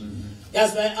church.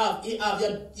 That's why you have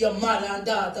your mother and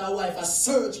daughter or wife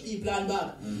search people and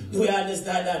back. Do you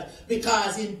understand that?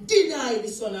 Because he denied the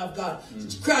Son of God.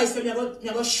 Christ said, I'm going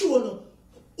to show you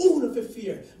who to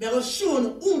fear. I'm going to show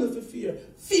you who to fear.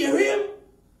 Fear him.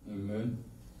 Amen.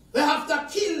 We have to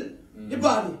kill the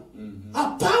body.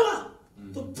 Have power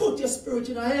to put your spirit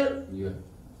in hell.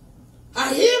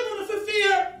 I him who to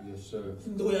fear. Yes, sir.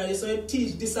 Do you understand? He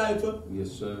teach disciples.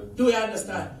 Yes, sir. Do you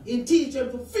understand? He teach them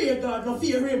to fear God, not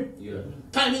fear him.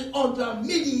 Time is unto a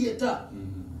mediator.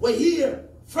 We hear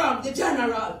from the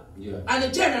general. And the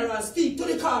general speak to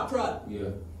the corporal.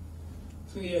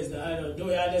 Yes, I know. Do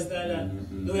you understand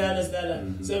that? Do you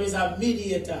understand that? So he's a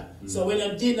mediator. So when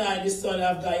you deny the Son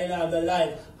of God, you have the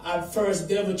life. And first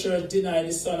devil church deny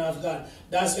the Son of God.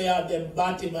 That's why you have them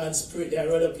Batman spirit they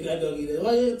run up in a doggy.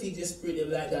 Why do you think they spirit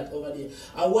them like that over there?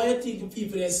 And why do you think the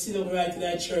people that sit up right in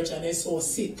that church and they're so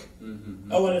sick?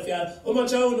 I wonder if you have, how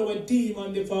much I know when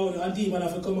demon they found and demon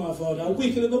have to come off out. And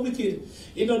wicked and wicked.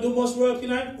 You know, do much work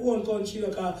in our own country,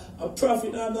 like a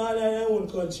prophet and all in our own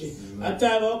country. At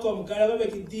time will come, God will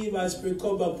make a demon spirit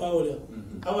come back powder.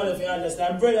 I wonder if you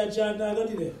understand. Brother John, I got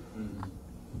it.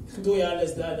 Do you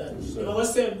understand that? If I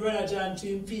was saying Brother John to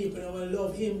him people, I will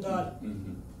love him, God.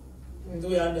 Do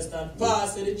you understand?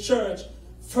 Pastor, the church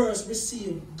first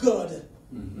received God.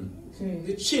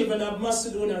 The children of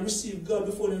Macedonia received God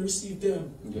before they received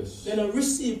them. Yes. Then they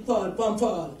received Paul,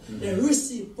 Paul. They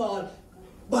received Paul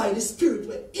by the Spirit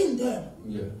within them.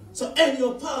 Yeah. So any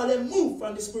of Paul, they move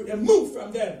from the Spirit, they move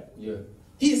from them. Yeah.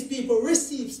 These people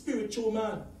receive spiritual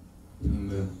man.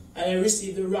 Amen. And they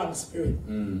receive the wrong spirit.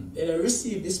 Mm. Then they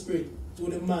receive the spirit through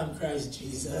the man Christ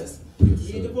Jesus.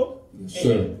 Yes, Read the book? Yes,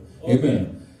 sir.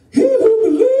 Amen. He who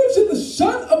believes in the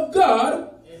Son of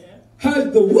God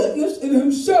has the witness in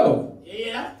himself.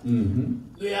 Yeah.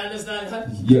 Mm-hmm. Do you understand that?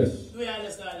 Yes. Do you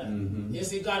understand that? Mm-hmm. You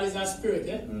see, God is a spirit,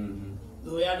 eh? Mm-hmm.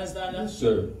 Do you understand that? Yes,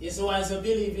 sir. You see, once you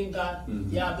believe in God,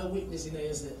 Mm-hmm. you have the witness in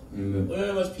yourself. Amen.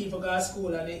 Whenever people go to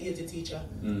school and they hate the teacher,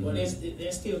 but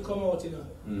they still come out, you know,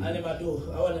 and they might do.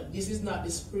 This is not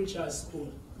the spiritual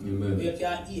school. Amen. You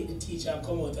can't eat the teacher and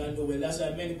come out and do well. That's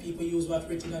why many people use what's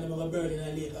written and they're going to burn in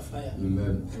a lake of fire.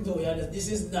 Amen. So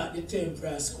this is not the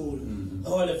temporal school.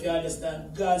 All of you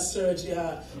understand, God search your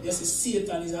heart. You see,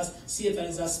 Satan is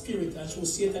a spirit, and through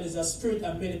Satan is a spirit,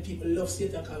 and many people love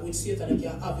Satan because with Satan you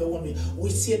can have your one way.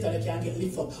 With Satan you can get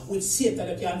lift up. With Satan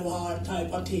you can do all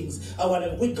type of things.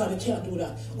 With God you can't do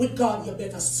that. With God you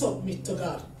better submit to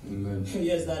God. Amen.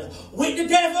 Yes, that. With the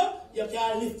devil you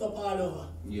can lift up all over.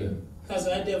 Yeah. Because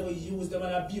the devil use them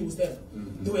and abuse them.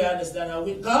 Do we understand? And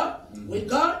with God, with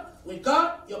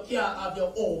God, you can't have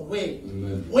your own way.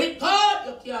 Amen. With God,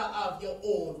 you can't have your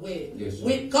own way. Yes,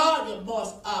 with God, you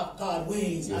must have God's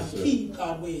ways and keep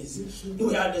God's ways. Do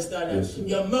we understand that? Yes,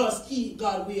 you must keep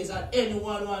God's ways, and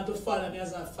anyone want to follow me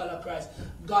as I follow Christ,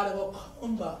 God will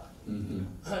come back. And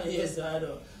yes, I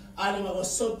know. And he will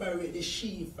separate the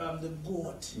sheep from the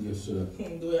goat. Yes, sir.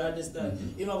 Do you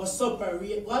understand? He will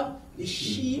separate what? The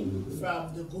sheep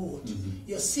from the goat.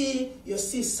 You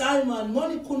see, Simon,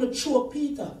 money couldn't throw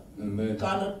Peter. Amen.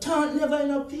 Because the never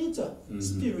in a Peter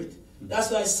spirit.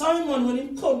 That's why Simon, when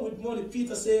he come with money,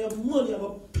 Peter say, money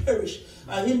will perish.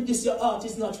 And him, this your heart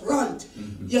is not right.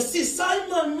 You see,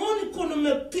 Simon, money couldn't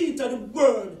make Peter the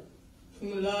bird.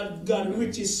 Lord God,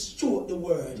 riches stroke the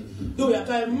word. Do we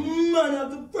kind man of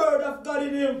the bird of God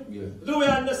in him? Yeah. Do we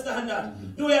understand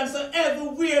that? Do we understand?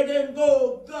 Everywhere they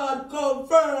go, God come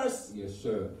first. Yes,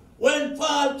 sir. When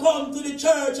Paul come to the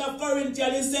church of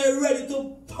Corinthians, he said, ready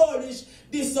to punish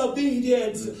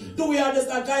disobedience. Do we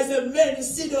understand? Guys, said, many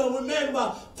sit down.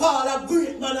 Remember, Paul, a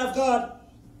great man of God.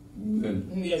 Amen.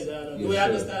 Yes, sir. Do we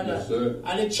understand that? Yes, sir.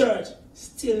 And the church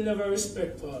still never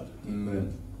respect Paul.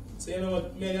 Amen. So you know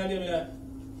what, many of them in the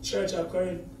church of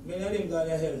Corinth, many of them go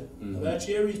to hell. When I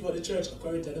actually read about the church of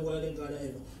Corinth, and one of them go to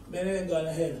hell. Many of them go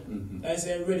to hell. I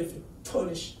say ready to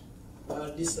punish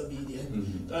disobedience.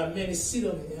 Because many sit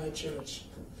down in our church.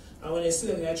 And when they sit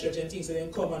down in our church and things, so they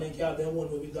come and they can't have their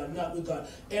one way with God, not with God.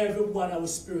 Everyone of our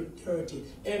spirit dirty.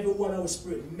 Everyone of our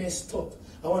spirit messed up.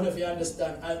 I wonder if you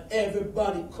understand. And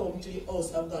everybody come to the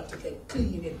house of God to get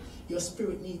cleaning. Your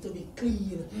spirit need to be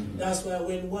clean. That's why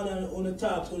when one on the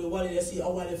talk to the one they see, I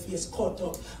want the face cut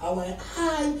up. I want it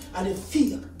high and it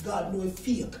fake. God know it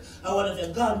fake. I want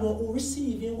if God know who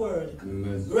receiving word.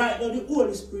 Amen. Right now the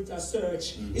Holy Spirit has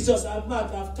search. It's just a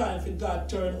matter of time for God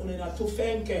turn on in a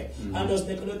tufenke and just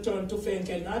make it turn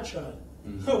tufenke natural.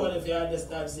 I wonder if you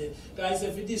understand, say. Guys,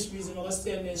 for this reason, I'm going to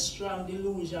send a strong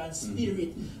delusion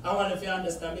spirit. I wonder if you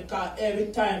understand, because every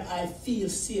time I feel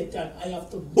Satan, I have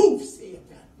to move Satan.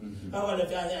 I wonder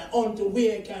if you understand, unto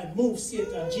where I can move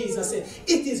Satan. Jesus said,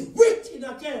 it is written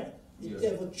again. The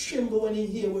devil tremble when he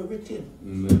hear we're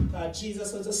written. Because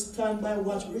Jesus has to stand by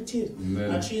what's written.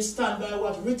 And she stand by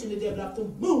what's written, the devil have to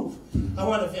move. I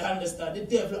wonder if you understand, the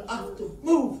devil have to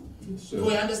move. Do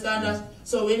we understand that?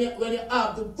 So when you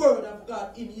have the word of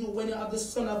God in you, when you have the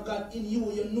Son of God in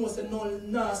you, you know that no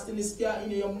nastiness there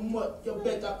in you, you're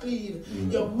better clean.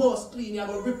 You must clean. You have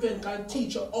to repent and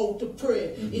teach you how to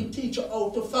pray. And teach you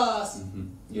how to fast.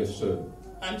 Yes, sir.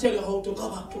 And tell you how to go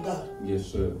back to God. Yes,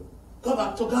 sir. Go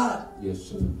back to God. Yes,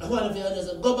 sir. And one of you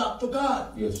understand, go back to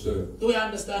God. Yes, sir. Do we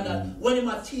understand that? When he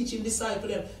was teaching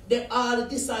disciples, all the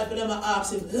disciples are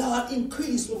asking, Lord,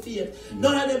 increase your faith.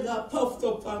 None of them are puffed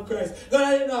up on Christ.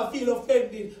 None of them are feel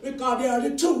offended because they are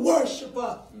the true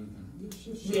worshippers.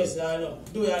 Yes, I know.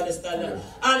 Do you understand that?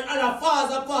 And as far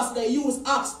as apostle, they use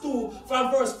Acts 2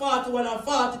 from verse 41 and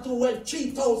 42 when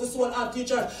 3,000 souls at the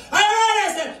church.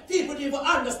 I said, people didn't even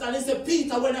understand. They said,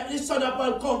 Peter, when the Son of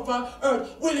Man come from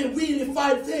earth, will he really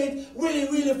find faith? Will he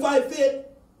really find faith?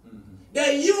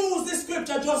 They use the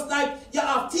scripture just like you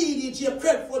have TD, you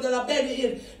prep for the Benny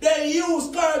in. They use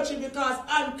kerchief because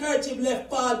handkerchief left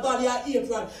Paul body and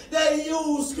apron. They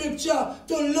use scripture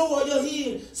to lower your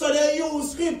heel. So they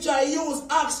use scripture, use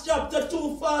Acts chapter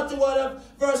 2, 41,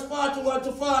 verse 41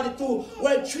 to 42,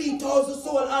 when 3,000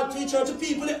 souls at the church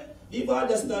people. If you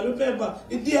understand, remember,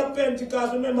 the day of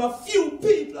Pentecost, remember, a few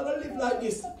people are going to live like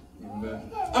this. Amen.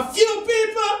 A few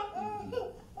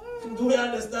people. Do we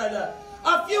understand that?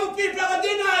 A few people are going to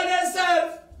deny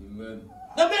themselves. Amen.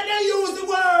 They make them use the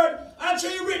word and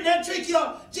trick you.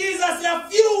 Jesus said, a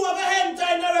few of the enter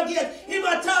and never get. He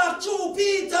must talk to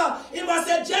Peter. He must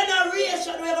say,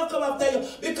 generation will come after you.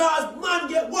 Because man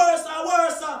get worse and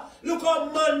worse. Look how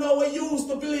man now we used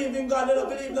to believe in God. They don't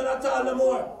believe that at all no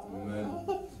more. Amen.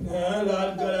 Yeah,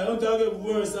 Lord God, I don't talk it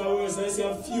worse and worse. I say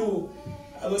a few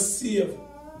I will save.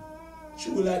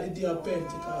 True like the day of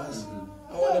Pentecost.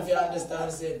 I wonder if you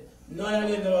understand, said, none of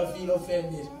them never feel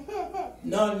offended.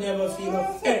 None never feel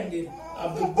offended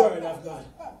of the word of God.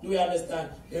 Do you understand?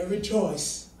 They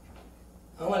rejoice.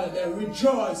 I want them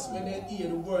rejoice when they hear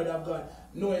the word of God.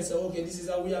 Knowing, say, okay, this is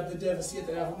how we have the devil,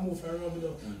 Satan, have to move around me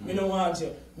now. Me don't want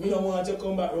you. Me don't want you to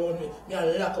come back around me. Me I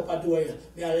lock up a door here.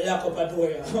 Me I lock up a door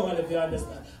here. I want if you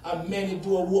understand. And many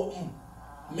doors open.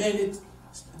 Many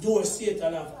doors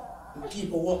Satan have.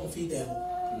 People working for the devil.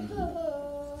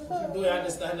 Do you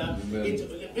understand that?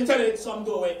 Let me tell you some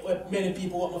door where many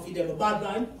people working for the devil. Bad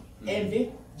mind,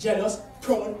 envy, jealous,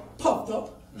 proud, puffed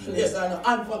up. Yes, I know,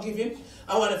 unforgiving.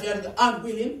 I want if you're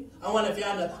unwilling. I want if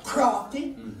you're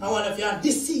crafty. I want if you're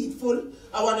deceitful.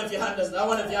 I want if you understand. I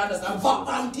want if you understand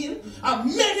backbiting. And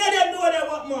many of them know they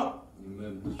want more.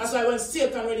 That's why when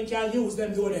Satan really can use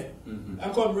them, do them.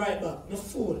 And come right back. No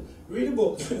fool. Read the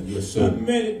book. Yes, sir.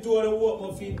 Many do the work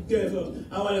of the devil.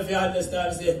 I want if you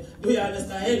understand, say, do you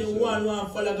understand? Anyone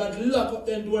want follow God, lock up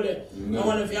them door there. I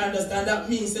want if you understand, that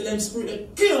means that them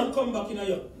spirit can't come back in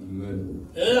you. Amen.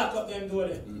 Lock up them door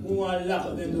there. Who want to lock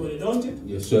up them door there, don't you?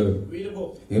 Yes, sir. Read the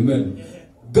book. Amen.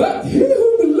 God, he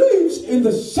who believes in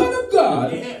the Son of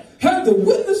God has the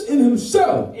witness in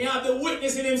himself. He has the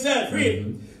witness in himself.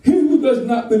 Read. He who does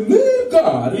not believe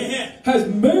God has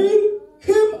made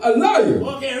him a liar.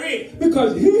 Okay, read.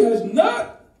 Because he has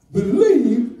not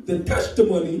believed the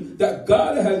testimony that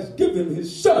God has given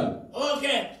his Son.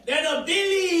 Okay, they don't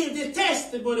believe the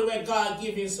testimony where God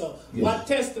gave his Son. Yes. What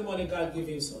testimony God gave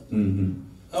his Son?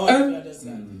 I want to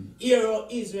understand. Hear, O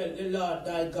Israel, the Lord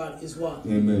thy God is one.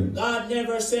 Amen. God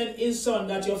never sent his Son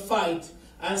that you fight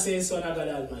and say Son of God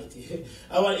Almighty.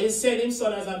 I want to send him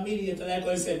Son as a mediator, like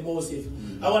I said Moses.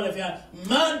 I want to hear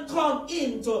man come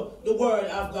into the word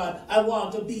of God. I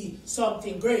want to be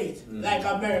something great, like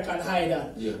American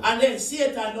Idol. Yeah. And then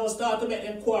Satan now start to make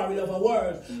them quarrel over a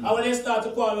word. And when they start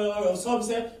to quarrel over a word, some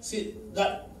say, see,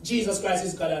 that Jesus Christ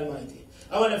is God Almighty.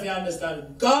 I want to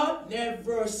understand. God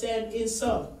never sent his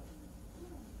Son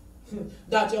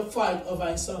that you fight over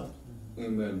his Son.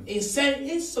 Amen. He sent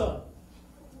his Son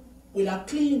with a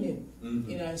cleaning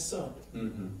in his Son.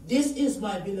 This is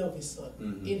my beloved Son.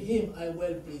 In him I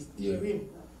well pleased. Hear him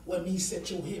when me say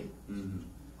through him.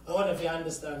 I wonder if you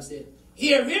understand it.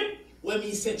 Hear him when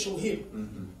me say through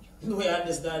him. Do you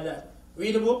understand that?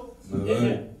 Read the book.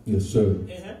 Yes, sir.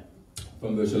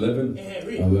 From verse 11.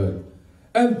 All right.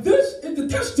 And this is the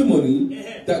testimony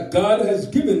that God has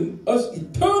given us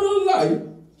eternal life.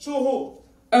 Through who?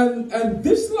 And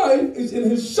this life is in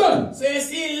his Son. So you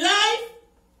see, life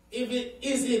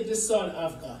is in the Son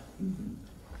of God.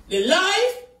 The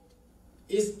life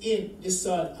is in the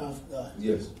Son of God.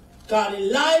 Yes. God, the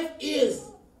life is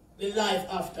the life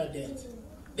after death.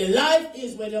 The life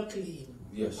is when you're clean.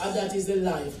 Yes. And that is the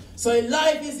life. So the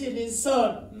life is in his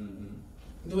Son.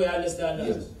 Do we understand that?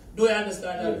 Yes. Do we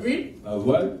understand that? Read.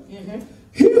 What?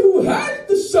 He who had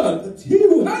the Son,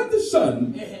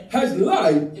 has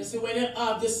life. You see, when you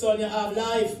have the Son, you have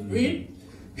life. Read.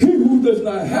 He who does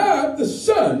not have the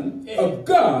Son of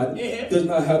God does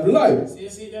not have life. So you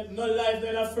see, that no life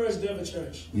in the first devil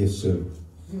church. Yes, sir.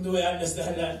 Do we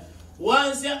understand that?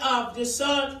 Once you have the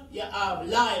Son, you have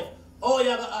life. Oh, you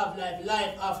have life,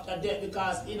 life after death,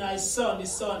 because in his Son, the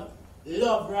Son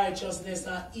love righteousness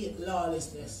and hate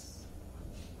lawlessness.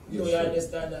 Do you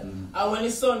understand that? And when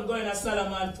the Son going to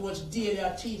Solomon torch daily, I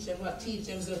teach them,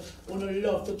 so we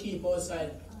love to keep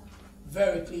outside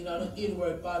very clean, and the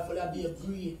inward part full of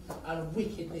greed and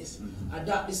wickedness. And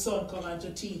that the Son come and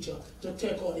to teach you, to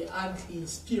take out the unclean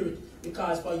spirit.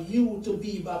 Because for you to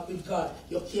be back with God,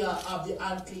 you can't have the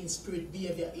unclean spirit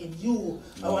behavior in you.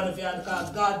 I want to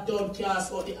because God don't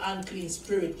cast out the unclein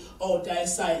spirit out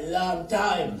inside long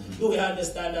time. Do we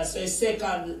understand that? So a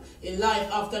second, a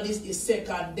life after this is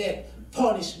second death.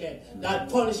 Punishment. That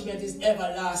punishment is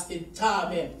everlasting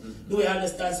torment. Do we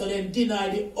understand? So then deny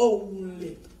the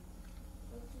only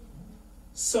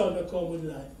Son will come with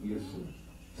life. Yes,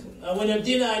 sir. And when you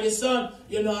deny the Son,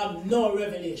 you don't have no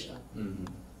revelation.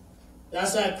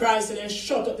 That's why Christ said,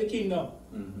 shut up the kingdom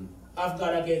of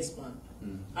God against man.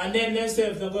 And then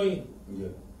themselves are going. Yeah.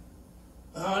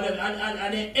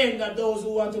 And they end at those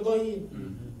who want to go in.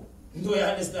 Do you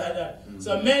understand that?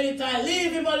 So many times,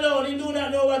 leave him alone. He do not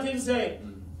know what he's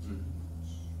saying.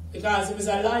 Because he is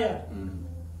a liar.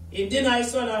 He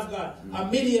denies Son of God. A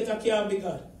mediator can't be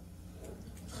God.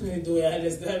 Do you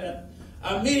understand that?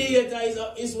 A mediator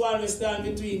is one who stands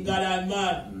between God and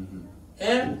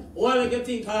man. One can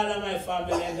think all of my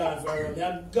family and God for me.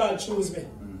 And God choose me.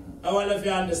 I wonder if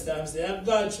you understand. Say,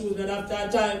 God choose me, and after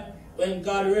a time, when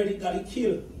God ready, God will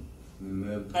kill.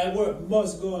 My work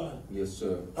must go on. Yes,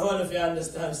 sir. I wonder if you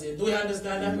understand. Say, do you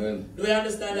understand that? Amen. Do you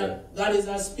understand that God is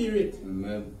a spirit?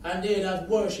 Amen. And they that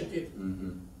worship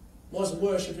him must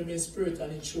worship him in spirit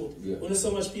and in truth. Yeah. When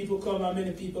so much people come and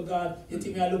many people gone, you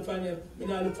think me I look for them,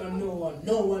 me I look for no one.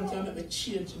 No one can make me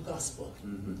change the gospel.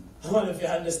 I wonder if you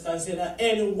understand. Say that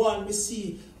anyone we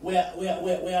see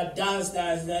where dance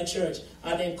in the church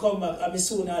and then come back and me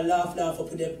soon I laugh up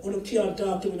with them. When you can't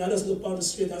talk to me, I just look on the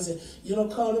street and say, you don't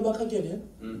call me back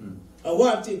again, I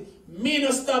want it. Me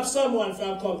not stop someone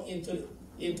from come into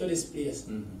this place.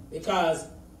 Because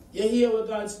you hear what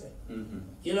God said.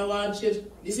 You know what, church?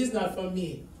 This is not for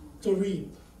me to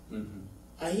reap. An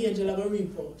angel have a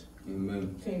reap out.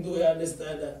 Amen. Do you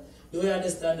understand that? Do you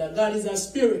understand that? God is a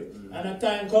spirit. And a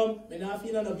time come, I don't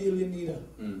feel no building neither.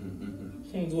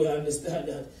 Do you understand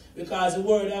that? Because the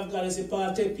word of God is a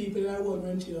part take people in our world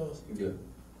renting house. Yeah.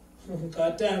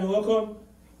 Because time will come,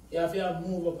 you have to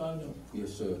move up and down.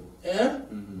 Yes, sir.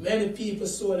 Many people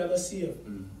soul are saved.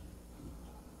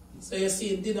 So you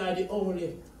see, deny the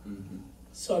only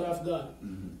Son of God.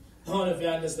 I don't know if you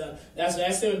understand. That's why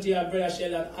I say to your brother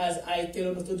Sheldon, as I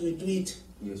tell you to do it, do it.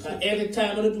 Yes, and every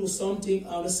time I do something,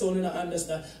 and the son don't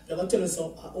understand, they're going to tell you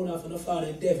something from the father,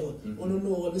 the devil. You don't know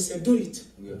what we say, do it.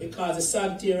 Yeah. Because the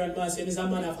Sanctarian man said he's a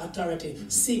man of authority.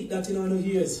 Seek that in no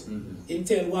ears. He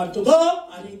tell one to go,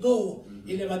 and he go.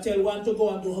 He never tell one to go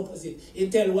and do opposite. He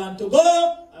tell one to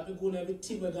go, and he go and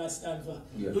everything where God stand for.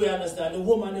 Yeah. Do you understand? The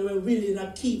woman, they were willing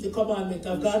to keep the commandment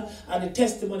of God and the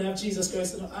testimony of Jesus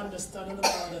Christ. They don't understand the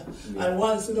Father. Yeah. And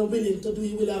once they're willing to do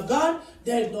the will of God,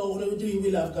 they know how to do the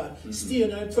will of God. Stay in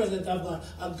the presence of God.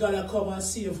 And God will come and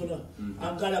save you.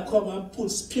 And God will come and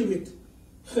put spirit.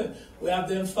 We have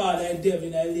them father and devil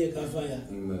in a lake of fire.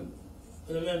 Amen.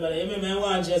 Remember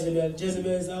one Jezebel.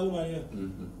 Jezebel is a woman here.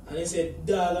 And he said,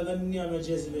 dog, I'm going to name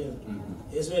Jezebel.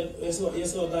 You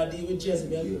saw God deal with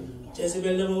Jezebel. Yeah.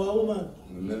 Jezebel never was a woman.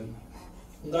 Amen.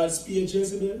 God speak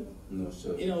Jezebel. No,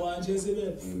 sir. You know one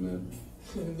Jezebel. Amen.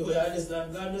 Do you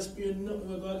understand? God not spirit nothing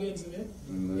will go against him.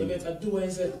 Amen. You better do what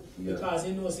he said. Yeah. Because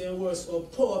he knows your words so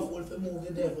powerful to move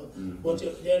the devil.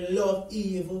 But they love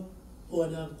evil more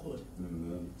than good.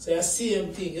 Amen. So you see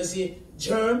same thing. You see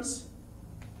germs.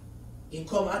 He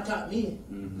come attack me.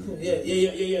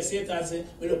 Yeah, Satan say,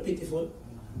 we look pitiful.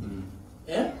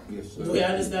 Yeah? Yes, sir. Do you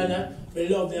understand that? We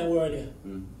love their word.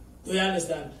 Yeah? Do you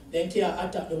understand? They can't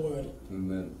attack the word.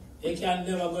 Amen. They can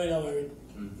never go in our it.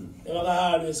 They never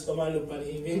always come and look at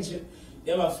the image.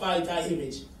 They never fight our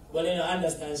image. But they don't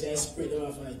understand the spirit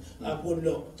never fight. And good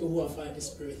luck to who fight the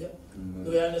spirit. Yeah?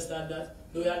 Do you understand that?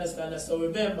 Do you understand that? So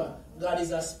remember, God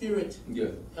is a spirit. Yeah.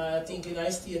 I think in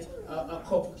our state, a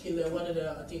couple killed one of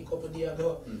the, I think a couple days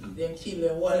ago, then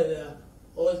killed one of the,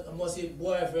 I must say,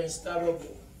 boyfriend stab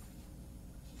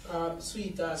up,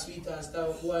 sweetheart stab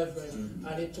up boyfriend,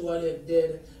 and the two of them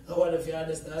dead. I wonder if you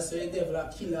understand. So the devil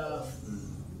a killer,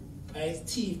 and his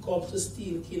thief comes to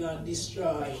steal, kill, and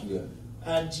destroy. Yeah.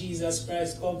 And Jesus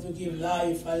Christ come to give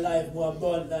life and life more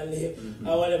abundantly. And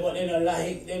whatever they don't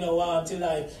like, they don't want to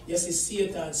life. You see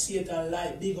Satan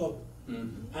life big up.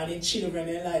 And in children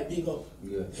they life big up.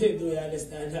 Yeah. Do you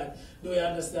understand that? Do you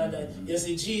understand that? You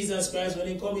see Jesus Christ when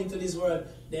he come into this world,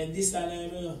 then this and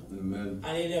him, you know. Amen.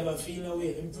 And he never feel no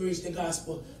way. He preach the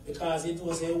gospel because it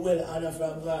was a well honor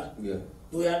from God. Yeah.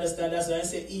 Do you understand? That's why I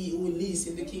say he who leads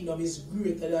in the kingdom is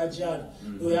greater than John.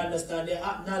 Do you understand? They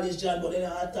acknowledge John, but they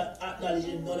don't acknowledge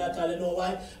him none at all. You know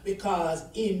why? Because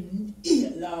in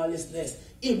lawlessness,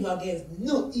 him against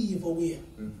no evil way.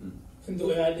 Do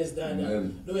you understand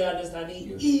that? Do you understand?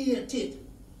 He hate it.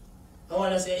 I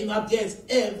want to say him against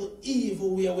every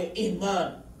evil way within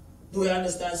man. Do you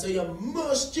understand? So you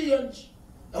must change.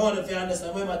 I want to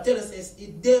understand. When I tell you says the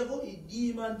devil, the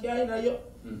demon carrying you,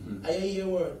 I hear a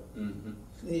word.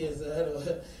 Yes, I know.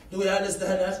 Do you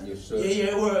understand that? Yes, sir. You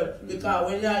hear a word. Because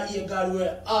when you hear God's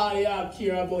word, all you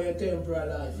care about your temporal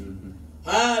life.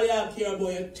 All you care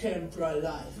about your temporal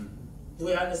life. Do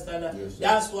you understand that? Yes,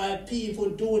 that's why people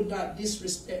do not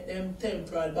disrespect them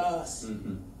temporal boss.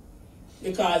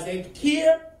 Because they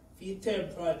care for your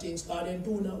temporal things, because they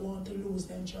do not want to lose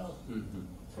their job.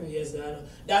 Yes, I know.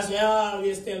 That's why I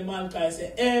always tell mankind,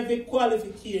 say every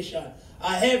qualification,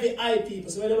 a heavy eye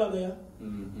people, so where they go?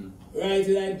 Right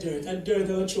in that dirt, and dirt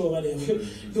will throw over them.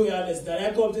 Do you understand?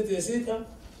 I come to this, see it?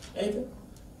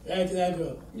 Right in that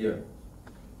grove. Yeah.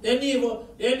 They never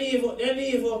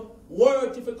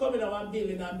work if you come in our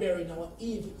building and bury in our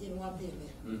evil in one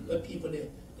building. The people there,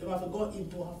 they have to go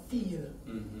into a field.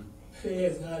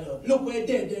 Yes, I know. Look where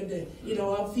they're in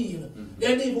our field.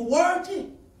 They never work it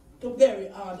to bury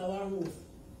under our roof.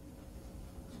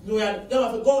 They have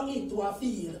to go into a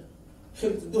field. Do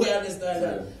you understand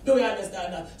that? Do you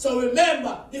understand that? So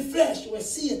remember, the flesh where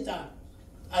Satan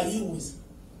I use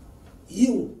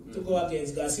you to go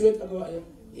against God. See what I go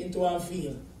into one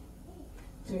field.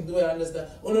 Do you understand?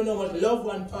 You don't know what loved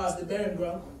one passed the burying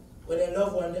ground when they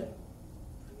loved one there?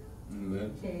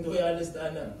 Do you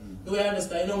understand that? Do you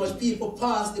understand? You know how much people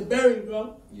pass the burying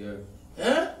ground? Yeah.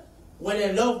 Huh? When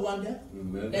they loved one there?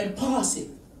 Then pass it.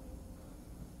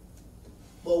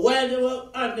 But while they were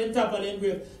on the top of the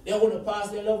grave, they want to pass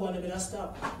their loved one, they better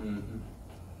stop.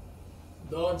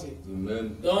 Don't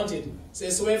it? Don't it?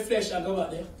 So when flesh I go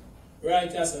back there,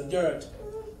 right as a dirt,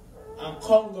 and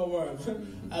Congo worm,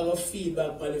 I go feed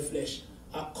back on the flesh.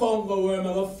 A Congo worm,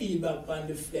 I go feed back on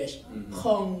the flesh.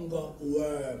 Congo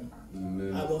worm,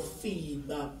 I go feed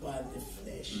back on the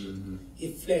flesh.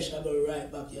 If flesh, I go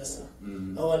right back here, sir.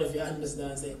 I wonder if you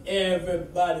understand, say,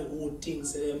 everybody who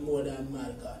thinks they're more than my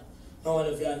God. I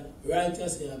wonder if you right here,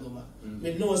 say, I go back.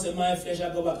 Me know, say, my flesh, I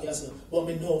go back here, sir. But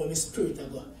me know when my spirit,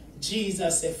 I go.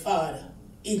 Jesus said, Father,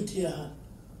 into your hand,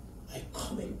 I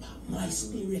coming back my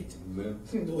spirit.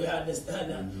 Do we understand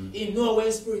that? In no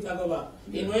way spirit I go back.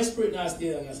 In no spirit not stay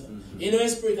there. In no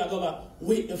spirit I go back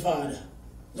with the Father.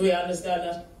 Do we understand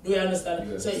that? Do we understand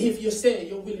that? Yes. So if you say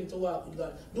you're willing to walk with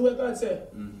God, do what God said.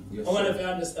 Yes, I wonder if you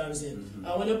understand it.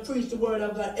 And when you preach the word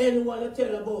of God, anyone that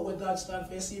tell about what God stands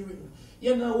for, you see written.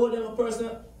 You know what them a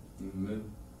person.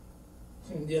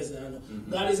 Yes, I know.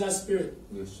 God is a spirit.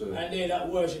 Yes, sir. And they that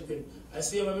worship him. I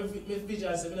see when my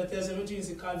vision says, when I tell 17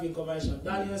 to Calvin Convention,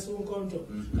 Daniel soon come to.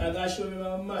 And God show me when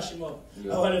I mash him up.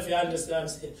 I wonder if you understand.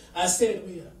 I said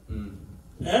we are.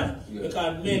 Yeah.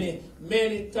 Because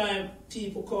many times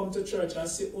people come to church and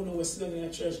say, oh no, we're sitting in a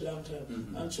church long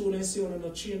time. And children say, oh no,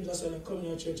 change us when they come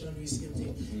in a church and do the same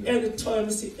thing. Anytime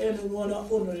you see anyone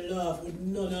only laugh with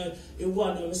none of the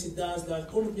one when you see dance,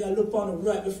 only you look on them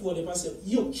right before them and say,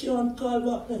 you can't call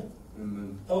back then.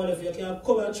 I wonder if you can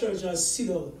come to church and sit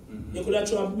down. You could have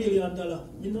throw $1 million.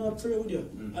 Me not pray with you.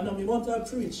 And I want to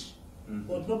preach.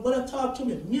 But nobody talk to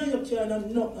me. Me and you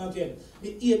can't not again.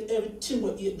 We eat everything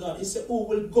we eat God. He said, who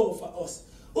will go for us?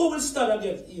 Who will stand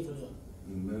against evil?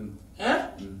 Huh?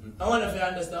 I wonder if you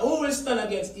understand. Who will stand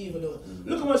against evil?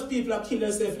 Look how much people are killing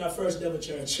themselves in the First Devil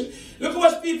Church. Look how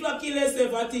much people are killing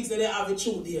themselves and think that they have a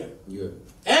truth there.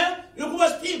 Look how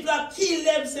much people are killing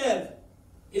themselves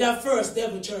in the First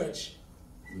Devil Church.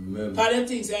 Because them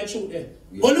things they are truth there.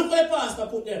 But look where pastor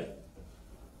put them.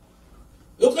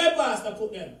 Look where pastor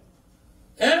put them.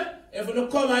 If you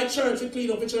don't come to church, we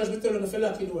clean up the church, we tell them to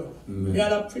lock the door. We are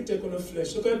not protect on the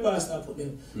flesh. Look where pastor put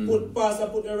them. Pastor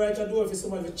put them right at the door if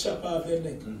somebody chop off their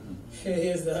neck.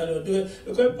 Here's the other.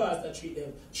 Look where pastor treat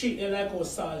them. Treat them like how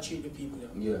Saul treat the people.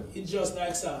 It's just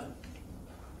like Saul.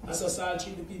 That's how Saul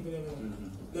treat the people.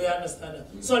 Do you understand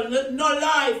that? So no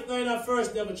life, no in the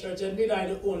First Devil Church, and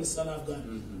neither the only Son of God.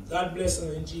 God bless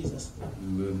you in Jesus.